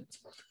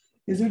projects.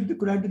 Is it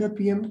correct that the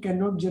PM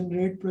cannot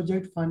generate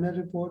project final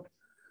report?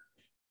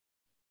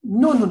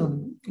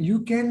 No.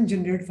 You can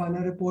generate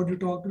final report. You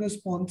talk to the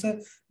sponsor,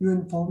 you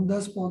inform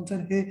the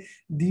sponsor, hey,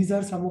 these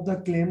are some of the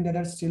claims that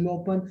are still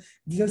open.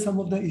 These are some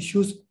of the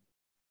issues,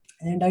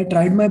 and I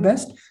tried my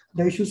best.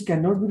 The issues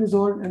cannot be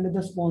resolved, and if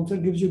the sponsor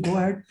gives you go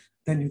ahead,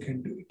 then you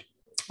can do it.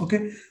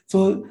 Okay,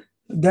 so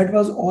that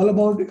was all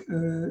about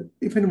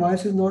if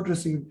invoice is not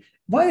received.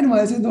 Why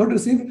invoice is not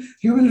received?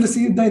 You will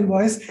receive the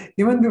invoice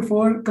even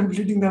before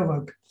completing the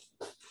work.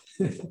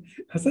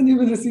 Hassan, you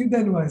will receive the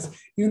invoice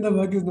even the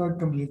work is not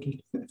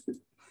completed.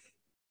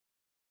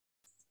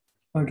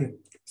 Okay,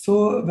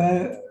 so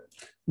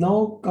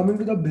now coming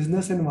to the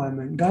business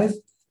environment, guys.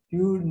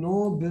 You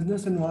know,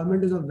 business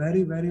environment is a very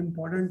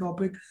important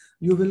topic.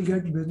 You will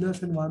get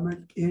business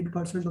environment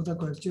 8% of the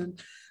question.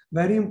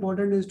 Very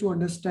important is to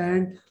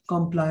understand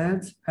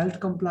compliance, health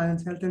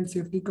and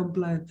safety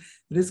compliance,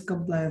 risk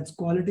compliance,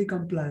 quality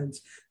compliance,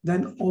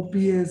 then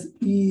OPS,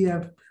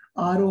 EEF,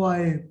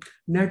 ROI,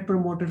 net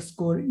promoter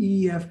score,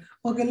 EEF.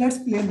 Okay, let's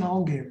play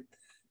now game.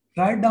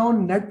 Write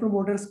down net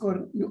promoter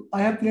score.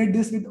 I have played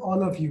this with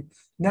all of you.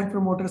 Net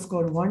promoter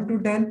score 1 to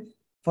 10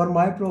 for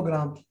my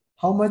program.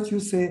 How much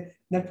you say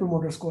net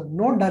promoter score?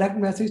 No direct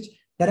message,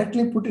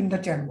 directly put in the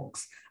chat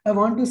box. I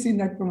want to see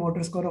net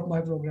promoter score of my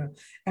program.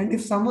 And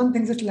if someone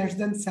thinks it's less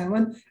than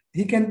 7,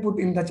 he can put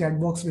in the chat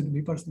box with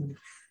me personally.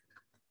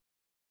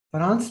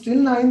 Farhan, still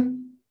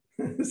 9.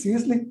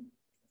 Seriously.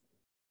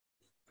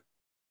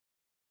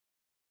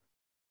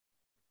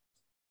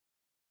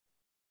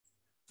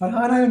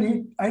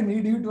 Farhan, I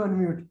need you to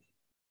unmute.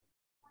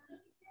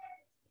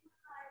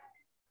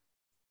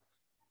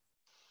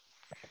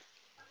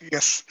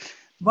 Yes.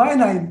 Why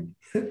 9?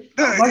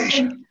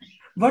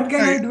 What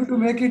can I do to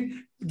make it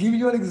give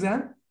your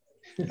exam?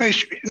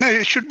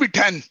 It should be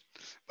 10.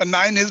 But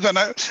 9 is when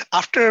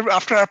after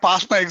I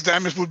pass my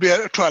exam, it would be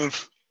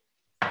 12.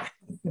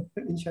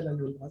 Inshallah,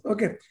 you will pass.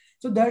 Okay.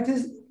 So that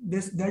is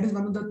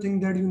one of the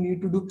things that you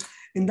need to do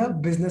in the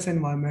business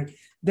environment.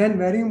 Then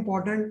very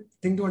important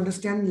thing to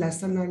understand,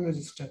 lesson and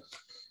register.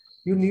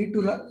 You need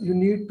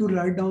to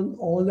write down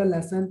all the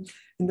lesson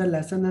in the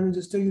lesson and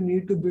register. You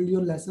need to build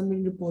your lesson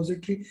in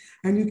repository,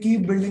 and you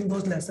keep building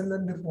those lessons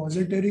in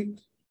repository,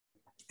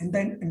 and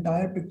then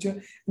entire picture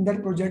in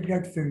that project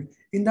get filled.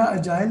 In the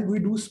agile, we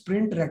do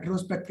sprint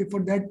retrospective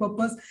for that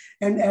purpose,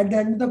 and at the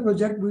end of the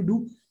project, we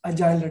do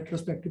agile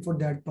retrospective for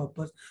that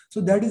purpose.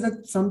 So that is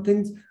some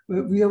things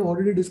we have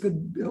already discussed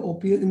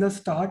OPS in the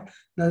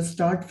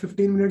start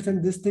 15 minutes,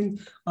 and these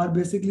things are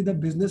basically the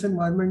business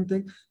environment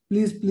thing.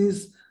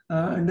 Please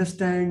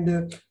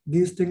understand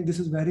these things. This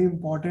is very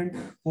important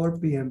for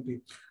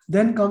PMP.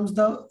 Then comes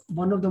the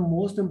one of the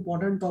most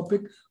important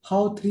topic,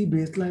 how 3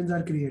 baselines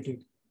are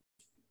created: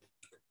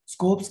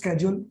 scope,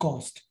 schedule,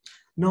 cost.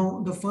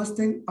 Now, the first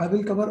thing I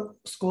will cover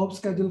scope,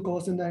 schedule,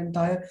 cost in the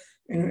entire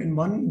in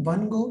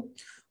one go.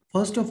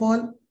 First of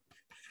all,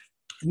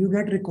 you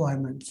get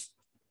requirements.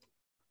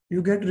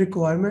 You get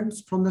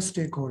requirements from the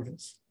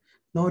stakeholders.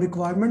 Now,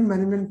 requirement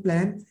management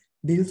plan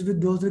deals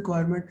with those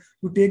requirements.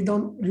 You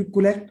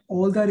collect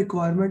all the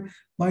requirement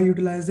by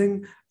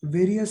utilizing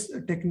various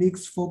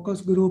techniques: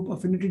 focus group,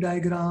 affinity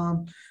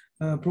diagram,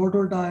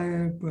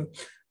 prototype,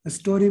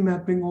 story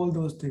mapping, all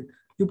those things.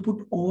 You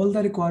put all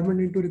the requirement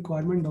into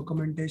requirement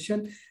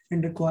documentation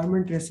and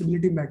requirement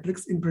traceability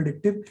metrics in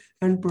predictive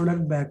and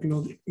product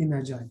backlog in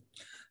Agile.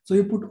 So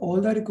you put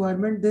all the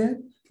requirement there.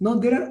 Now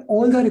there are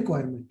all the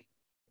requirement.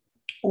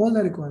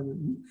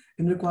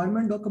 In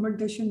requirement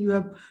documentation, you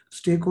have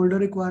stakeholder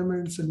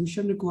requirement,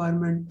 solution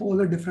requirement, all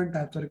the different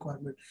types of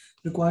requirement.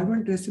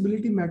 Requirement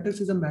traceability matrix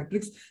is a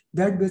matrix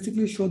that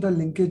basically show the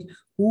linkage,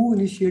 who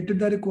initiated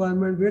the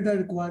requirement, where the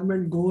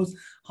requirement goes,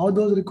 how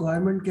those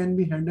requirement can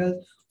be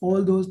handled.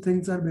 All those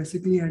things are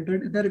basically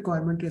entered in the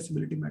requirement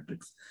traceability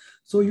matrix.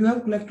 So you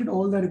have collected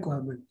all the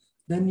requirement.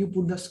 Then you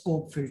put the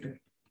scope filter.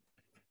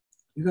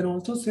 You can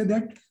also say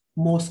that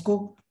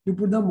Moscow, you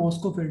put the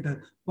Moscow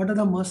filter. What are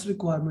the must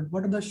requirement?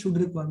 What are the should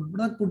requirement?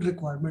 What are could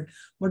requirement?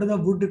 What are the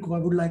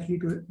would likely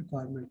to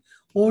requirement?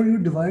 Or you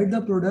divide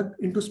the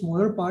product into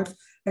smaller parts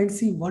and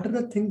see what are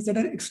the things that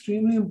are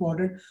extremely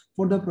important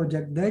for the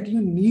project that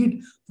you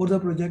need for the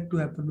project to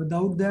happen.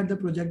 Without that, the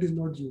project is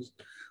not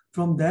used.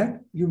 From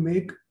that, you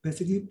make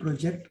basically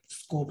project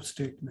scope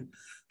statement.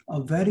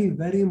 A very,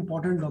 very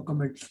important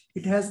document.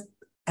 It has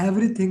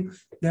everything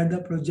that the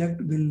project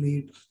will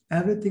need,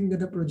 everything that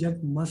the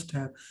project must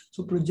have.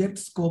 So project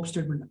scope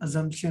statement,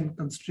 assumption,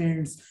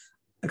 constraints,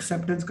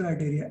 acceptance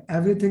criteria,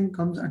 everything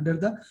comes under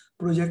the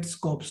project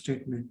scope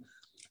statement.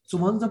 So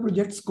once the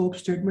project scope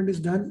statement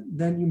is done,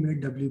 then you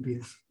made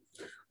WBS.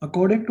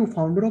 According to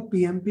founder of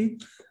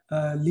PMP,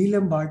 Lee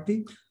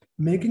Lamberti,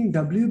 making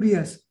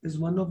WBS is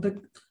one of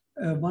the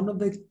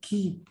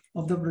key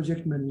of the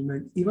project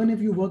management. Even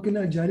if you work in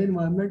an agile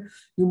environment,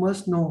 you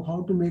must know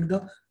how to make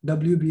the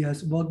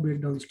WBS, work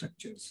breakdown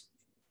structures.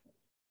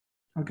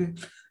 Okay,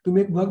 to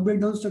make work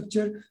breakdown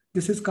structure,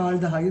 this is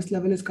called, the highest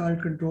level is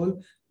called control,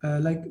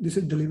 like this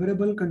is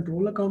deliverable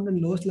control account,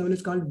 and lowest level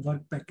is called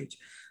work package.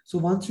 So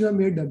once you have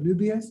made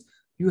WBS,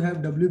 you have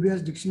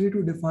WBS dictionary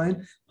to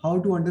define how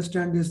to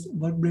understand this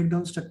work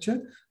breakdown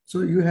structure.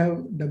 So you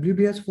have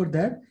WBS for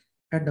that,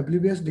 and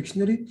WBS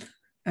dictionary,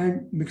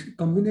 and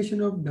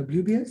combination of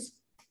WBS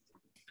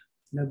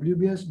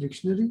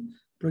dictionary,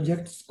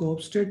 project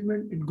scope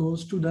statement, it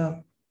goes to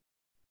the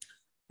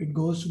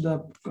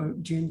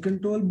change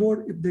control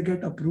board. If they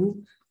get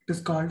approved, it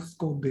is called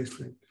scope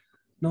baseline.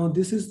 Now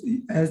this is,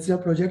 as a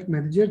project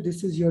manager,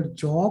 this is your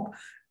job,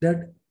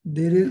 that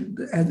there is,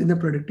 as in a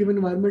predictive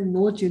environment,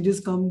 no changes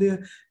come there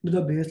to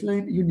the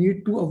baseline. You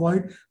need to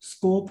avoid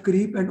scope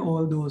creep and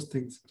all those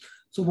things.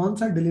 So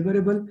once are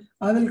deliverable,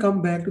 I will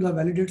come back to the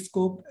validate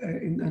scope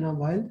in a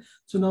while.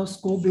 So now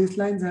scope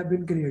baselines have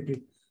been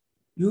created.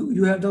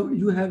 You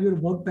have your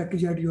work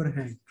package at your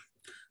hand.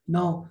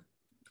 Now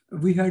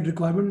we had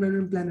requirement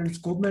management plan and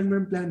scope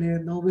management plan here.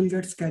 Now we'll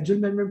get schedule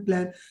management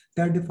plan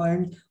that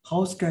defines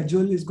how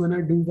schedule is going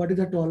to do, what is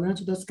the tolerance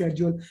of the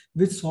schedule,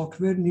 which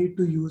software need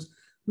to use.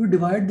 You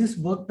divide this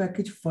work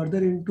package further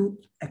into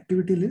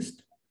activity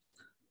list,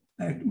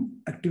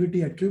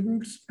 activity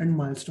attributes, and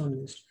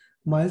milestone list.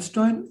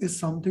 Milestone is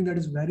something that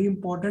is very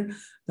important,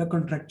 the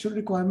contractual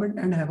requirement,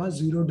 and have a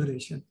 0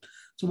 duration.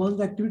 So once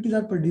the activities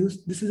are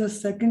produced, this is a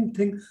second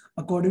thing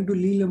according to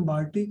Lee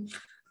Lamberti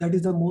that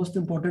is the most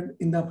important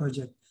in the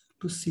project,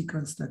 to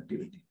sequence the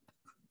activity.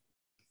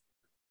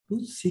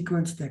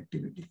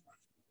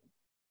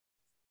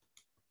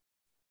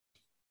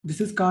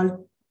 This is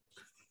called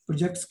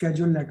project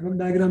schedule network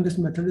diagram. This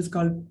method is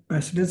called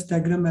precedence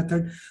diagram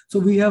method. So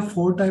we have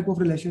 4 types of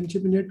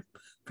relationship in it: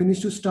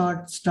 finish to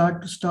start,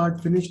 start to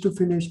start, finish to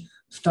finish,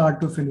 start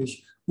to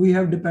finish. We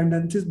have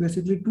dependencies,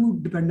 basically 2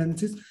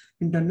 dependencies,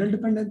 internal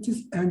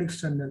dependencies and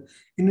external.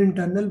 In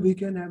internal, we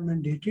can have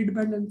mandatory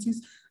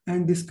dependencies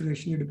and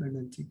discretionary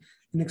dependency.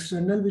 In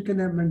external, we can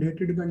have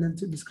mandatory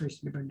dependency,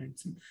 discretionary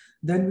dependency.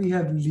 Then we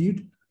have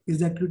lead. Is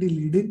the activity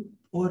leading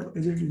or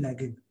is it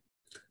lagging?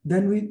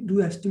 Then we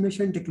do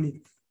estimation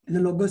technique. In the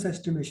logos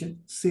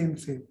estimation, same.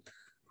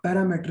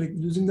 Parametric,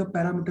 using the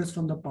parameters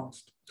from the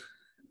past.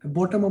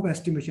 Bottom up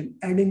estimation,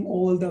 adding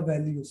all the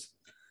values.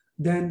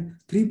 Then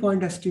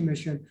 3-point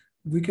estimation.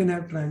 We can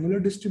have triangular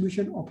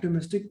distribution,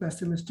 optimistic,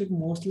 pessimistic,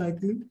 most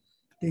likely,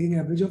 taking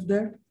average of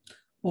that,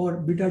 or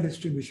beta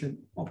distribution,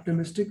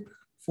 optimistic,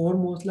 4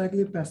 most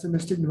likely,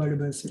 pessimistic divided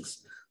by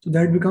 6. So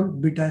that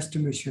becomes beta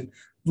estimation.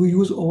 We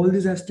use all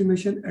these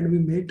estimation and we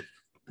make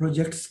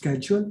project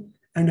schedule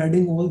And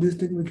adding all these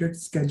things, we get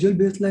schedule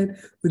baseline,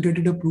 we get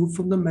it approved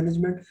from the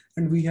management,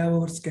 and we have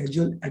our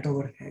schedule at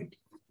our hand.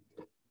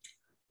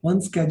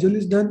 Once schedule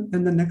is done,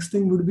 then the next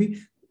thing would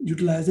be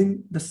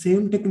utilizing the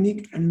same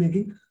technique and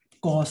making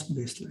cost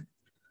baseline.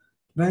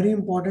 Very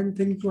important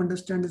thing to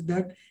understand is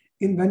that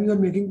when you are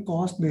making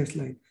cost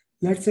baseline,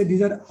 let's say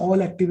these are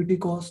all activity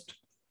cost,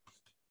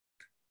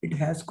 it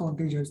has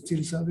contingency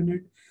reserve in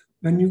it.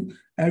 When you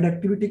add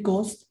activity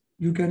cost,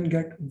 you can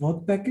get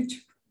work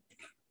package.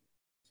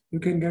 You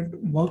can get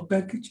work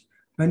package.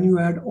 When you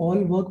add all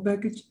work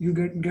package, you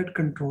get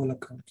control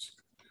accounts.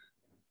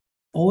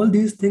 All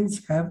these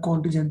things have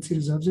contingency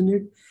reserves in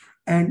it.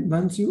 And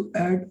once you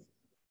add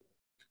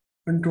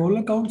control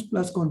accounts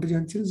plus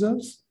contingency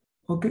reserves,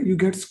 okay, you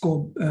get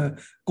scope,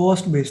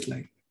 cost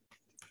baseline.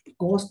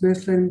 Cost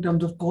baseline in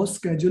terms of cost,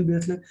 schedule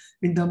baseline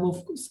in terms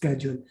of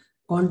schedule.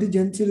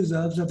 Contingency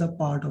reserves are the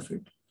part of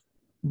it,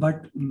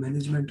 but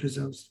management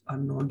reserves are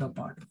not the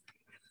part of it.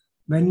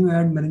 When you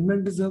add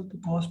management reserve to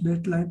cost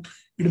baseline,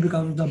 it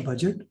becomes the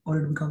budget or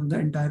it becomes the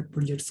entire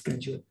project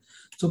schedule.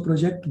 So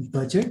project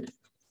budget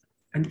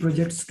and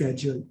project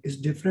schedule is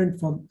different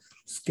from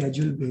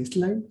schedule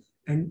baseline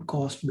and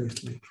cost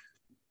baseline.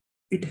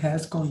 It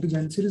has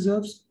contingency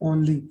reserves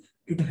only.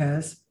 It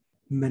has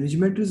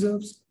management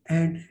reserves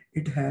and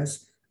it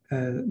has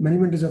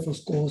management reserve for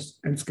cost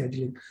and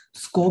scheduling.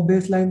 Scope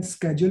baseline,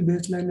 schedule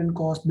baseline, and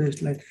cost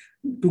baseline.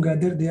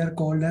 Together, they are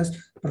called as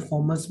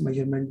performance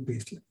measurement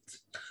baselines.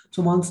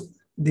 So once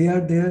they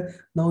are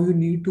there, now you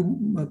need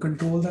to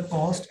control the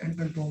cost and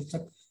control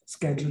the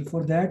schedule.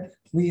 For that,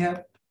 we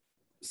have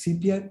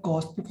CPI,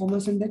 cost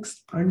performance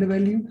index, earned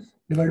value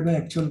divided by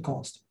actual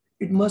cost.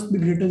 It must be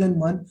greater than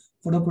 1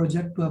 for the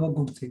project to have a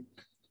good thing.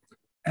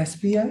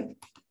 SPI,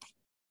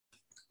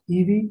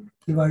 EV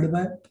divided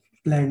by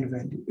planned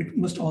value. It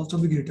must also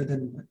be greater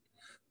than 1.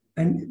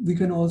 And we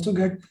can also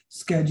get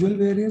schedule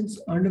variance,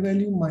 earned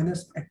value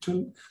minus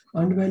actual,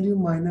 earned value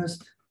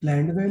minus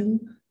planned value,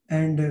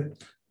 and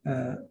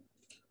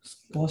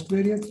cost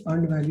variance,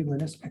 earned value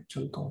minus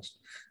actual cost.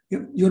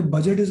 If your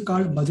budget is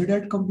called budget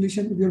at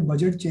completion, if your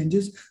budget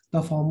changes,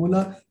 the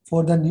formula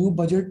for the new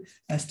budget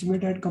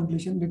estimate at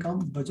completion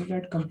becomes budget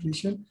at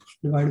completion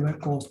divided by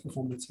cost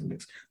performance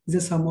index. These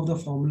are some of the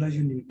formulas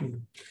you need to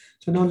know.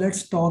 So now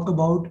let's talk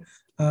about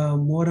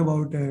more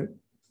about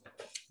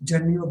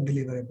journey of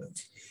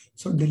deliverables.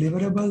 So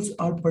deliverables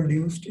are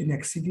produced in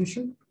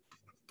execution.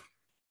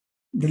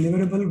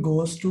 Deliverable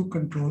goes to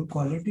control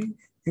quality.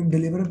 If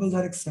deliverables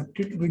are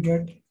accepted, we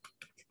get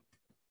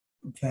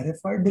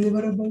verified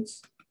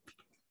deliverables.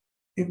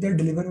 If the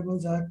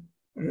deliverables are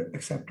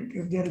accepted,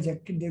 if they are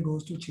rejected, they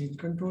goes to change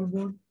control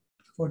board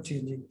for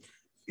changing.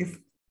 If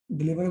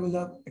deliverables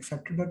are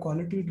accepted by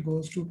quality, it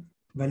goes to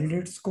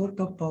validate scope.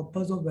 The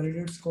purpose of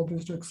validate scope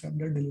is to accept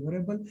the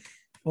deliverable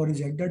or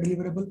reject the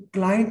deliverable.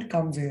 Client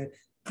comes here.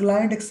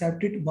 Client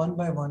accept it one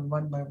by one.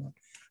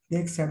 They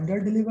accept the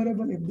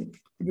deliverable. If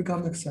it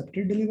becomes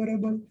accepted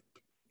deliverable,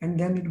 and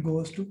then it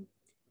goes to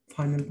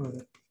final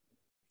product.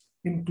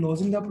 In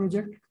closing the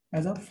project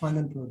as a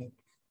final product.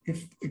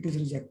 If it is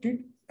rejected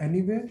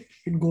anywhere,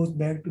 it goes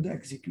back to the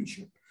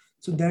execution.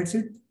 So that's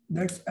it.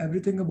 That's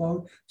everything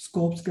about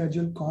scope,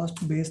 schedule, cost,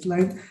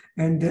 baseline.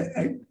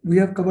 And we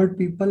have covered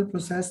people,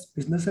 process,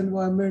 business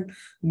environment.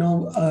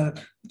 Now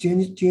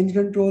change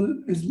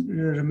control is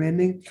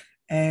remaining,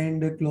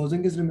 and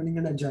closing is remaining,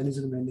 and agile is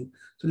remaining.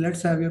 So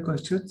let's have your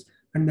questions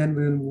and then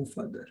we will move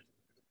further.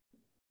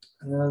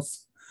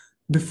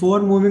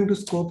 Before moving to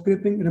scope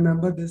creeping,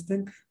 remember this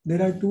thing.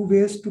 There are two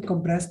ways to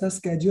compress the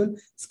schedule.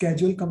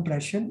 Schedule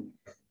compression,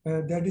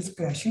 that is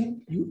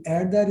crashing. You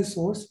add the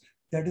resource,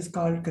 that is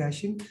called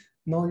crashing.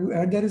 Now you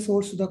add the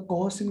resource, so the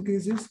cost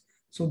increases.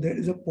 So there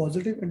is a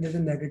positive and there's a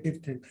negative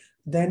thing.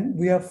 Then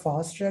we have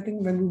fast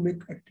tracking. When we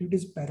make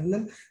activities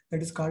parallel,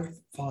 that is called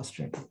fast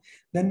tracking.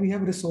 Then we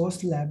have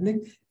resource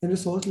leveling. In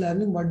resource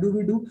leveling, what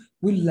do?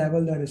 We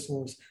level the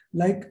resource.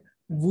 Like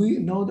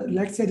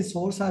let's say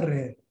resources are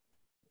rare.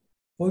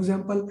 For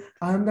example,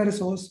 I am the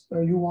resource,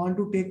 you want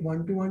to take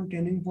one-to-one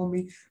training for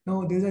me.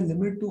 Now there's a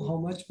limit to how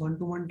much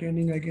one-to-one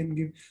training I can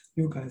give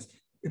you guys.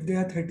 If there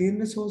are 13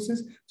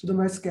 resources, so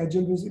my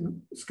schedule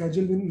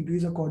will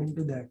increase according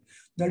to that.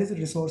 That is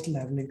resource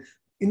leveling.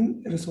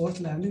 In resource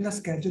leveling, the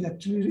schedule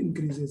actually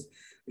increases.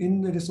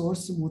 In the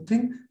resource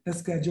smoothing, the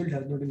schedule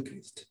does not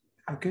increase.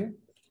 Okay.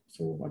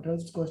 So what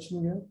else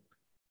question here?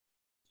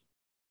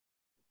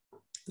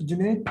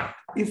 Junaid,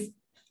 if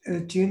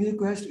a change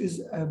request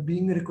is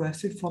being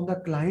requested from the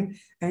client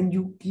and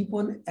you keep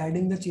on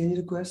adding the change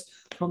request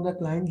from the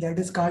client, that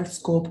is called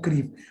scope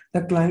creep.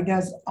 The client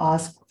has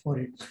asked for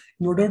it.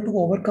 In order to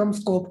overcome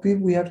scope creep,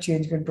 we have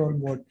change control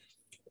board.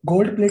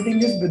 Gold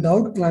plating is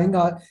without client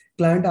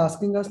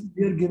asking us,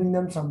 we are giving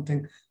them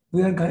something.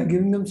 We are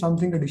giving them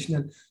something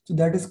additional. So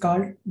that is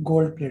called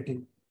gold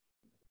plating.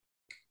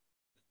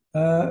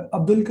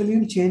 Abdul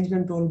Kalim, change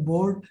control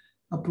board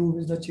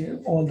approves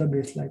all the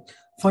baseline.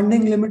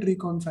 Funding limit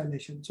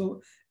reconciliation.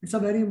 So it's a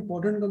very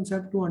important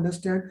concept to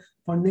understand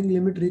funding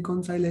limit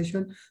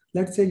reconciliation.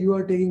 Let's say you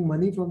are taking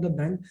money from the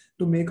bank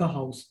to make a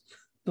house.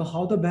 So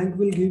how the bank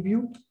will give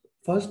you?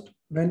 First,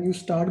 when you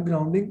start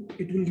grounding,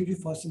 it will give you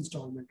first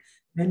installment.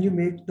 When you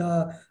make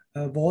the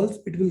walls,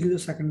 it will give you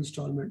second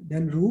installment.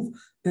 Then roof,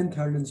 then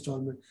third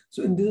installment.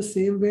 So in the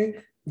same way,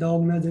 the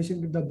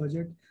organization with the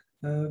budget.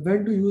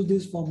 When to use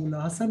this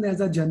formula? Hassan,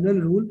 as a general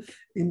rule,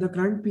 in the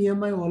current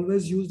PM, I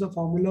always use the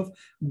formula of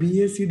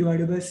BAC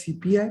divided by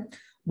CPI.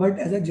 But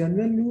as a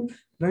general rule,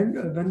 when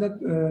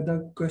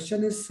the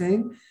question is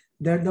saying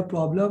that the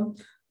problem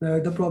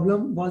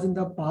was in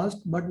the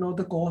past, but now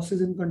the cost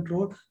is in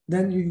control,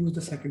 then you use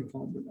the second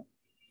formula.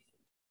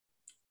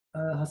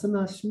 Hassan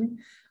asked me,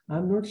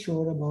 I'm not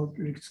sure about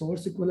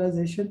resource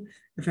equalization.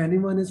 If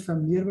anyone is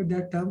familiar with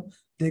that term,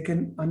 they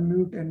can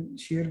unmute and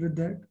share with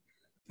that.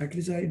 At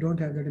least I don't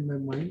have that in my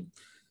mind.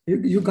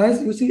 You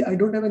guys, you see, I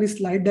don't have any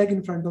slide deck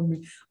in front of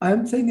me. I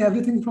am saying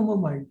everything from my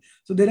mind.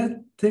 So there are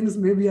things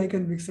maybe I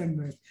can mix and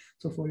match.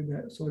 So sorry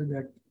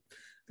that.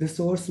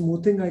 Resource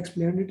smoothing, I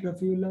explained it,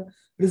 Rafiullah.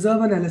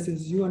 Reserve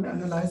analysis, you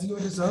analyze your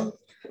reserve.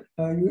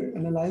 You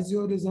analyze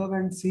your reserve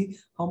and see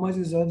how much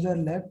reserves are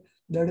left.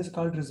 That is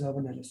called reserve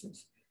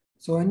analysis.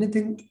 So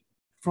anything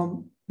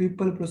from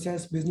people,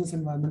 process, business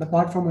environment,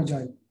 apart from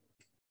agile.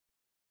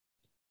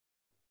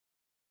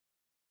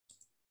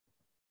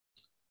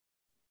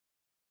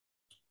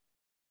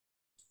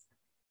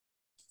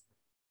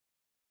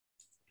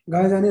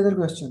 Guys, any other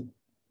question?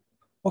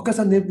 Okay,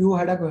 Sandeep, you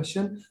had a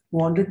question.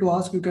 Wanted to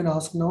ask, you can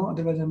ask now.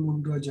 Otherwise, I'm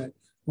moving to agile.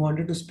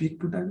 Wanted to speak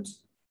 2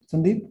 times.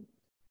 Sandeep?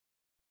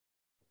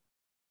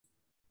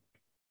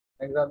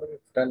 Example is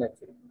done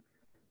actually.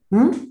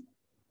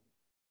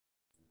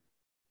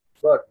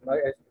 But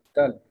it's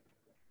done.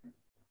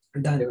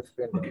 Done.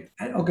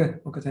 Okay,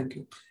 thank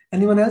you.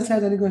 Anyone else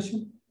has any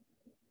question?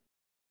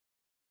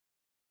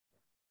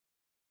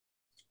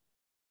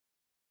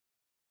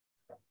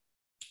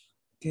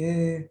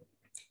 Okay,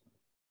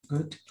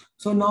 good.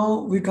 So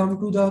now we come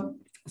to the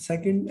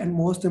second and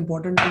most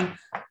important thing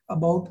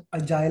about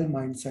agile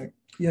mindset.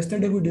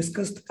 Yesterday we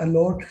discussed a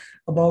lot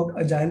about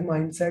agile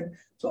mindset.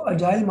 So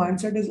agile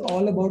mindset is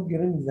all about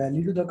giving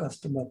value to the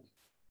customer.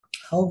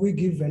 How we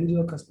give value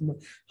to the customer,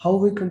 how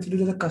we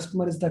consider the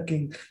customer is the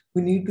king.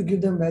 We need to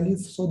give them value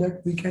so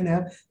that we can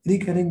have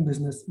recurring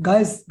business.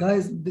 Guys,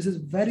 this is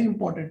very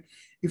important.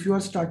 If you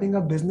are starting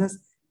a business,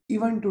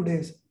 even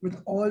today's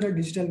with all the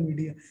digital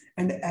media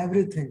and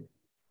everything,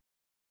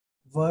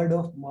 word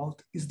of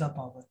mouth is the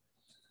power.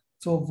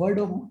 So word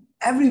of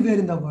everywhere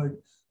in the world,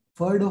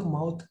 word of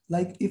mouth.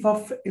 Like if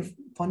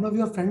one of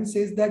your friends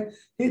says that,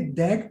 hey,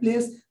 that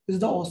place is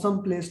the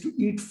awesome place to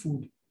eat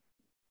food.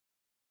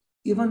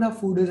 Even the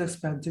food is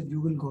expensive,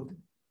 you will go there.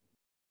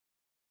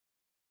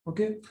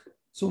 Okay.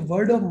 So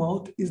word of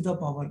mouth is the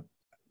power.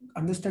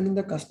 Understanding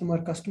the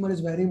customer is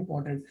very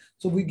important.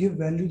 So we give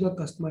value to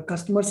the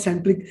customer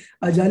centric.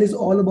 Agile is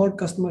all about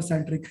customer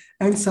centric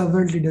and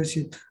servant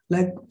leadership.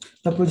 Like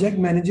the project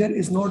manager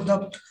is not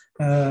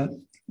the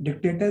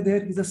dictator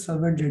there, he's a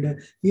servant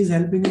leader. He's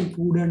helping in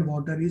food and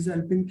water. He's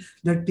helping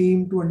the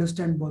team to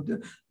understand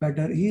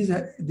better. He's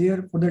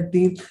there for the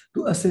team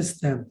to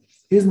assist them.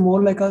 He's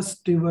more like a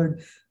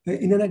steward.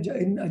 In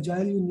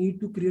agile, you need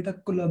to create a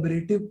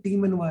collaborative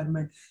team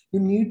environment. You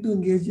need to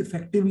engage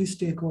effectively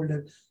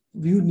stakeholders.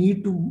 You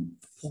need to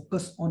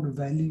focus on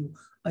value.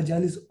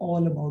 Agile is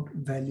all about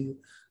value.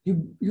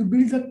 You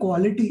build the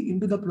quality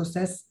into the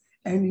process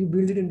and you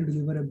build it into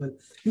deliverable.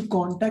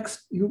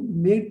 You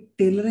make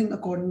tailoring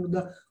according to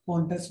the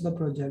context of the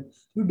project.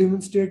 You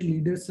demonstrate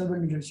leadership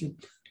and leadership.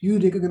 You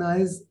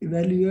recognize,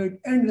 evaluate,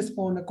 and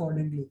respond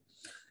accordingly.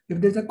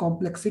 If there's a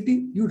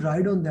complexity, you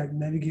ride on that,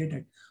 navigate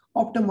it.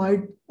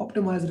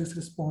 Optimize risk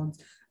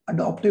response.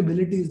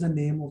 Adaptability is the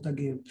name of the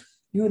game.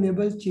 You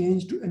enable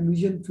change to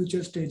envision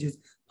future stages,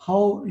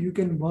 how you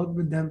can work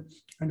with them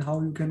and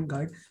how you can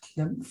guide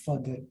them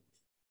further.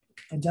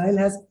 Agile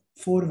has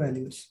 4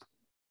 values.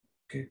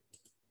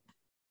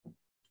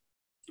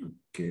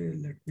 Okay,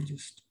 let me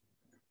just.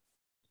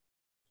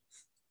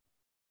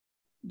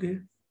 Okay,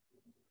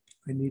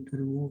 I need to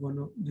remove one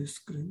of this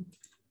screen.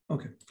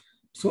 Okay,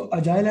 so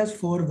Agile has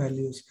 4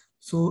 values.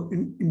 So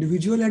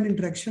individual and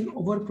interaction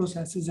over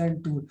processes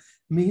and tool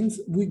means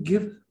we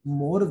give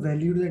more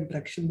value to the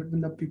interaction between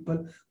the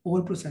people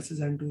over processes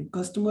and tool.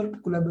 Customer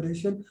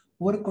collaboration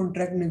over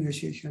contract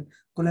negotiation.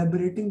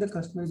 Collaborating the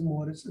customer is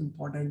more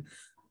important.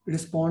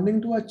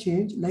 Responding to a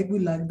change, like we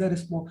like the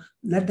response,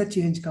 let the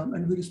change come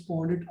and we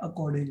respond it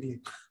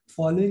accordingly.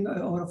 Following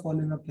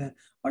a plan.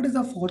 What is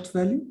the 4th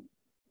value?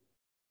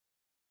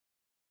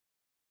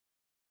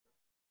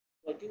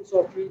 Working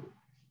software.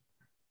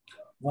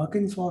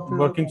 Working software.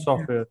 Working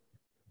software.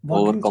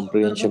 Working Over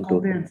comprehension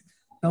software.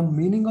 The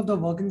meaning of the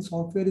working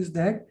software is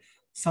that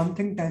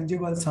something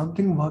tangible,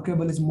 something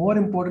workable is more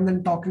important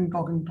than talking.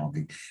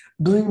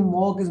 Doing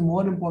mock is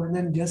more important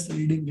than just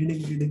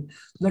reading,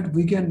 so that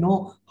we can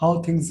know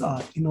how things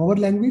are. In our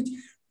language,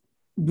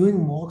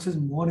 doing mocks is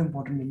more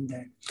important than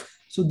that.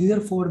 So these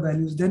are 4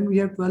 values. Then we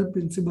have 12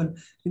 principle.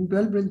 In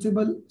 12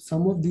 principle,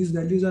 some of these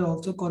values are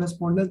also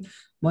correspondence.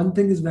 One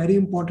thing is very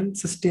important,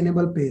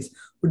 sustainable pace.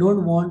 We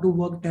don't want to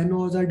work 10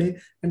 hours a day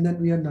and then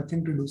we have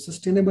nothing to do.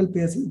 Sustainable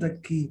pace is the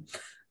key.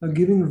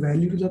 Giving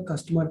value to the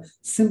customer.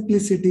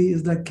 Simplicity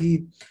is the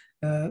key.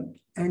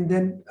 And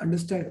then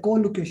understand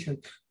co-location.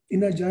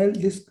 In Agile,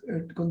 this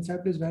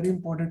concept is very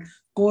important.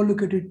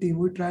 Co-located team.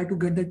 We try to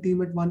get the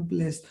team at one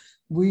place.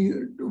 We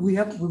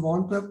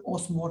want to have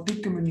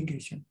osmotic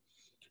communication.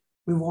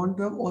 We want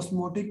to have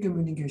osmotic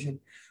communication.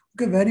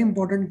 Okay, very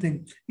important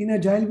thing. In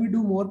Agile, we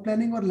do more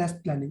planning or less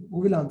planning? Who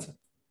will answer?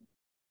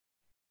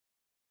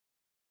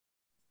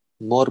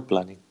 More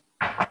planning.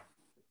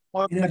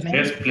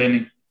 Less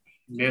planning.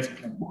 Less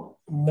planning.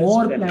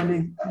 More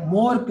planning.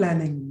 More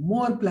planning.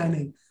 More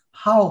planning.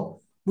 How?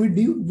 We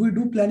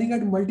do planning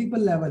at multiple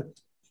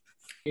levels.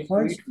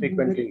 First,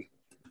 frequently.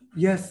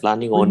 Yes.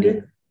 Planning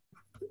only.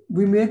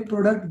 We make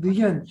product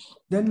vision.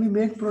 Then we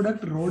make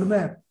product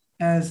roadmap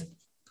as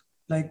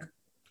like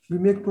we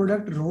make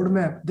product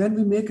roadmap. Then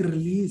we make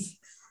release.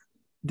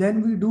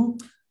 Then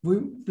we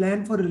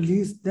plan for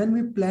release. Then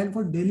we plan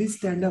for daily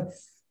stand-up.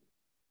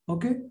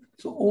 Okay.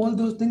 So all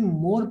those things,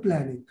 more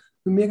planning.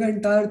 We make an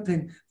entire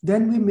thing.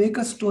 Then we make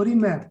a story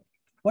map.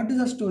 What is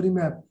a story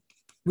map?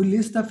 We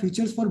list the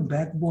features for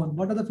backbone.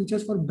 What are the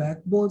features for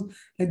backbone?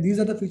 Like these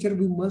are the features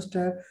we must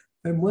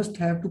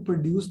have to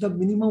produce the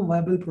minimum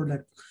viable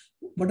product.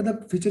 What are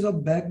the features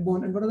of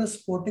backbone and what are the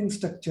supporting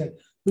structure?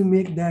 We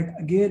make that.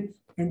 Again,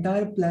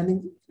 entire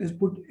planning is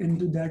put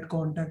into that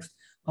context,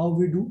 how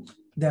we do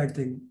that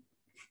thing.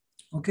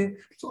 Okay,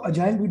 so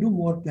Agile, we do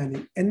more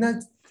planning. In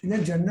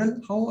a general,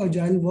 how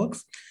Agile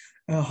works,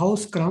 how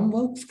Scrum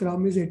works.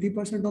 Scrum is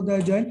 80% of the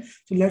Agile.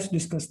 So let's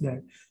discuss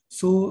that.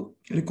 So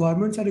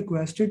requirements are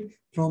requested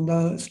from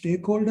the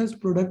stakeholders.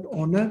 Product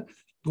owner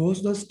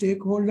goes to the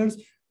stakeholders,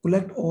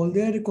 collect all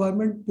their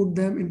requirements, put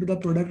them into the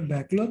product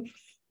backlog.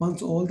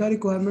 Once all the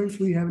requirements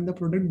we have in the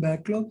product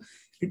backlog,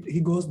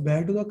 he goes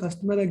back to the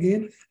customer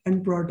again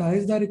and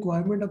prioritize the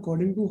requirement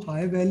according to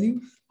high value,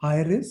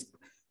 high risk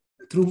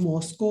through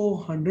Moscow,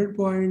 100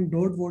 point,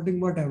 dot voting,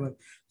 whatever.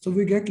 So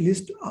we get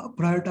list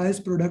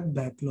prioritized product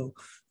backlog.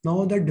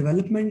 Now the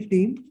development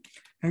team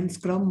and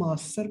Scrum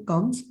Master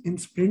comes in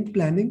sprint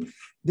planning.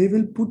 They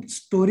will put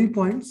story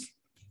points.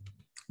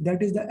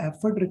 That is the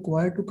effort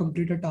required to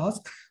complete a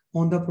task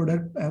on the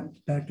product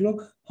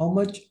backlog, how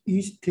much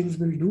each things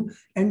will do,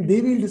 and they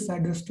will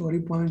decide the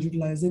story points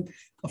utilizing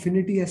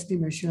affinity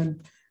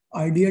estimation,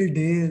 ideal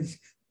days,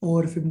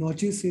 or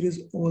Fibonacci series,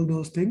 all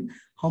those things,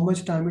 how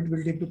much time it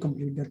will take to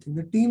complete that thing.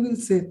 The team will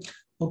say,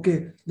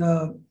 okay,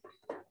 the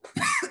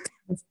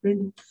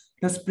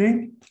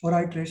sprint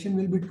or iteration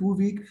will be 2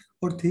 weeks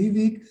or 3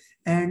 weeks,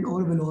 and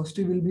our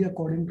velocity will be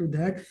according to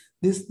that.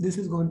 This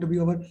is going to be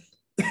our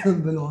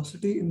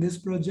velocity in this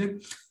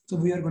project. So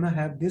we are going to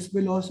have this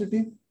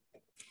velocity.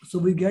 So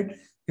we get,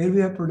 here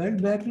we have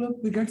product backlog,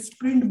 we get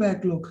sprint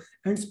backlog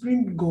and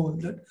sprint goal.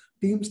 The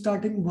team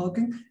starting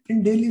working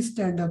in daily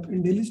stand-up.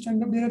 In daily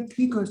stand-up, there are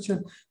 3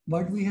 questions.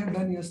 What we have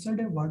done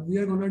yesterday, what we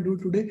are going to do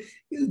today,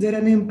 is there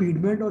any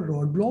impediment or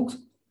roadblocks?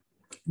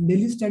 In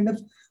daily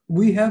stand-ups,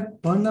 we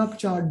have burn up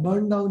chart,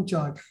 burn down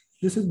chart.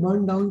 This is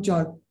burn down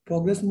chart,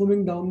 progress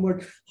moving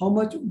downward, how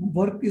much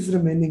work is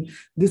remaining.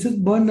 This is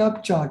burn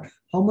up chart,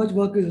 how much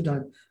work is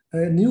done.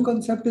 A new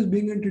concept is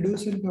being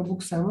introduced in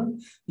book 7,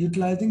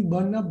 utilizing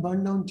burn up,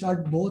 burn down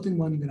chart both in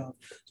one graph.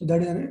 So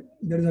that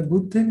is a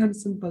good thing and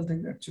simple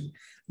thing actually.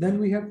 Then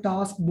we have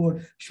task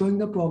board showing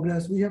the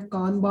progress. We have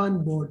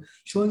Kanban board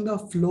showing the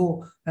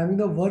flow, having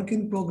the work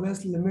in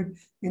progress limit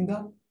in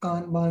the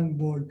Kanban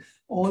board.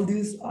 All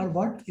these are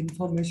what?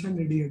 Information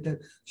radiator,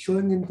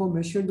 showing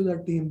information to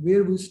the team,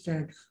 where we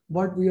stand,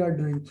 what we are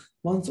doing.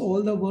 Once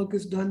all the work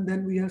is done,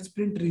 then we have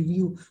sprint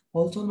review,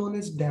 also known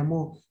as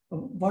demo.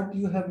 What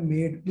you have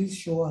made, please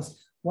show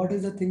us. What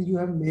is the thing you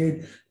have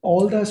made?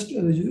 All the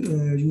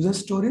user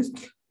stories.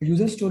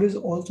 User stories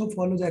also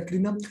follow the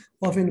acronym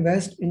of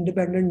invest,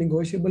 independent,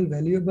 negotiable,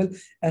 valuable,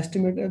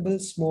 estimatable,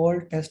 small,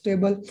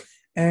 testable.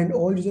 And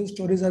all user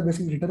stories are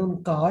basically written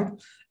on card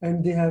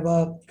and they have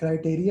a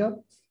criteria.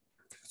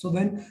 So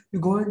when you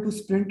go into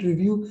sprint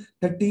review,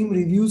 the team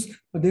reviews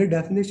their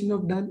definition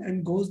of done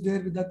and goes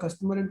there with the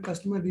customer, and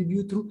customer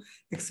review through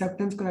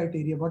acceptance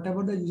criteria.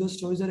 Whatever the user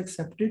stories are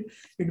accepted,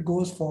 it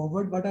goes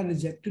forward. What are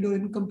rejected or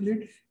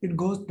incomplete, it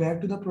goes back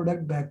to the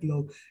product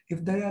backlog.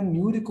 If there are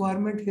new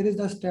requirement, here is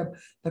the step.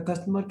 The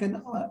customer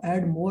can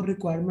add more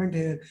requirement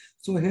here.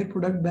 So here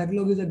product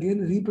backlog is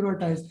again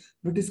reprioritized,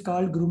 which is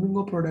called grooming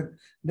of product.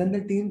 Then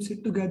the team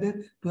sit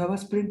together to have a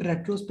sprint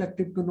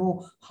retrospective to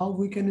know how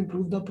we can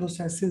improve the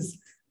processes.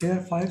 There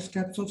are 5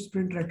 steps of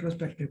sprint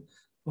retrospective.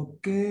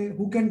 Okay,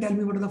 who can tell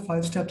me what are the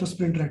 5 steps of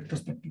sprint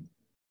retrospective?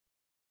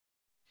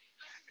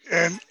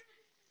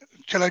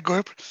 Shall I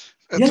go?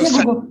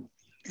 Go.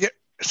 Yeah,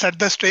 set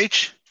the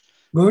stage.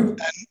 Good.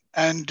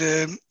 And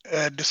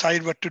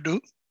decide what to do.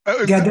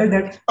 Gather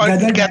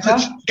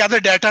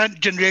data,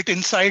 generate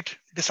insight,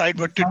 decide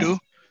what to do,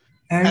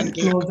 and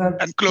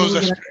close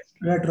the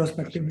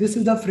retrospective. This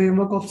is the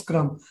framework of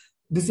Scrum.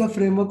 This is a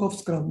framework of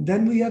Scrum.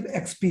 Then we have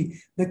XP.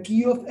 The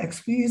key of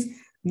XP is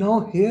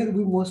now here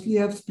we mostly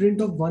have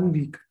sprint of 1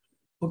 week.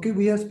 Okay,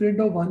 we have sprint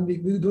of 1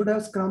 week. We don't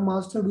have Scrum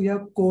Master, we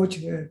have coach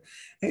here.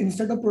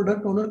 Instead of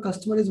product owner,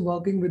 customer is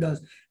working with us.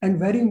 And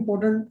very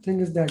important thing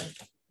is that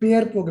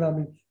pair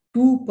programming.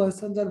 2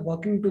 persons are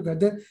working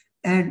together,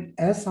 and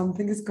as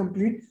something is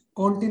complete,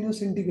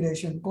 continuous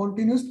integration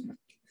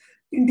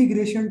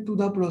to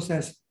the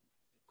process.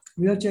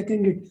 We are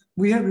checking it.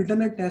 We have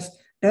written a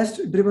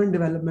test-driven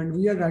development.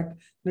 We are writing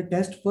the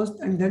test first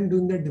and then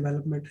doing the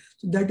development.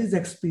 So that is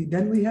XP.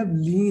 Then we have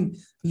lean.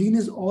 Lean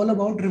is all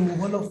about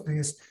removal of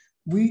waste.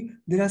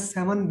 There are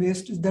 7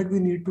 wastes that we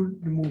need to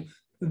remove.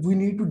 We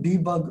need to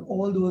debug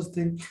all those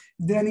things.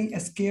 If there any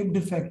escape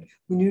defect,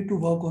 we need to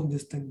work on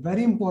this thing.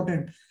 Very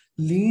important.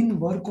 Lean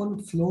work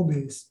on flow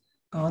base.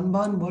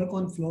 Kanban work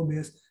on flow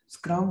base.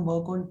 Scrum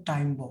work on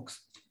time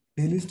box.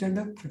 Daily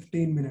stand-up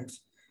 15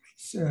 minutes.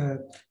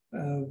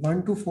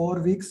 1 to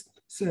 4 weeks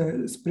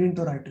sprint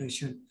or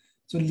iteration.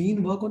 So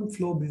lean work on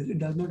flow base. It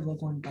does not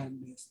work on time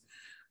base.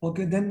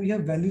 Okay, then we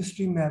have value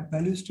stream map.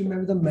 Value stream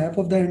map is the map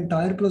of the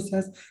entire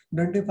process.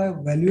 Identify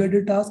value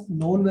added task,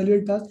 non-value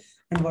added task,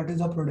 and what is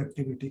the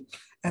productivity.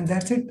 And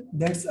that's it.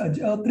 That's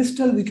a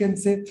crystal, we can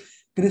say.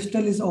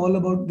 Crystal is all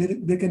about,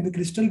 they can be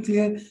crystal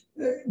clear.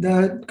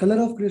 The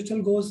color of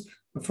crystal goes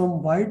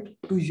from white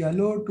to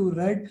yellow to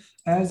red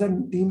as a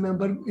team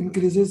member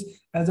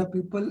increases, as a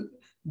people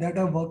that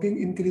are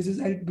working increases,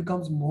 and it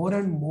becomes more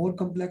and more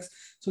complex.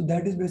 So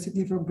that is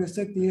basically from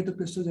crystal clear to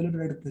crystal yellow to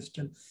red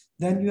crystal.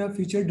 Then you have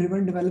feature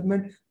driven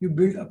development. You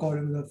build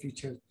according to the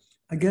feature.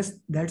 I guess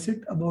that's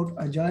it about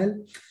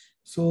Agile.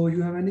 So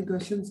you have any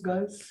questions,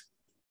 guys?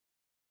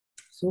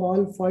 So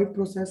all 5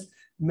 process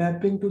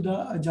mapping to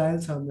the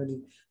Agile ceremony.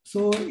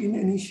 So in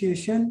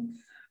initiation,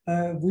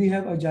 we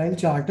have Agile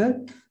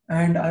charter,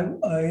 and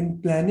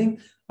in planning,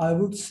 I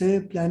would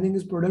say planning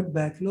is product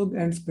backlog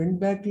and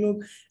sprint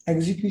backlog.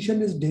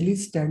 Execution is daily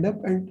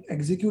stand-up and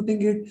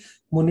executing it.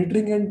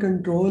 Monitoring and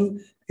control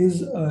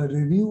is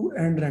review,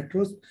 and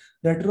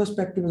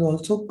retrospective is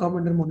also come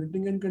under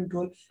monitoring and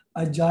control.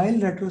 Agile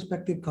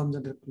retrospective comes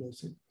under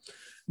closing.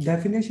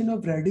 Definition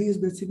of ready is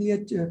basically a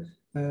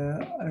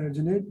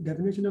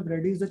definition of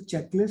ready is a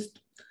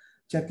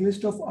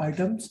checklist of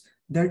items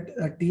that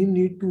a team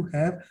need to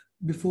have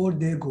before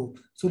they go.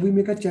 So we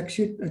make a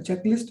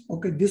checklist.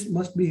 Okay, this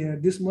must be here,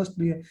 this must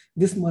be here,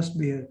 this must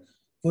be here.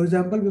 For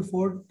example,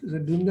 before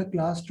doing the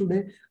class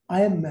today,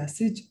 I have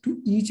messaged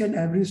to each and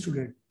every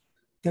student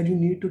that you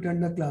need to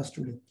attend the class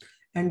today.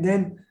 And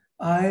then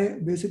I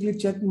basically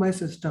checked my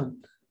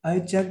system. I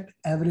checked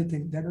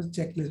everything. That was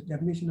checklist,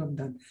 definition of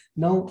done.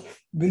 Now,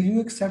 will you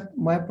accept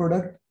my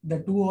product, the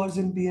 2 hours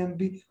in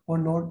PMP or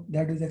not?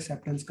 That is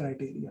acceptance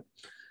criteria.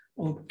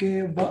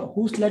 Okay,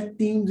 who select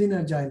teams in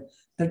Agile?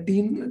 The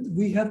team,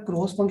 we have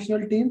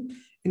cross-functional team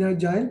in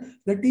Agile.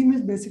 The team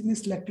is basically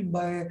selected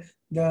by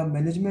the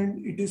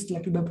management. It is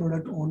selected by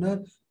product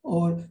owner,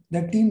 or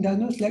the team does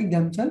not select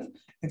themselves.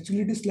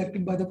 Actually, it is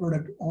selected by the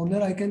product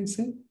owner, I can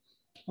say.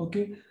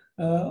 Okay.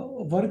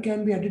 Work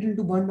can be added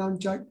into burn down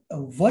chart.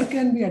 Work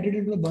can be added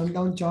into the burn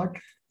down chart.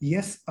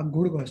 Yes, a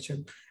good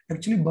question.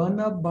 Actually, burn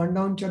up, burn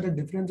down chart, the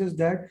difference is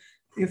that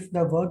if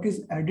the work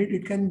is added,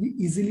 it can be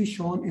easily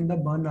shown in the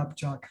burn up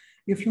chart.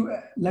 If you,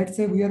 let's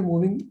say we are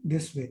moving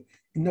this way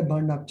in the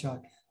burn up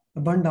chart,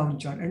 the burn down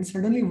chart, and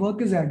suddenly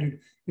work is added.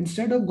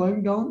 Instead of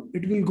going down,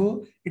 it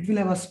will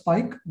have a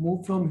spike,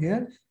 move from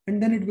here,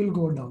 and then it will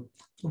go down.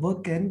 So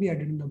work can be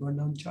added in the burn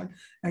down chart,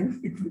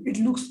 and it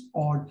looks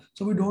odd.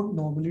 So we don't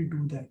normally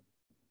do that.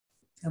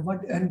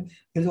 And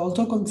there's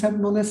also a concept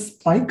known as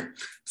spike.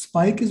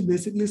 Spike is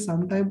basically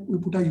sometimes we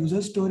put a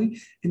user story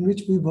in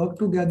which we work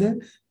together.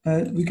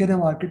 We can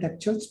have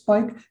architectural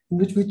spike in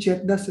which we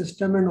check the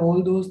system and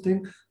all those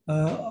things,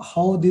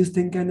 how these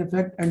things can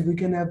affect, and we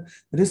can have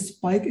risk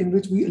spike in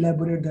which we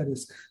elaborate the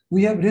risk.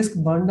 We have risk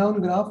burn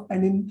down graph,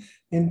 and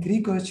in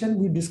 3 questions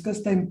we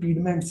discuss the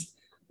impediments.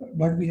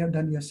 What we have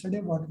done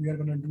yesterday, what we are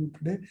going to do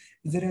today.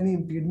 Is there any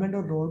impediment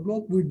or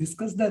roadblock? We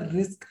discuss the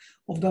risk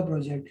of the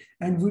project,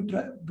 and we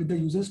try with the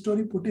user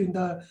story put in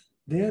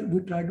there, we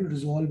try to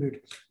resolve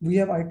it. We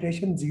have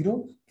iteration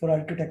 0 for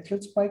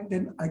architectural spike,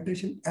 then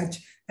iteration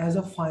H as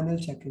a final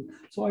checking.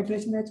 So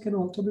iteration H can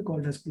also be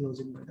called as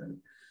closing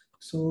method.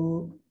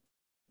 So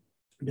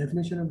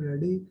definition of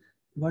ready,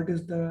 what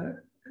is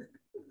the,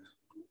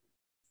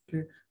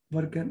 okay,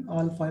 work and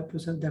all 5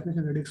 process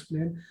definition already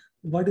explained.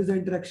 What is the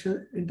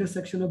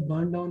intersection of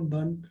burn down,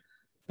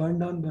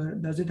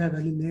 burn? Does it have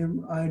any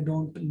name? I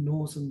don't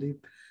know, Sandeep.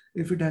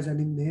 If it has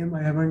any name,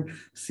 I haven't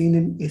seen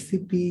in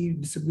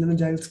ACP, Discipline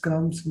Agile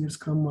Scrum, Senior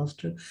Scrum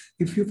Master.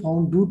 If you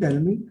found, do tell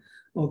me.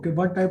 Okay,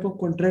 what type of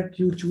contract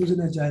you choose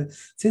in Agile?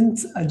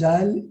 Since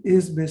Agile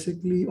is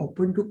basically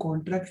open to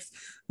contracts,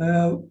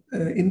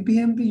 in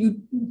PMP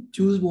you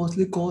choose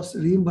mostly cost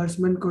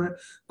reimbursement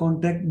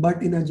contract,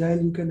 but in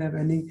Agile you can have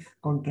any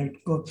contract,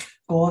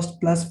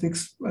 cost plus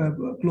fixed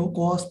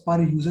cost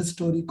per user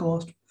story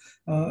cost,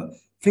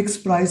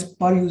 fixed price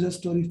per user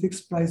story,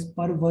 fixed price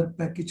per work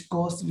package,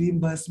 cost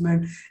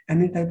reimbursement,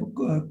 any type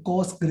of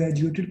cost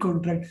graduated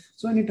contract.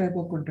 So any type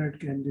of contract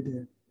can be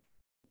there.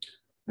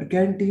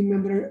 Can team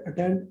member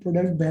attend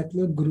product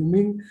backlog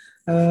grooming?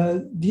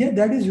 Yeah,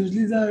 that is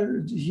usually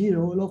the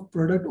role of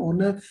product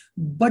owner,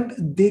 but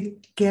they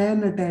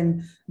can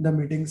attend the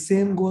meeting.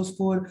 Same goes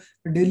for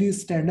daily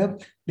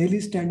stand-up.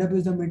 Daily stand-up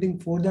is the meeting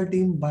for the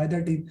team, by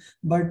the team,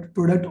 but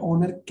product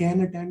owner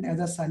can attend as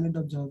a silent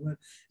observer,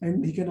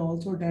 and he can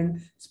also attend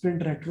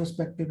sprint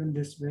retrospective in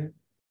this way.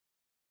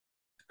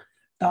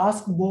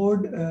 Task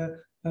board,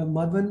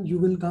 Madhavan, you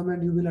will come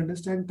and you will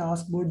understand.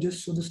 Task board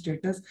just show the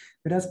status,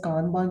 whereas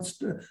Kanban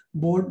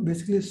board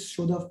basically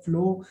show the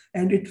flow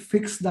and it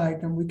fix the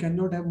item. We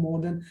cannot have more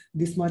than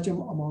this much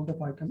amount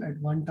of item at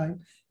one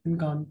time in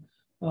Kanban.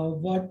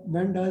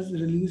 When does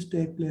release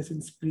take place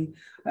in sprint?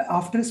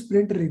 After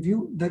sprint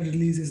review, the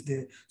release is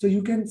there. So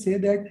you can say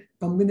that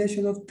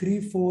combination of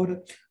 3-4,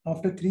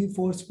 after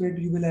 3-4 sprint,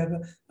 you will have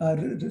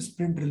a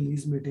sprint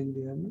release meeting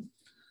there. No?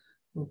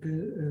 Okay,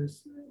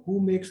 who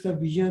makes the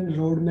vision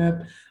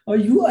roadmap?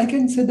 I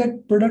can say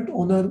that product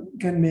owner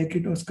can make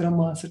it or Scrum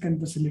Master can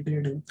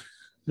facilitate it.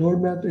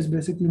 Roadmap is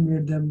basically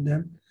made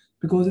them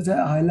because it's a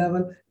high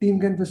level, team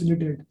can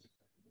facilitate.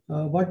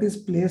 What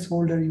is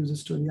placeholder user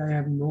story? I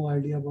have no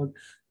idea about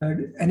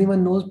that.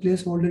 Anyone knows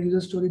placeholder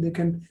user story? They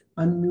can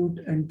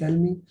unmute and tell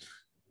me.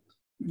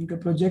 The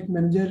project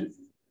manager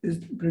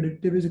is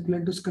predictive is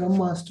equivalent to Scrum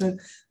Master.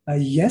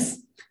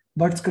 Yes,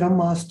 but Scrum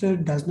Master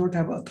does not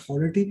have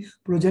authority.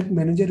 Project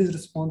manager is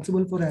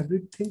responsible for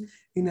everything.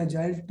 In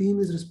Agile, team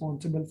is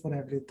responsible for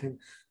everything.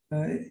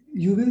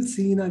 You will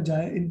see in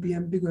Agile, in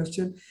PMP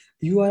question,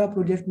 you are a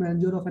project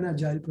manager of an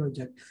Agile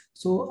project.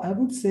 So I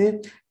would say,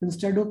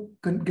 instead of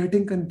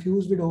getting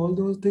confused with all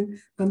those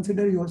things,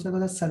 consider yourself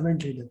as a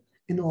servant leader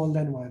in all the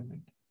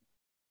environment.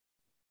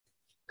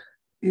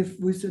 If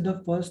we say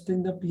the first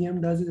thing the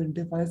PM does is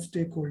identify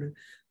stakeholder,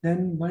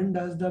 then when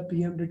does the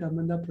PM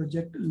determine the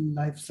project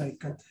life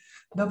cycle?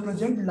 The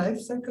project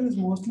life cycle is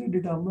mostly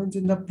determined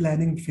in the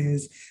planning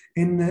phase.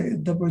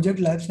 In the project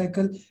life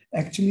cycle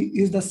actually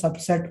is the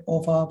subset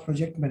of our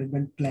project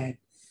management plan.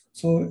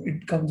 So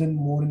it comes in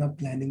more in a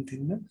planning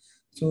thing. No?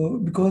 So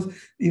because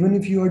even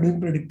if you are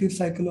doing predictive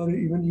cycle or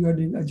even you are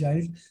doing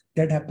agile,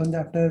 that happens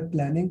after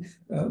planning,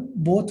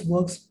 both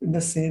works in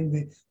the same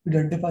way.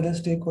 Identify the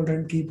stakeholder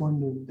and keep on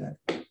doing that.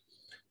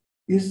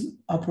 Is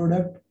a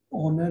product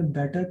owner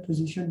better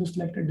positioned to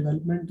select a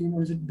development team,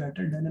 or is it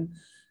better done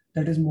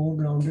that is more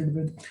grounded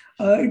with?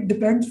 It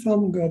depends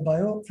from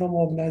from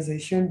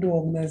organization to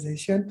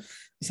organization.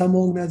 Some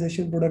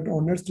organization product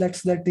owner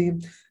selects the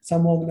team,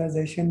 some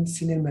organization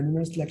senior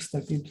management selects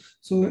the team.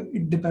 So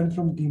it depends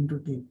from team to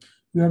team.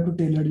 You have to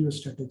tailor your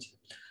strategy.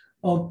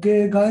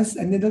 Okay, guys,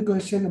 another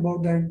question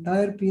about the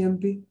entire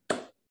PMP.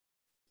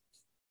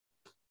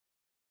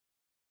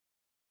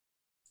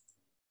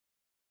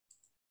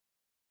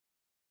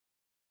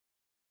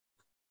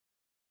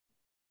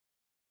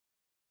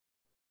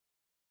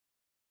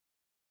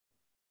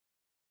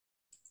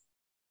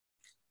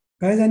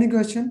 Guys, any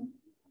question?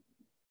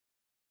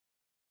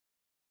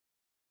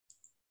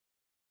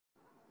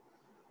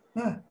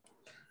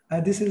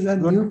 This is a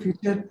new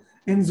feature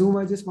in Zoom.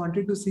 I just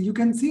wanted to see. You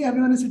can see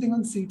everyone is sitting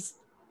on seats.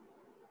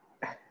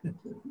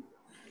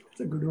 It's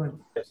a good one.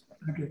 Yes.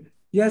 Okay.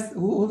 Yes,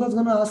 who was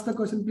going to ask the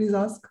question? Please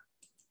ask.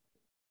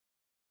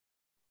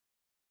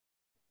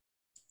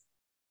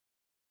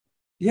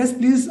 Yes,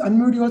 please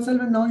unmute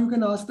yourself and now you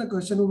can ask the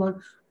question.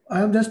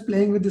 I am just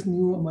playing with this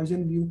new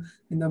immersion view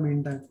in the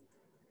meantime.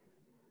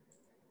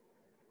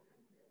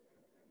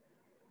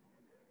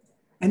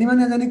 Anyone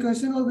has any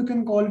question, or we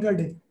can call it a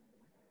day?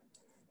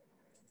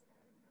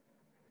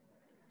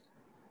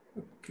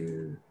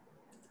 Okay.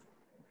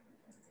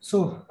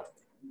 So,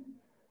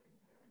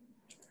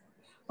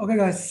 okay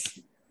guys,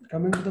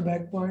 coming to the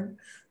back point,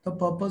 the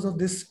purpose of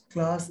this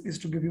class is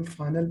to give you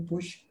final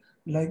push,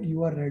 like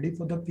you are ready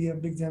for the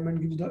PMP exam,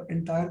 and give you the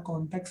entire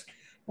context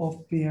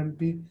of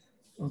PMP.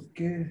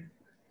 Okay,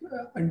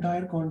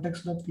 entire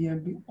context of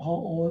PMP, how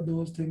all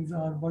those things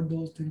are, what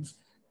those things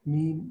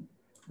mean.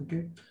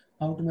 Okay,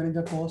 how to manage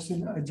the cost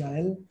in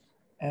Agile,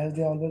 as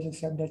they always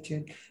accept that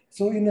change.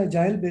 So in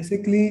Agile,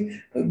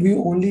 basically, we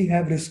only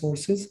have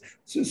resources.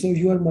 So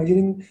you are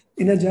measuring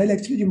in Agile,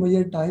 actually, you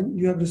measure time,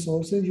 you have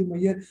resources, you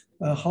measure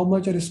how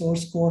much a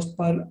resource cost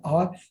per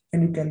hour,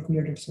 and you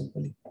calculate it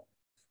simply.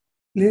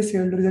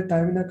 Placeholder is a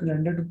time in a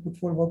calendar to put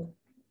for work.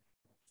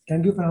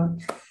 Thank you,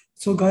 Farhan.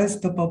 So guys,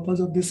 the purpose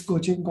of this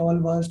coaching call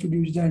was to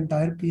give you the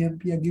entire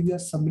PMP and give you a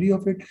summary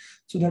of it,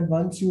 so that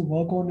once you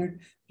work on it,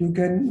 you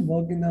can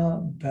work in a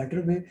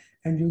better way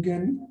and you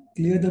can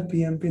clear the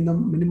PMP in the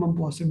minimum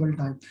possible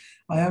time.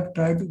 I have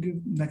tried to give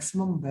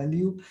maximum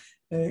value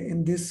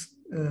in this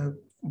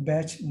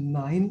batch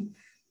 9.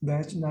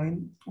 Batch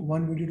 9,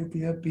 one video to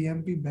clear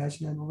PMP,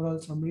 batch 9 overall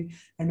summary,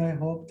 and I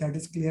hope that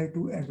is clear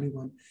to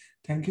everyone.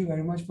 Thank you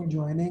very much for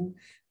joining,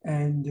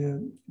 and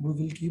we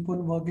will keep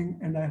on working,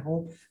 and I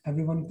hope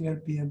everyone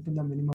clear PMP in the minimum.